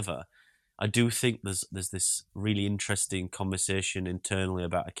result. However, I do think there's this really interesting conversation internally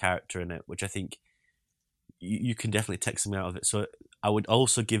about a character in it, which I think you can definitely take something out of it. So I would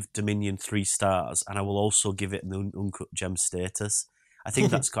also give Dominion 3 stars, and I will also give it an uncut gem status. I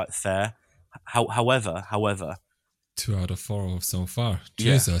think that's quite fair. However, 2 out of 4 so far.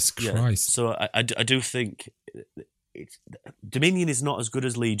 Jesus Christ. Yeah. So I do think Dominion is not as good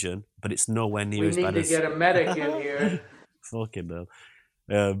as Legion, but it's nowhere near as bad as... We need to get a medic in here. Fucking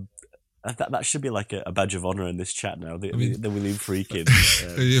hell. That should be like a badge of honor in this chat now. The William Friedkin.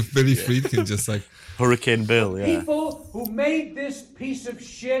 Billy Friedkin just like... Hurricane Bill, yeah. People who made this piece of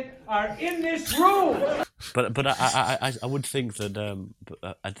shit are in this room. But I would think that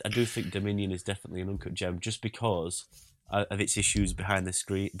I do think Dominion is definitely an uncut gem just because of its issues behind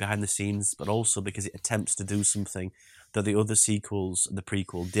the scenes, but also because it attempts to do something that the other sequels, the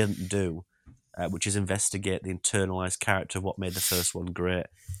prequel, didn't do, which is investigate the internalized character of what made the first one great.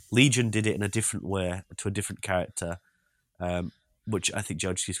 Legion did it in a different way to a different character, which I think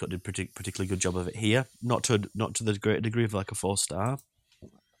George C. Scott did particularly good job of it here. Not to the great degree of like a 4-star,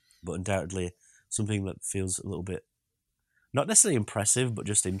 but undoubtedly something that feels a little bit not necessarily impressive, but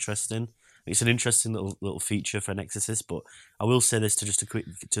just interesting. It's an interesting little feature for an Exorcist. But I will say this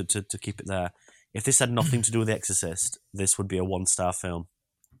to keep it there. If this had nothing to do with The Exorcist, this would be a 1-star film.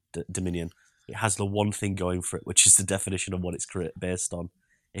 Dominion. It has the one thing going for it, which is the definition of what it's based on.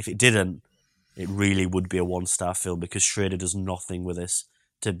 If it didn't, it really would be a 1-star film because Schrader does nothing with this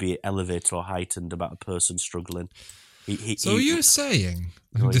to be elevated or heightened about a person struggling. You're saying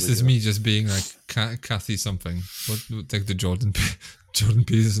this is me just being like Kathy something? What take the Jordan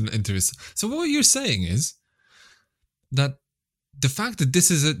Peterson interview? So what you're saying is that the fact that this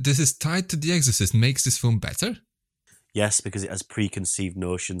is tied to The Exorcist makes this film better? Yes, because it has preconceived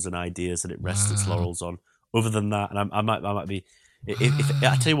notions and ideas that it rests its laurels on. Other than that, and I might be. If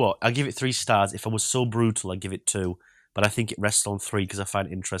I tell you what, I'll give it 3 stars. If I was so brutal, I'd give it 2. But I think it rests on 3 because I find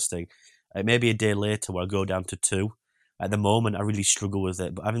it interesting. It may be a day later where I go down to 2. At the moment, I really struggle with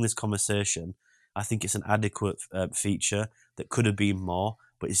it. But having this conversation, I think it's an adequate feature that could have been more,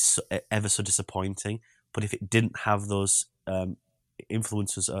 but it's ever so disappointing. But if it didn't have those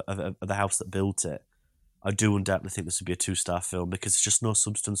influences of the house that built it, I do undoubtedly think this would be a 2-star film because there's just no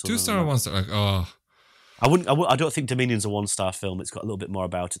substance. 2-star or 1-star? Like, oh. I don't think Dominion's a 1-star film. It's got a little bit more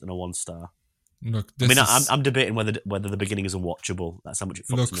about it than a 1-star. Look, I'm debating whether the beginning is unwatchable. That's how much it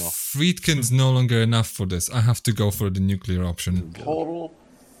fucks me off. Friedkin's no longer enough for this. I have to go for the nuclear option. Total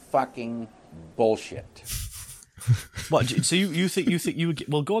fucking bullshit. What? So you think you would?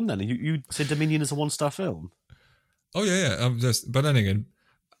 Well, go on then. You say Dominion is a 1-star film? Oh yeah. But then again,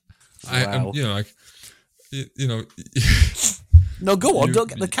 Wow. No, go on. Don't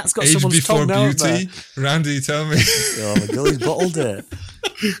get the cat's got age someone's before tongue now. beauty. Randy, tell me. Oh my god, he's bottled it.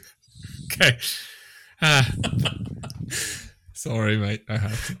 Okay. Sorry, mate. I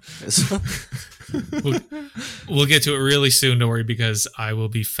have to. We'll get to it really soon. Don't worry, because I will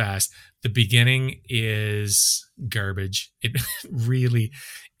be fast. The beginning is garbage. It really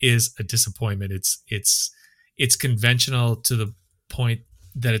is a disappointment. It's conventional to the point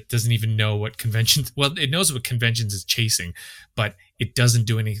that it doesn't even know what conventions. Well, it knows what conventions it's chasing, but it doesn't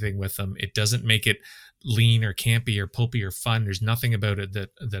do anything with them. It doesn't make it lean or campy or pulpy or fun. There's nothing about it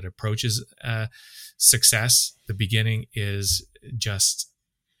that approaches success. The beginning is just,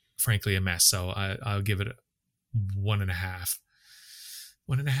 frankly, a mess. So I'll give it 1.5.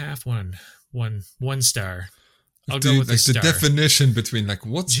 1 star. I'll go with like the star. definition between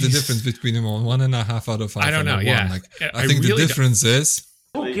what's the difference between them on 1.5 out of 5? I don't know. And Yeah, 1? I think really the difference is.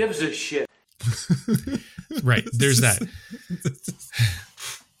 Who gives a shit? Right. There's that.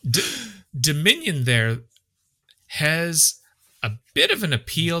 Dominion there has a bit of an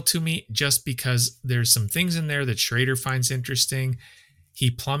appeal to me just because there's some things in there that Schrader finds interesting. He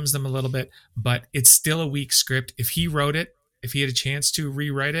plumbs them a little bit, but it's still a weak script. If he wrote it, if he had a chance to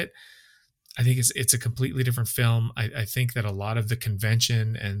rewrite it, I think it's a completely different film. I think that a lot of the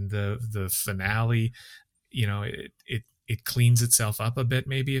convention and the finale, it cleans itself up a bit.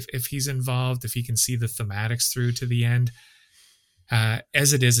 Maybe if he's involved, if he can see the thematics through to the end.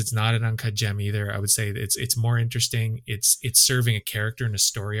 As it is, it's not an uncut gem either. I would say it's more interesting. It's serving a character and a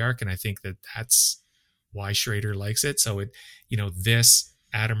story arc, and I think that's why Schrader likes it. So this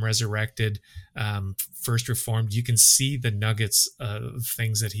Adam Resurrected, First Reformed, you can see the nuggets of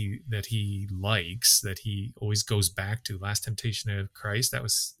things that he likes, that he always goes back to. Last Temptation of Christ,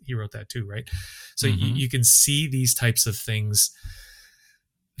 he wrote that too, right? So you can see these types of things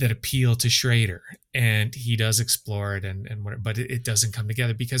that appeal to Schrader, and he does explore it, but it doesn't come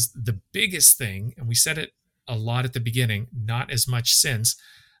together because the biggest thing, and we said it a lot at the beginning, not as much since,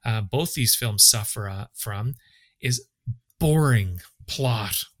 both these films suffer from, is boring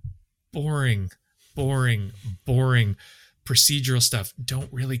plot, boring procedural stuff.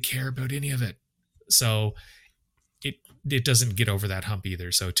 Don't really care about any of it, so it doesn't get over that hump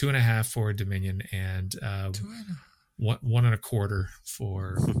either. So 2.5 for Dominion, and 1.25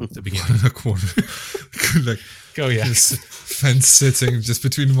 for the beginning. 1.25. Go, yeah. Just fence sitting just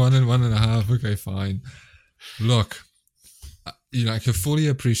between 1 and 1.5. Okay, fine. Look, I can fully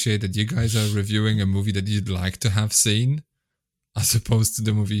appreciate that you guys are reviewing a movie that you'd like to have seen, as opposed to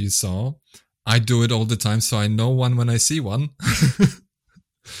the movie you saw. I do it all the time, so I know one when I see one.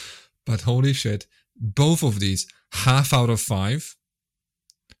 But holy shit, both of these, 0.5 out of 5.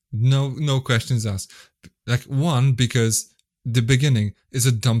 No questions asked. 1, because the beginning is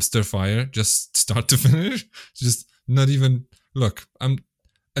a dumpster fire, just start to finish. Just not even look. I'm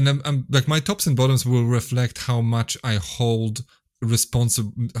my tops and bottoms will reflect how much I hold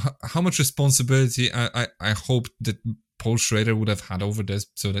how much responsibility I hope that Paul Schrader would have had over this,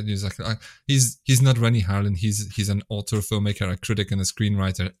 so that he's like, he's not Rennie Harlin, he's an author, filmmaker, a critic, and a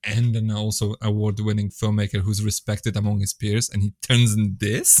screenwriter, and an also award-winning filmmaker who's respected among his peers, and he turns in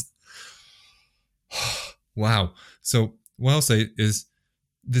this. Wow. So what I'll say is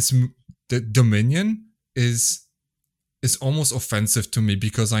the Dominion is almost offensive to me,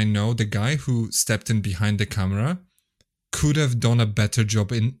 because I know the guy who stepped in behind the camera could have done a better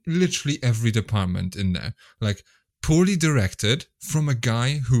job in literally every department in there. Like, poorly directed from a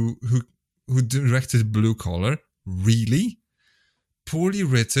guy who directed Blue Collar. Really? Poorly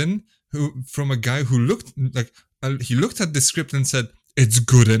written from a guy who looked like he looked at the script and said, it's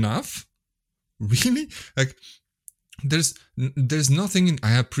good enough. Really? Like, there's nothing in.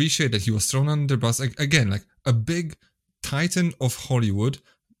 I appreciate that he was thrown under the bus again, like a big titan of Hollywood,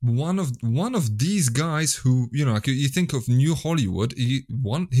 one of these guys who, you know, like you think of New Hollywood,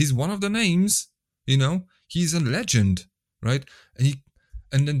 he's one of the names, you know, he's a legend, right?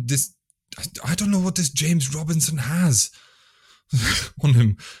 And then this, I don't know what this James Robinson has on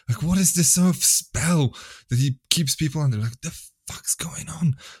him. Like, what is this sort of spell that he keeps people under? Like, the fuck's going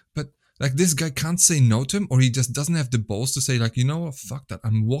on? But like, this guy can't say no to him, or he just doesn't have the balls to say, like, you know what, fuck that,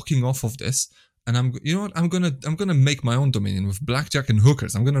 I'm walking off of this. And I'm gonna make my own Dominion with blackjack and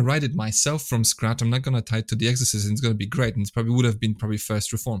hookers. I'm gonna write it myself from scratch. I'm not gonna tie it to The Exorcist, and it's gonna be great. And it probably would have been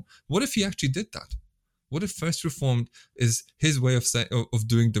First Reformed. What if he actually did that? What if First Reformed is his way of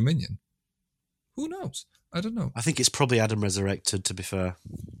doing Dominion? Who knows? I don't know. I think it's probably Adam Resurrected, to be fair.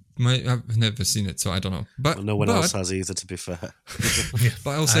 I've never seen it, so I don't know. But well, no one else has either, to be fair.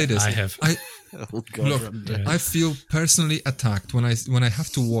 But I'll say this: I have. Oh, God, look, I feel personally attacked when I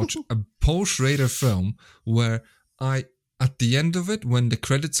have to watch a Paul Schrader film where at the end of it, when the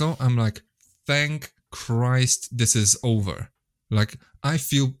credits are, I'm like, thank Christ, this is over. Like, I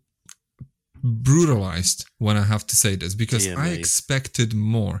feel brutalized when I have to say this, because I expected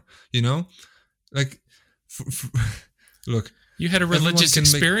more. You know, like, look. You had a religious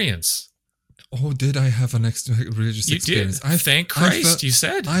experience. Oh, did I have an religious experience? You did. Thank Christ, you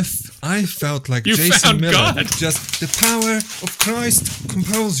said. I felt like you Jason found Miller. God. Just the power of Christ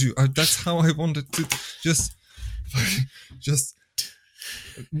compels you. That's how I wanted to just,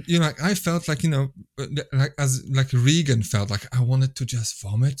 you know, like, I felt like, you know, like Regan felt like I wanted to just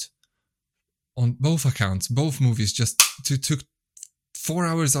vomit on both accounts, both movies. Just took 4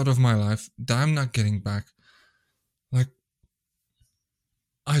 hours out of my life that I'm not getting back. Like,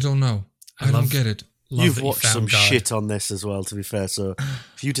 I don't know. I don't get it. You've watched some shit on this as well, to be fair. So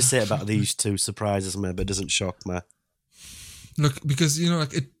for you to say about these two surprises me, but it doesn't shock me. Look, because, you know,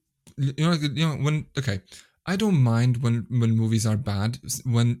 like it, when, okay, I don't mind when movies are bad.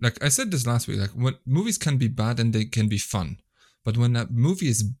 When, like I said this last week, like, when movies can be bad and they can be fun, but when a movie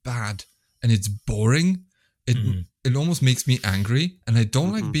is bad and it's boring, it almost makes me angry, and I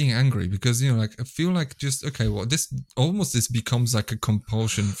don't like being angry, because, you know, like, I feel like just, okay, well, this becomes like a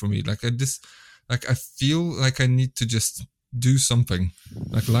compulsion for me. Like, I feel like I need to just do something,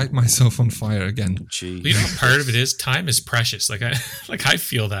 like light myself on fire again. Jeez. You know, part of it is time is precious. Like I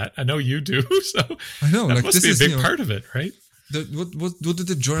feel that. I know you do. So I know, that like, must this be a is big part of it, right? What did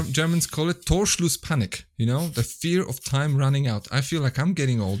the Germans call it? Torschlusspanic, you know, the fear of time running out. I feel like I'm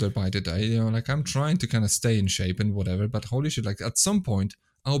getting older by the day, you know, like, I'm trying to kind of stay in shape and whatever, but holy shit, like, at some point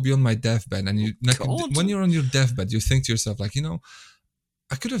I'll be on my deathbed, and you, like, when you're on your deathbed, you think to yourself, like, you know,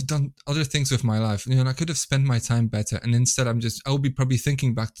 I could have done other things with my life, you know, and I could have spent my time better, and instead I'll be probably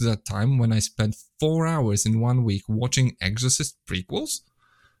thinking back to that time when I spent 4 hours in 1 week watching Exorcist prequels.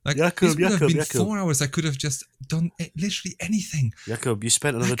 Like, this would have been 4 hours. I could have just done literally anything. Jacob, you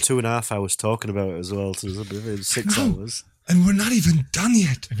spent another 2.5 hours talking about it as well, so it's 6 hours. And we're not even done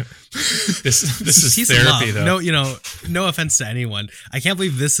yet. This is therapy, though. No, you know, no offense to anyone. I can't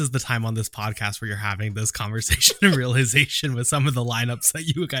believe this is the time on this podcast where you're having this conversation and realization with some of the lineups that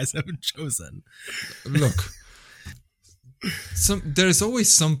you guys have chosen. Look. There's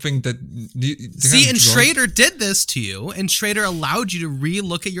always something that see, and Schrader did this to you, and Schrader allowed you to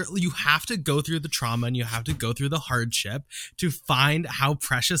re-look at you have to go through the trauma, and you have to go through the hardship to find how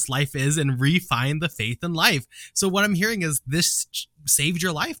precious life is and refine the faith in life. So what I'm hearing is this saved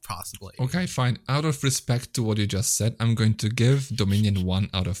your life, possibly. Okay, fine. Out of respect to what you just said, I'm going to give Dominion 1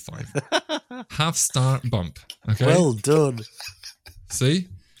 out of 5. Half-star bump. Okay. Well done. See?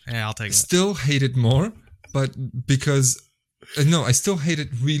 Yeah, I'll take it. Still hate it more, but because... No, I still hate it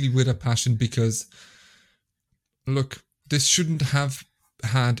really with a passion, because, look, this shouldn't have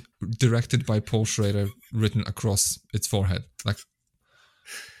had directed by Paul Schrader written across its forehead. Like,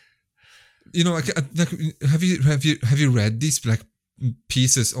 you know, like have you read these, like,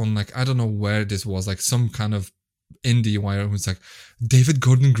 pieces on, like, I don't know where this was, like some kind of IndieWire who's like, David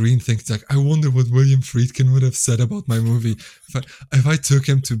Gordon Green thinks like, I wonder what William Friedkin would have said about my movie if I took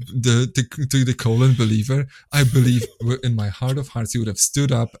him to the Colon Believer. I believe in my heart of hearts he would have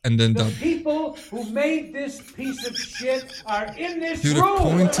stood up and then The people who made this piece of shit are in this he would have room.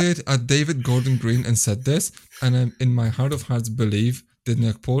 pointed at David Gordon Green and said this, and I, in my heart of hearts, believe that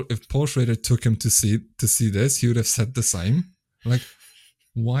if Paul Schrader took him to see this, he would have said the same. Like,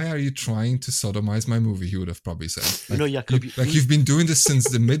 why are you trying to sodomize my movie? He would have probably said. Like, Jakob, you've been doing this since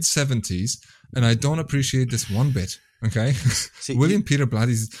the mid 70s, and I don't appreciate this one bit. Okay, See, William Peter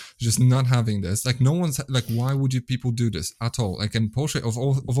Blatty's just not having this. Like, no one's like, why would you people do this at all? Like, and Paul Schrader, of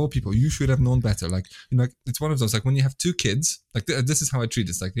all people, you should have known better. Like, you know, like, it's one of those, like, when you have two kids, like, this is how I treat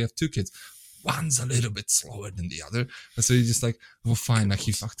this. Like, you have two kids, one's a little bit slower than the other, and so you're just like, well, fine, like,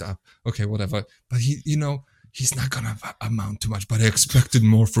 he fucked up, okay, whatever. But he, you know, he's not gonna amount to much. But I expected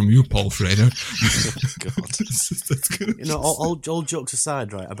more from you, Paul Schrader. God. You know, all jokes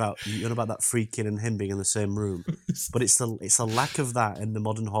aside, right? About that Friedkin and him being in the same room, but it's a lack of that in the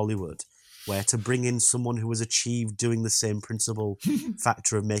modern Hollywood, where to bring in someone who has achieved doing the same principal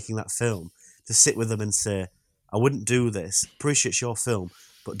factor of making that film, to sit with them and say, I wouldn't do this. Appreciate your film,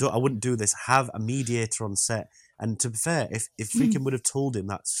 but I wouldn't do this. Have a mediator on set. And to be fair, if Friedkin would have told him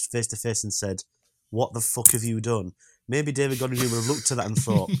that face to face and said, what the fuck have you done? Maybe David Gordon Green would have looked at that and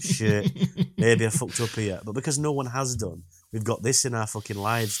thought, shit, maybe I fucked up here. But because no one has done, we've got this in our fucking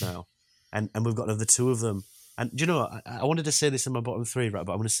lives now. And we've got the two of them. And do you know, I wanted to say this in my bottom three, right?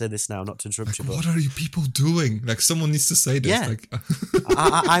 But I'm going to say this now, not to interrupt you. But what are you people doing? Like, someone needs to say this. Yeah. Like,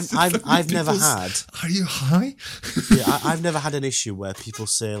 I've never had. Are you high? Yeah, I've never had an issue where people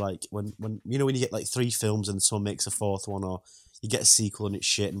say, like, when you know, when you get like 3 films and someone makes a 4th one, or you get a sequel and it's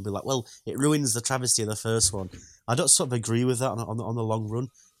shit, and be like, well, it ruins the travesty of the first one. I don't sort of agree with that on the long run.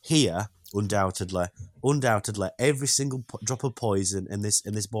 Here, undoubtedly, every single drop of poison in this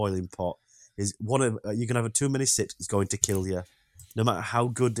boiling pot is one of you can have a too many sips. It's going to kill you, no matter how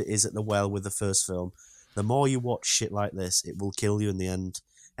good it is at the well with the first film. The more you watch shit like this, it will kill you in the end.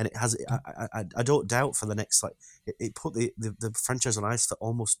 And it has. I don't doubt for the next, like, it put the franchise on ice for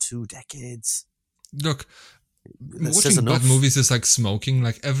almost 2 decades. Look, That says watching bad enough. movies is like smoking.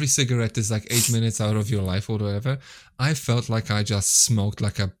 Like, every cigarette is like 8 minutes out of your life or whatever. I felt like I just smoked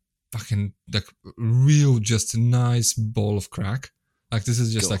like a fucking, like, real, just nice ball of crack. Like, this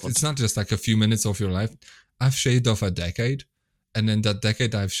is just God. like, it's not just like a few minutes of your life. I've shaved off a decade, and then that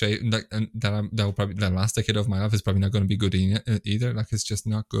decade I've shaved, like, and that will probably, the last decade of my life is probably not going to be good either. Like, it's just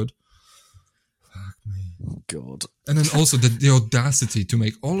not good. Fuck me. God. And then also the audacity to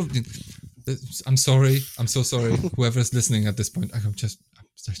make all of the. I'm sorry. I'm so sorry. Whoever's listening at this point, just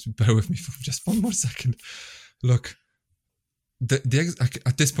bear with me for just one more second. Look, at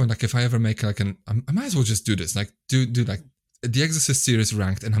this point, like, if I ever make like I might as well just do this. Like, do like the Exorcist series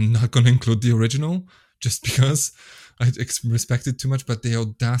ranked, and I'm not going to include the original just because I respect it too much. But the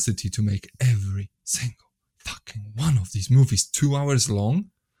audacity to make every single fucking one of these movies 2 hours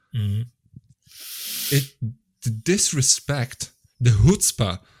long. Mm-hmm. The disrespect, the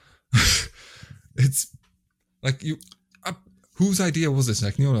chutzpah. It's like, you. Whose idea was this?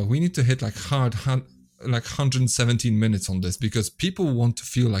 Like, you know, we need to hit like like 117 minutes on this because people want to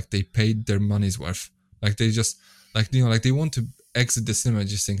feel like they paid their money's worth. Like, they just, like, you know, like, they want to exit the cinema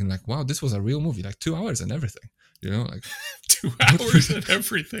just thinking like, wow, this was a real movie, like 2 hours and everything. You know, like 2 hours and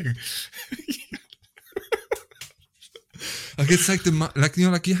everything. Like, it's like like, you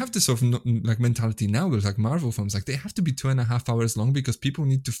know, like, you have this sort of like mentality now with like Marvel films, like, they have to be 2.5 hours long because people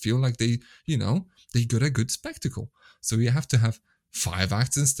need to feel like they, you know, they got a good spectacle. So you have to have 5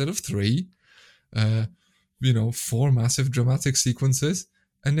 acts instead of 3, you know, 4 massive dramatic sequences,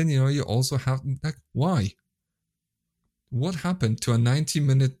 and then, you know, you also have, like, why? What happened to a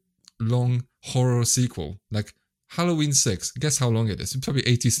 90-minute long horror sequel like Halloween 6? Guess how long it is? It's probably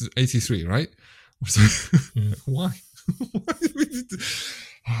 83, right? Why?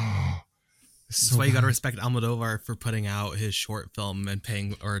 That's why you got to respect Almodovar for putting out his short film and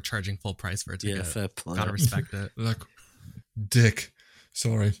paying or charging full price for a ticket. Yeah, fair play. Gotta respect it. Like, dick.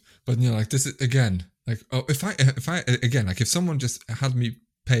 Sorry, but, you know, like, this is again, like, oh, if I again, like, if someone just had me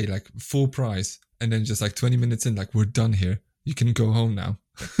pay like full price and then just like 20 minutes in, like, we're done here, you can go home now.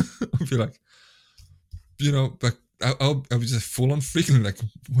 I'll be like, you know, but I'll be just full on freaking like,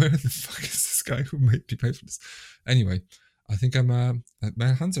 where the fuck is this guy who made me pay for this? Anyway, I think my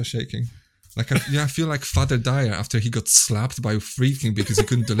hands are shaking. Like, I feel like Father Dyer after he got slapped by Friedkin because he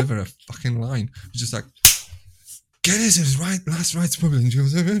couldn't deliver a fucking line. He's just like, get his last rights problem. And he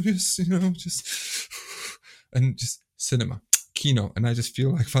goes, just, you know, and just cinema, kino. And I just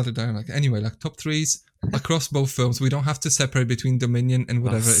feel like Father Dyer. Like, anyway, like, top 3s, across both films. We don't have to separate between Dominion and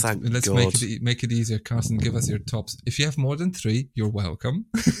whatever. thank Let's God. make it easier. Carson, give us your tops. If you have more than 3, you're welcome.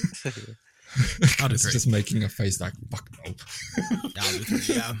 I'll do It's 3. just making a face like, fuck no. Yeah, I'll do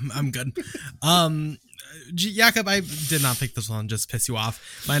 3. Yeah, I'm good. Jakob, I did not pick this one, just piss you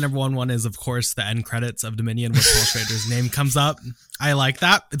off. My number one is, of course, the end credits of Dominion where Paul Schrader's name comes up. I like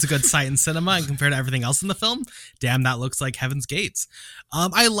that. It's a good sight in cinema, and compared to everything else in the film, damn, that looks like Heaven's Gates.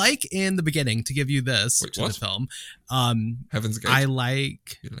 I like in the beginning, to give you this Wait, to what? the film. Heaven's Gate? I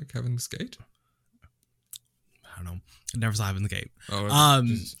like... You like Heaven's Gate? I don't know. I never saw Heaven's Gate. Oh,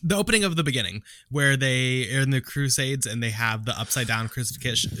 The opening of the beginning, where they are in the Crusades and they have the upside down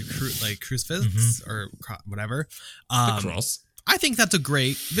crucifix or whatever. the cross. I think that's a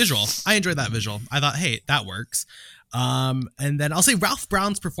great visual. I enjoyed that visual. I thought, hey, that works. And then I'll say Ralph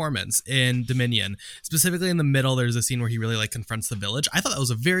Brown's performance in Dominion, specifically in the middle, there's a scene where he really like confronts the village. I thought that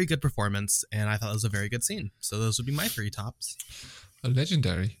was a very good performance, and I thought it was a very good scene. So those would be my 3 tops. A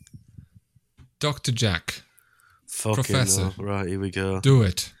legendary. Dr. Jack. Fucking Professor. hell. Right, here we go. Do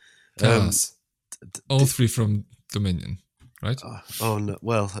it. Tell Um, us. All 3 from Dominion, right? Oh no!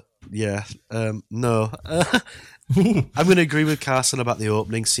 Well, yeah. No. I'm going to agree with Carson about the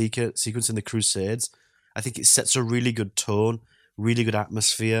opening sequence in the Crusades. I think it sets a really good tone, really good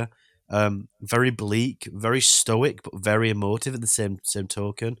atmosphere. Very bleak, very stoic, but very emotive at the same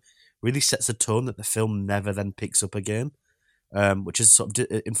token. Really sets a tone that the film never then picks up again, which is sort of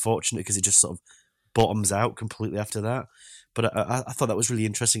unfortunate because it just sort of bottoms out completely after that. But I thought that was really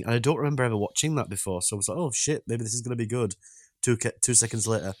interesting, and I don't remember ever watching that before. So I was like, oh shit, maybe this is going to be good. 2 seconds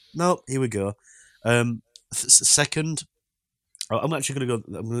later, no, here we go. Second, I'm actually going to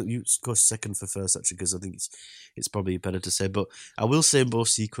go. I'm going to go second for first, actually, because I think it's probably better to say. But I will say in both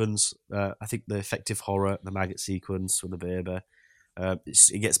sequence, I think the effective horror, the maggot sequence with the baby,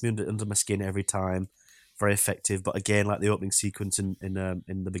 it gets me under my skin every time. Very effective, but again, like the opening sequence in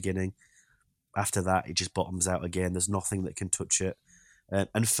the beginning, after that it just bottoms out again. There's nothing that can touch it.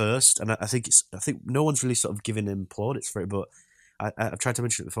 And first, and I think no one's really sort of giving him plaudits for it, but I've tried to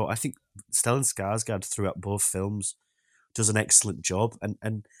mention it before. I think Stellan Skarsgård throughout both films does an excellent job,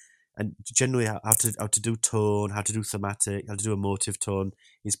 and generally how to do tone, how to do thematic, how to do emotive tone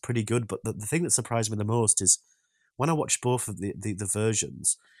is pretty good. But the thing that surprised me the most is when I watched both of the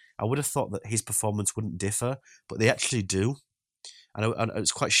versions, I would have thought that his performance wouldn't differ, but they actually do. And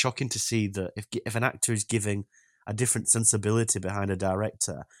it's quite shocking to see that if an actor is giving a different sensibility behind a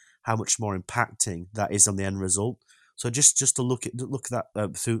director, how much more impacting that is on the end result. So just to look at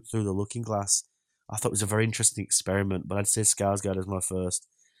that through the looking glass, I thought it was a very interesting experiment. But I'd say Skarsgård is my first.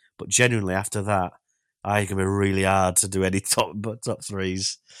 But genuinely, after that, I can be really hard to do any top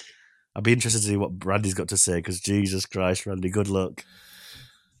threes. I'd be interested to see what Randy's got to say, because Jesus Christ, Randy, good luck.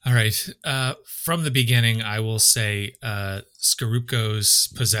 All right. From the beginning, I will say Skorupko's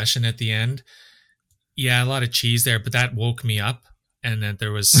possession at the end. Yeah, a lot of cheese there, but that woke me up, and that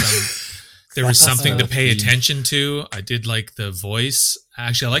there was something to pay attention to. I did like the voice.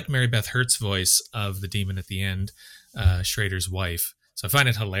 Actually, I like Mary Beth Hurt's voice of the demon at the end, Schrader's wife. So I find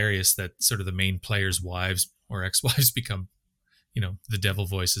it hilarious that sort of the main players' wives or ex-wives become, the devil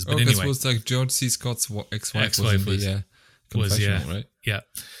voices. But anyway, it was like George C. Scott's ex-wife was in the confessional, right? Yeah.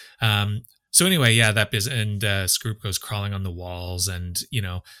 So anyway, yeah, that is, and Skorupko's crawling on the walls and,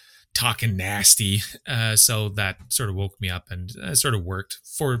 talking nasty. So that sort of woke me up and sort of worked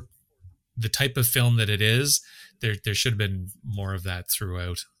for the type of film that it is. There should have been more of that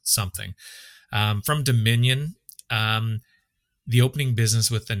throughout something. From Dominion, the opening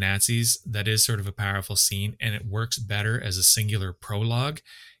business with the Nazis, that is sort of a powerful scene, and it works better as a singular prologue.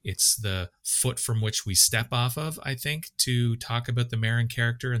 It's the foot from which we step off of, I think, to talk about the Marin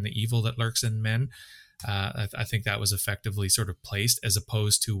character and the evil that lurks in men. I think that was effectively sort of placed, as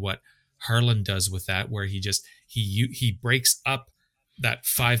opposed to what Harlan does with that, where he breaks up that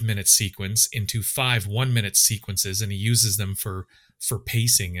 5-minute sequence into 5 1-minute sequences, and he uses them for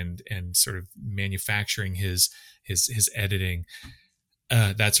pacing and sort of manufacturing his editing.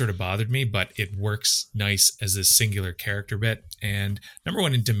 That sort of bothered me, but it works nice as a singular character bit. And number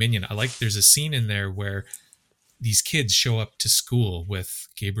one, in Dominion, there's a scene in there where these kids show up to school with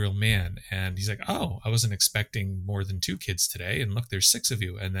Gabriel Mann, and he's like, oh, I wasn't expecting more than 2 kids today, and look, there's 6 of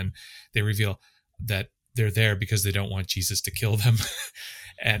you. And then they reveal that they're there because they don't want Jesus to kill them.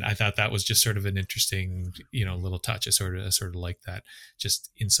 And I thought that was just sort of an interesting, little touch. I sort of like that,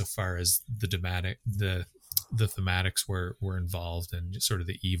 just insofar as the thematics were involved, and sort of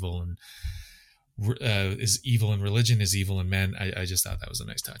the evil and is evil in religion, is evil in men. I just thought that was a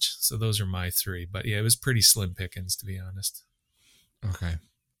nice touch. So those are my 3. But yeah, it was pretty slim pickings, to be honest. Okay.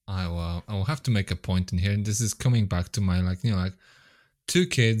 I'll have to make a point in here, and this is coming back to my like two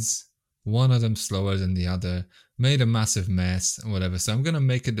kids, one of them slower than the other, made a massive mess or whatever. So I'm gonna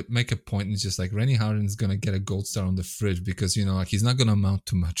make a point, and it's just like Rennie Harlin's gonna get a gold star on the fridge because like he's not gonna amount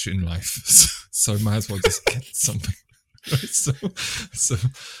to much in life, so I might as well just get something. Right?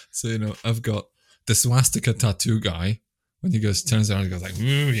 So I've got the swastika tattoo guy. When he turns around and goes like,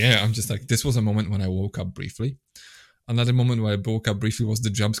 yeah, I'm just like, this was a moment when I woke up briefly. Another moment where I woke up briefly was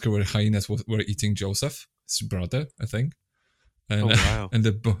the jump scare where hyenas were eating Joseph, his brother, I think. And, wow. and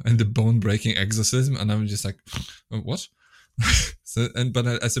the bone breaking exorcism, and I'm just like, what? But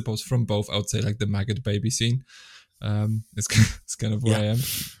I suppose from both, I would say like the maggot baby scene, it's kind of where I am.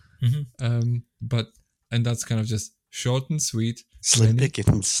 Mm-hmm. And that's kind of just short and sweet. Slim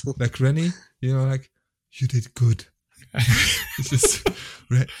pickings. Like Rennie, like you did good. It's just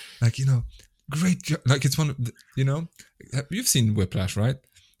like great job. Like it's one of the, you've seen Whiplash, right?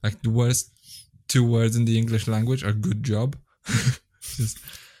 Like the worst two words in the English language are good job. Just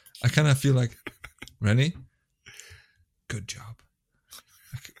I kind of feel like Rennie, good job.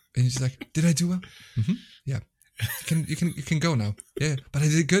 And he's like, did I do well? Mm-hmm. Yeah. You can go now. Yeah, but I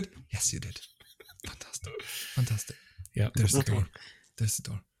did good. Yes, you did. Fantastic. Yeah. There's the door.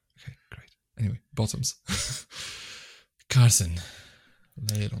 Okay, great. Anyway, bottoms. Carson,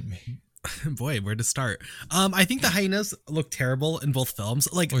 lay it on me. Boy, where to start? I think the hyenas look terrible in both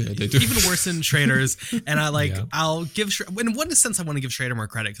films. Like, they do. Even worse in Schrader's. And I'll give, in one sense, I want to give Schrader more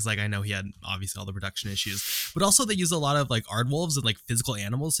credit because, I know he had obviously all the production issues, but also they use a lot of aardwolves and physical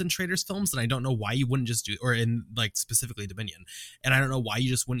animals in Schrader's films, and I don't know why you wouldn't just do, or in specifically Dominion, and I don't know why you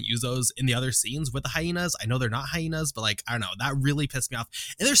just wouldn't use those in the other scenes with the hyenas. I know they're not hyenas, but I don't know, that really pissed me off.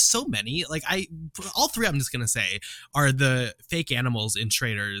 And there's so many, all three I'm just gonna say are the fake animals in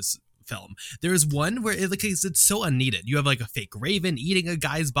Schrader's film. There is one where it's so unneeded. You have a fake raven eating a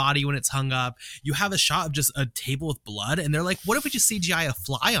guy's body when it's hung up. You have a shot of just a table with blood, and they're like, what if we just CGI a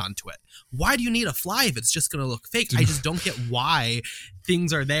fly onto it? Why do you need a fly if it's just going to look fake? I just don't get why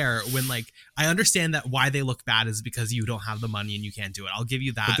things are there when I understand that why they look bad is because you don't have the money and you can't do it. I'll give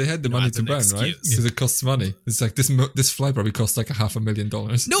you that. But they had the money to burn, right? Because it costs money. It's like this fly probably costs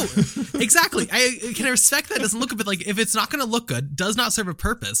 $500,000. No, exactly. I can respect that it doesn't look good, but if it's not going to look good, does not serve a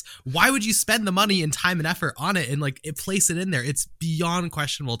purpose, why would you spend the money and time and effort on it and place it in there? It's beyond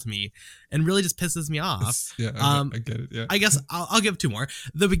questionable to me and really just pisses me off. Yeah, I get it. Yeah. I guess I'll give two more.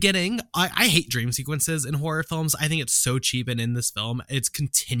 The beginning, I hate dream sequences in horror films. I think it's so cheap, and in this film, it's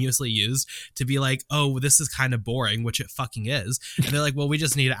continuously used to be oh, this is kind of boring, which it fucking is. And they're like, well, we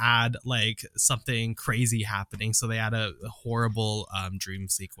just need to add something crazy happening, so they add a horrible dream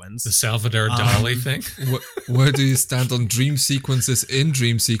sequence. The Salvador Dali thing. Where do you stand on dream sequences in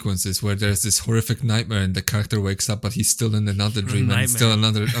dream sequences where there's this horrific nightmare and the character wakes up, but he's still in another dream and still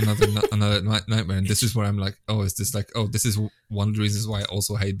another nightmare? And this is where I'm like, oh, is this this is one of the reasons why I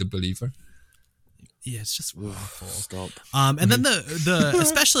also hate The Believer. Yeah, it's just awful. Stop. And then the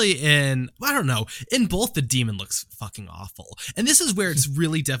especially in, I don't know, in both, the demon looks fucking awful. And this is where it's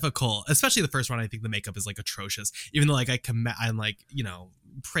really difficult, especially the first one. I think the makeup is atrocious, even though I'm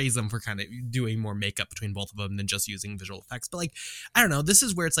praise them for kind of doing more makeup between both of them than just using visual effects. But I don't know, this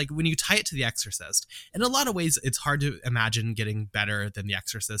is where it's when you tie it to The Exorcist, in a lot of ways it's hard to imagine getting better than The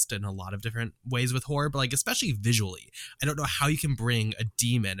Exorcist in a lot of different ways with horror, but especially visually, I don't know how you can bring a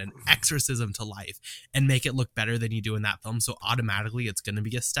demon, an exorcism to life and make it look better than you do in that film. So automatically it's going to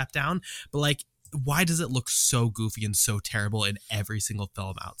be a step down. But why does it look so goofy and so terrible in every single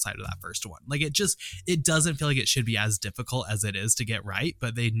film outside of that first one? It doesn't feel like it should be as difficult as it is to get right,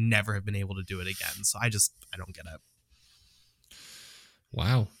 but they never have been able to do it again. So I don't get it.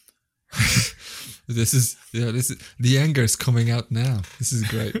 Wow. This is the anger is coming out now. This is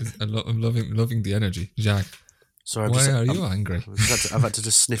great. I'm loving the energy. Jacques, sorry, why are you angry? I've had to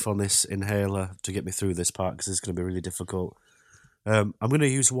just sniff on this inhaler to get me through this part because it's going to be really difficult. I'm going to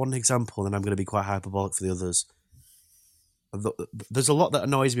use one example, and I'm going to be quite hyperbolic for the others. There's a lot that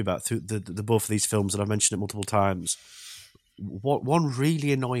annoys me about the both of these films, and I've mentioned it multiple times. One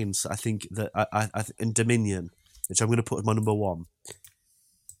really annoyance, I think, that I in Dominion, which I'm going to put as my number one,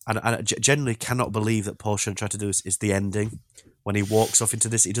 and I generally cannot believe that Paul Schrader tried to do is the ending when he walks off into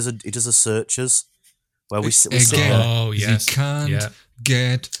this. He does a searches where we sit there. Oh yes, you can't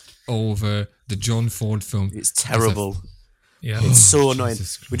get over the John Ford film. It's terrible. Yeah, it's so annoying.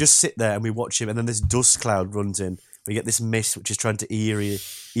 We just sit there and we watch him, and then this dust cloud runs in. We get this mist, which is trying to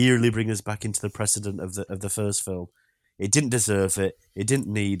eerily bring us back into the precedent of the first film. It didn't deserve it. It didn't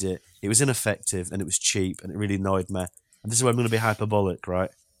need it. It was ineffective, and it was cheap, and it really annoyed me. And this is where I'm going to be hyperbolic, right?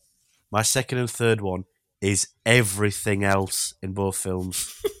 My second and third one is everything else in both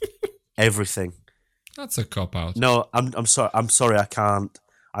films. Everything. That's a cop out. No, I'm sorry. I'm sorry. I can't.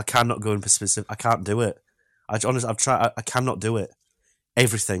 I cannot go into specific. I can't do it. Honestly, I've tried. I cannot do it.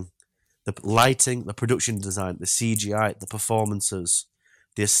 Everything, the lighting, the production design, the CGI, the performances,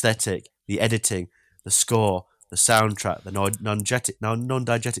 the aesthetic, the editing, the score, the soundtrack, the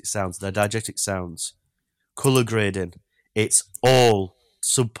non-diegetic sounds, the diegetic sounds, color grading. It's all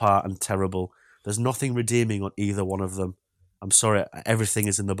subpar and terrible. There's nothing redeeming on either one of them. I'm sorry, everything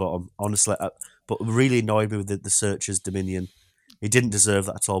is in the bottom. Honestly, but really annoyed me with the Searcher's Dominion. He didn't deserve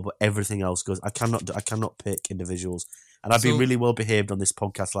that at all, but everything else goes. I cannot pick individuals. And I've been really well behaved on this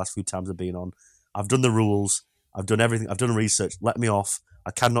podcast the last few times I've been on. I've done the rules. I've done everything. I've done research. Let me off. I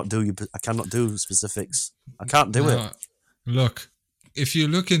cannot do specifics. I can't do it. Look, if you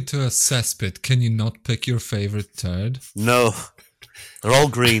look into a cesspit, can you not pick your favorite turd? No. They're all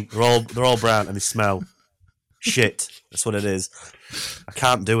green. They're all brown, and they smell shit. That's what it is. I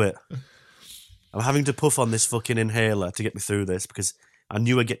can't do it. I'm having to puff on this fucking inhaler to get me through this because I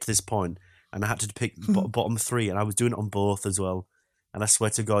knew I'd get to this point, and I had to pick bottom three, and I was doing it on both as well. And I swear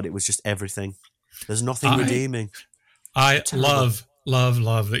to God, it was just everything. There's nothing redeeming. I love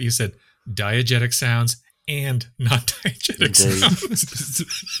that you said diegetic sounds and not diegetic sounds.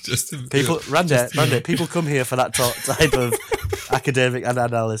 Randy, people come here for that type of academic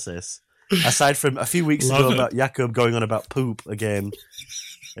analysis. Aside from a few weeks ago about Jakob going on about poop again.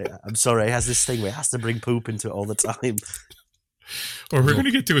 Yeah, I'm sorry, he has this thing where he has to bring poop into it all the time. Or we're going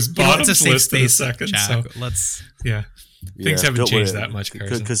to get to his bottoms list in a second. Jack. So things haven't changed that much,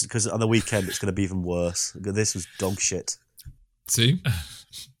 Carson. Because on the weekend it's going to be even worse. This was dog shit. See?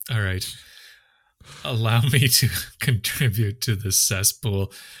 All right. Allow me to contribute to the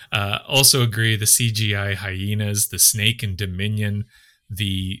cesspool. Also agree the CGI hyenas, the snake in Dominion,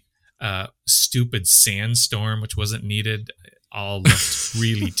 the stupid sandstorm, which wasn't needed, all looked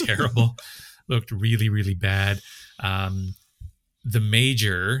really terrible. Looked really, really bad. The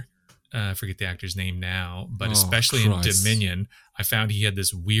Major, I forget the actor's name now, but especially in Dominion, I found he had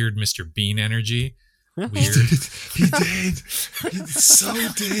this weird Mr. Bean energy. Weird. He did. He so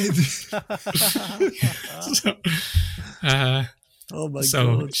did. Oh my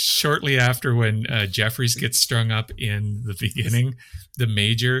God. Shortly after when Jeffries gets strung up in the beginning, the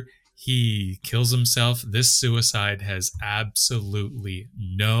Major, he kills himself. This suicide has absolutely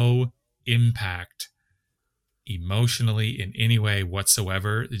no impact emotionally in any way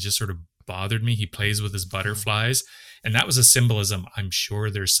whatsoever. It just sort of bothered me. He plays with his butterflies, and that was a symbolism. I'm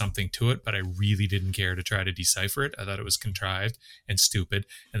sure there's something to it, but I really didn't care to try to decipher it. I thought it was contrived and stupid.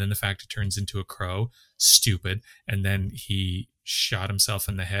 And then the fact it turns into a crow, stupid. And then he shot himself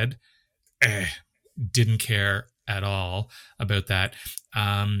in the head. Didn't care at all about that.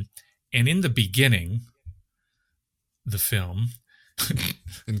 And in the beginning, the film,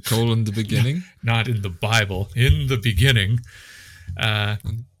 in the beginning, not in the Bible, in the beginning, the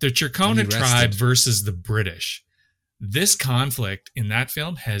Chircona tribe versus the British. This conflict in that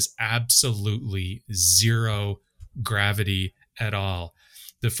film has absolutely zero gravity at all.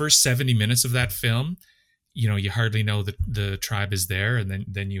 The first 70 minutes of that film, you hardly know that the tribe is there, and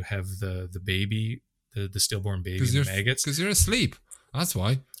then you have the baby, the stillborn baby, the maggots. Because you're asleep. That's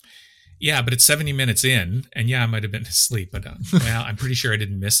why. Yeah, but it's 70 minutes in, and I might have been asleep, but I'm pretty sure I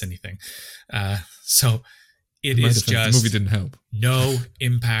didn't miss anything. So it is just the movie didn't help. No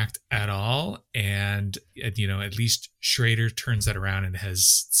impact at all, and at least Schrader turns that around and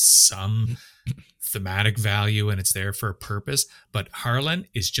has some thematic value, and it's there for a purpose. But Harlan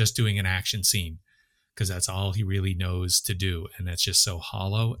is just doing an action scene because that's all he really knows to do, and that's just so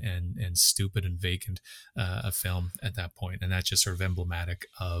hollow and stupid and vacant a film at that point, and that's just sort of emblematic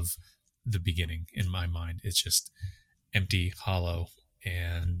of the beginning in my mind. It's just empty, hollow,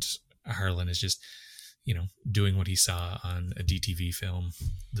 and Harlan is just doing what he saw on a DTV film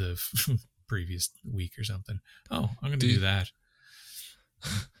the previous week or something. I'm going to do that.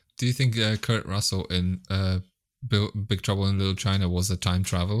 Do you think Kurt Russell in Big Trouble in Little China was a time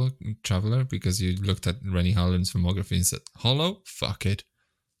traveler because you looked at Rennie Harlan's filmography and said, "Hollow, fuck it"?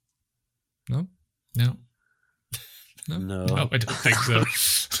 No. No, I don't think so.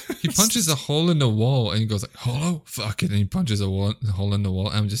 He punches a hole in the wall and he goes like, "Hollow, fuck it," and he punches a hole in the wall.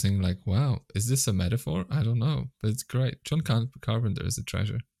 I'm just thinking like, wow, is this a metaphor? I don't know, but it's great. John Carpenter is a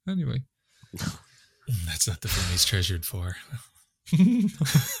treasure. Anyway. That's not the film he's treasured for.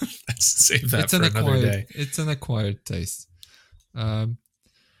 Let's save that for another day. It's an acquired taste. Speaking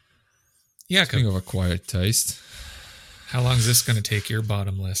of acquired taste, how long is this going to take your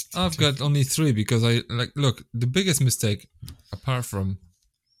bottom list? I've got only 3 because look, the biggest mistake, apart from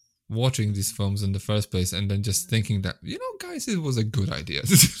watching these films in the first place and then just thinking that, guys, it was a good idea.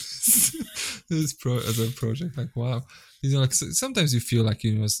 As a project, like, wow. Like sometimes you feel like,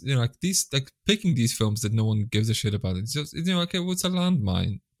 like these, like picking these films that no one gives a shit about. It's just, okay, what's a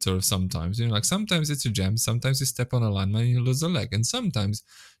landmine sort of sometimes, like sometimes it's a gem, sometimes you step on a landmine and you lose a leg. And sometimes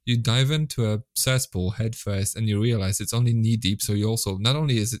you dive into a cesspool head first and you realize it's only knee deep. So you also, not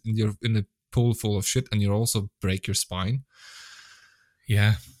only is it you're in a pool full of shit and you also break your spine.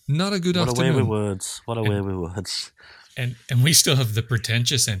 Yeah. Not a good afternoon. What a way with words. And we still have the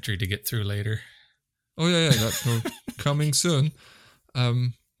pretentious entry to get through later. Oh yeah, that's coming soon.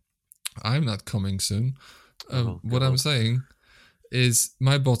 I'm not coming soon. What I'm saying is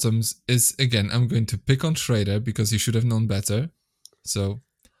my bottoms is, again, I'm going to pick on Schrader because he should have known better. So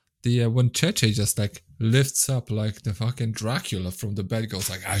the when Cheche just like lifts up like the fucking Dracula from the bed, goes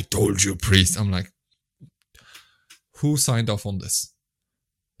like, "I told you, priest." I'm like, who signed off on this?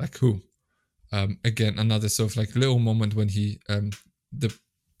 Like who? Again, another sort of like little moment when he the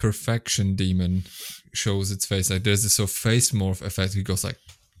perfection demon shows its face. Like there's this sort of face morph effect. He goes like,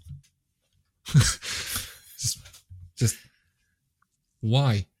 just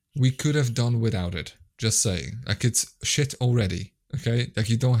why? We could have done without it. Just saying. Like it's shit already. Okay, like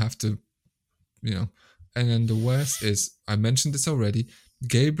you don't have to, And then the worst is, I mentioned this already,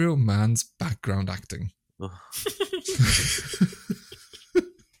 Gabriel Mann's background acting.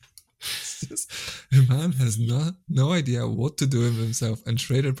 The man has no idea what to do with himself, and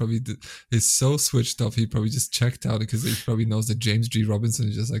Schrader probably is so switched off. He probably just checked out because he probably knows that James G. Robinson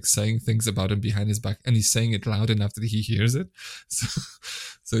is just like saying things about him behind his back, and he's saying it loud enough that he hears it.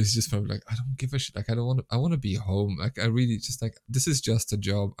 So he's just probably like, I don't give a shit. Like I want to be home. Like I really just like, this is just a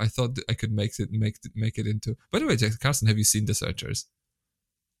job. I thought that I could make it into. By the way, Carson, have you seen The Searchers?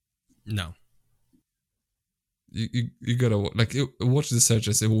 No. You gotta watch The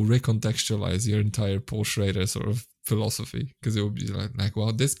Searchers. It will recontextualize your entire Paul Schrader sort of philosophy, because it will be like,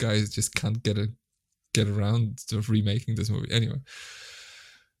 wow, this guy just can't get around to remaking this movie. Anyway,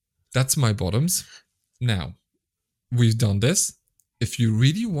 that's my bottoms. Now, we've done this. If you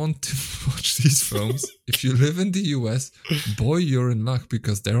really want to watch these films, if you live in the US, boy, you're in luck,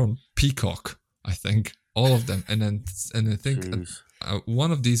 because they're on Peacock, I think, all of them, and I think.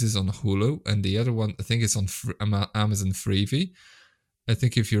 One of these is on Hulu, and the other one, I think, is on Amazon Freevee. I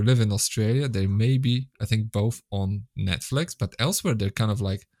think if you live in Australia, they may be, I think, both on Netflix, but elsewhere they're kind of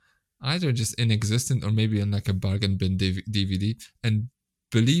like either just inexistent or maybe in like a bargain bin DVD. And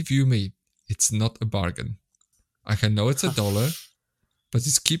believe you me, it's not a bargain. Like I know it's $1, but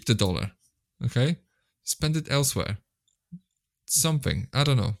just keep the dollar, okay? Spend it elsewhere. Something, I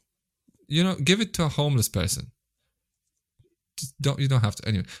don't know. Give it to a homeless person. You don't have to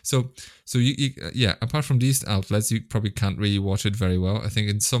anyway. So you apart from these outlets, you probably can't really watch it very well. I think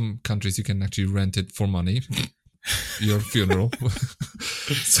in some countries you can actually rent it for money. Your funeral.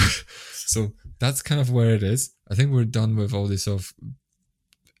 so that's kind of where it is. I think we're done with all this of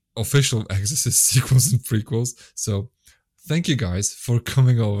official Exorcist sequels and prequels. So thank you guys for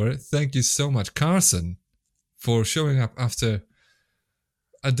coming over. Thank you so much, Carson, for showing up after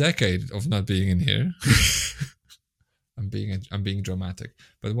a decade of not being in here. I'm being dramatic.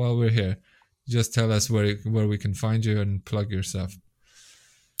 But while we're here, just tell us where we can find you and plug yourself.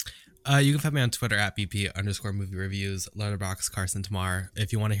 You can find me on Twitter at BP_movie reviews, Letterboxd Carson Tamar.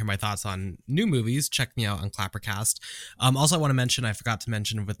 If you want to hear my thoughts on new movies, check me out on Clappercast. Also, I forgot to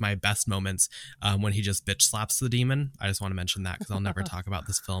mention with my best moments, when he just bitch slaps the demon. I just want to mention that because I'll never talk about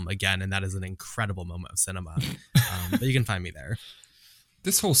this film again, and that is an incredible moment of cinema. But you can find me there.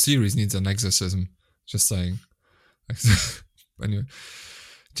 This whole series needs an exorcism. Just saying. Anyway,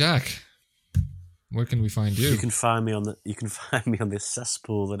 Jack, where can we find you? You can find me on this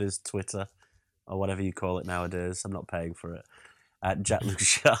cesspool that is Twitter, or whatever you call it nowadays. I'm not paying for it. At Jack Luke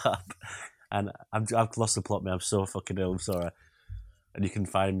Sharp, and I've lost the plot. Man, I'm so fucking ill. I'm sorry. And you can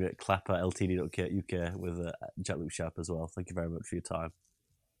find me at clapper.ltd.uk with Jack Luke Sharp as well. Thank you very much for your time.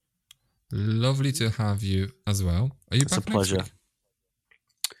 Lovely to have you as well. Are you It's back a pleasure. next week?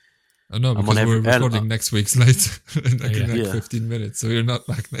 Oh no, because we're recording next week's late, in 15 minutes, so you're not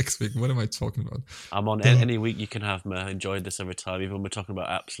back next week. What am I talking about? I'm on any week you can have me. I enjoyed this every time, even when we're talking about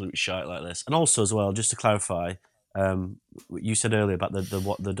absolute shite like this. And also as well, just to clarify, you said earlier about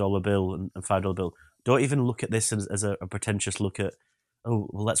the dollar bill and $5 bill. Don't even look at this as a pretentious look at,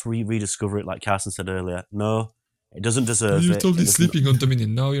 let's rediscover it like Carson said earlier. No, it doesn't deserve it. You're totally sleeping on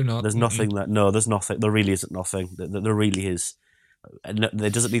Dominion. No, you're not. There's nothing there's nothing. There really isn't nothing. There really is.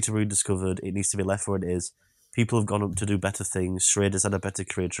 It doesn't need to be rediscovered. It needs to be left where it is. People have gone up to do better things. Schrader's had a better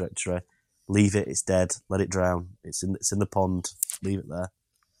career trajectory. Leave it. It's dead. Let it drown. It's in the pond. Leave it there.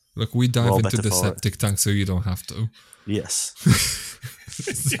 Look, we dive all into better the for it. septic tank so you don't have to. Yes.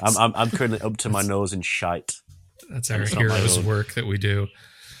 I'm currently up to my nose in shite. That's our It's not my hero's own. work that we do.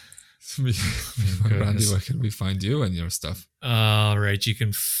 Randy, where can we find you and your stuff? All right, you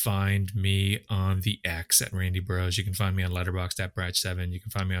can find me on the X at Randy Burrows. You can find me on Letterboxd at Brad7. You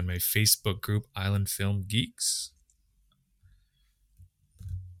can find me on my Facebook group, Island Film Geeks.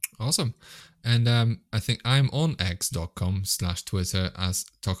 Awesome. And I think I'm on x.com/Twitter as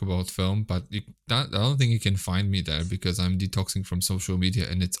Talk About Film, but I don't think you can find me there because I'm detoxing from social media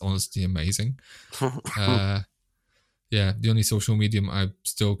and it's honestly amazing. Yeah, the only social medium I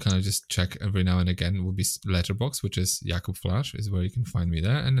still kind of just check every now and again will be Letterboxd, which is Jakub Flash, is where you can find me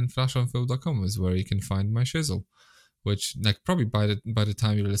there, and then flashonfilm.com is where you can find my shizzle, which like probably by the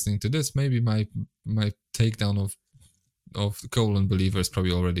time you're listening to this, maybe my takedown of Colon Believer is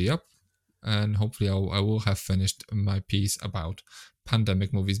probably already up, and hopefully I will have finished my piece about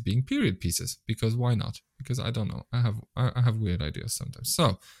pandemic movies being period pieces, because why not? Because I don't know, I have weird ideas sometimes.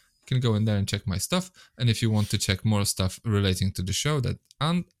 So you can go in there and check my stuff, and if you want to check more stuff relating to the show, that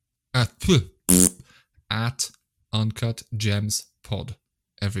at Uncut Gems Pod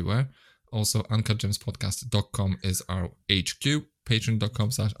everywhere. Also, uncutgemspodcast.com is our HQ.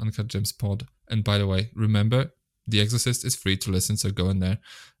 Patreon.com/uncutgemspod. And by the way, remember, The Exorcist is free to listen, so go in there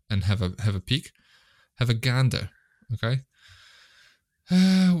and have a peek, have a gander. Okay.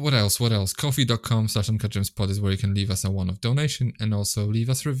 What else? Coffee.com/uncutgemspod is where you can leave us a one-off donation and also leave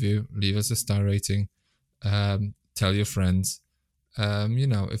us a review, leave us a star rating, tell your friends.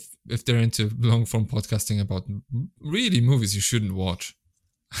 If they're into long-form podcasting about really movies you shouldn't watch.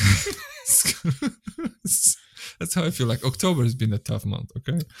 That's how I feel. Like October has been a tough month.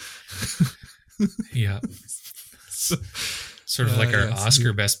 Okay. Yeah. Sort of like our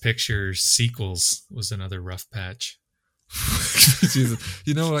Oscar Best Picture sequels was another rough patch. Jesus.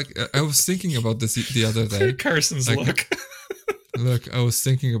 I was thinking about this the other day. Carson's look. Look, I was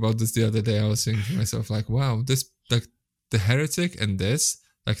thinking about this the other day. I was thinking to myself, like, wow, this, like, The Heretic and this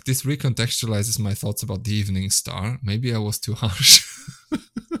recontextualizes my thoughts about The Evening Star. Maybe I was too harsh.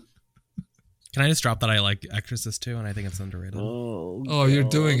 Can I just drop that I like Exorcist too, and I think it's underrated? Oh, you're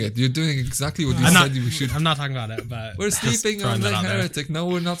doing it. You're doing exactly what you said we should. I'm not talking about it, but We're sleeping on The Heretic. No,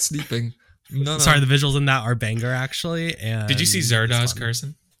 we're not sleeping. No. Sorry, the visuals in that are banger, actually. And did you see Zardoz,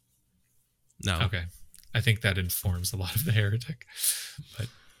 Carson? No. Okay. I think that informs a lot of The Heretic. But,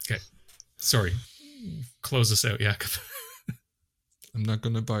 okay. Sorry. Close us out, Jakob. I'm not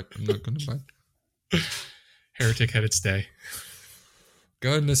going to bite. Heretic had its day.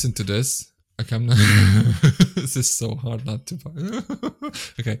 Go and listen to this. Okay, this is so hard not to bite.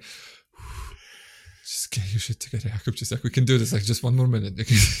 Okay. Just get your shit together, Jakob. Just like, we can do this, like, just one more minute.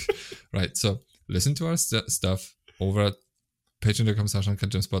 Okay. Right, so listen to our stuff over at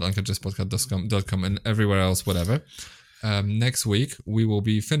patreon.com/uncutgemspod, uncutgemspodcast.com, and everywhere else, whatever. Next week, we will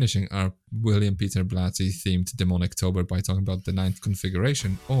be finishing our William Peter Blatty themed Demonictober by talking about the 9th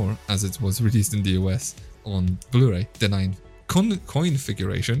configuration, or as it was released in the US on Blu-ray, the 9th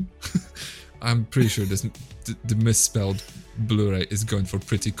coin-figuration. I'm pretty sure the misspelled Blu-ray is going for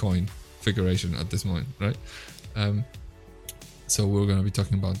pretty coin figuration at this moment, right? So we're going to be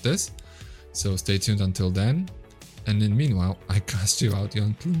talking about this. So stay tuned until then. And then meanwhile, I cast you out, you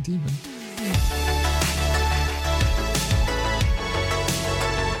unclean demon.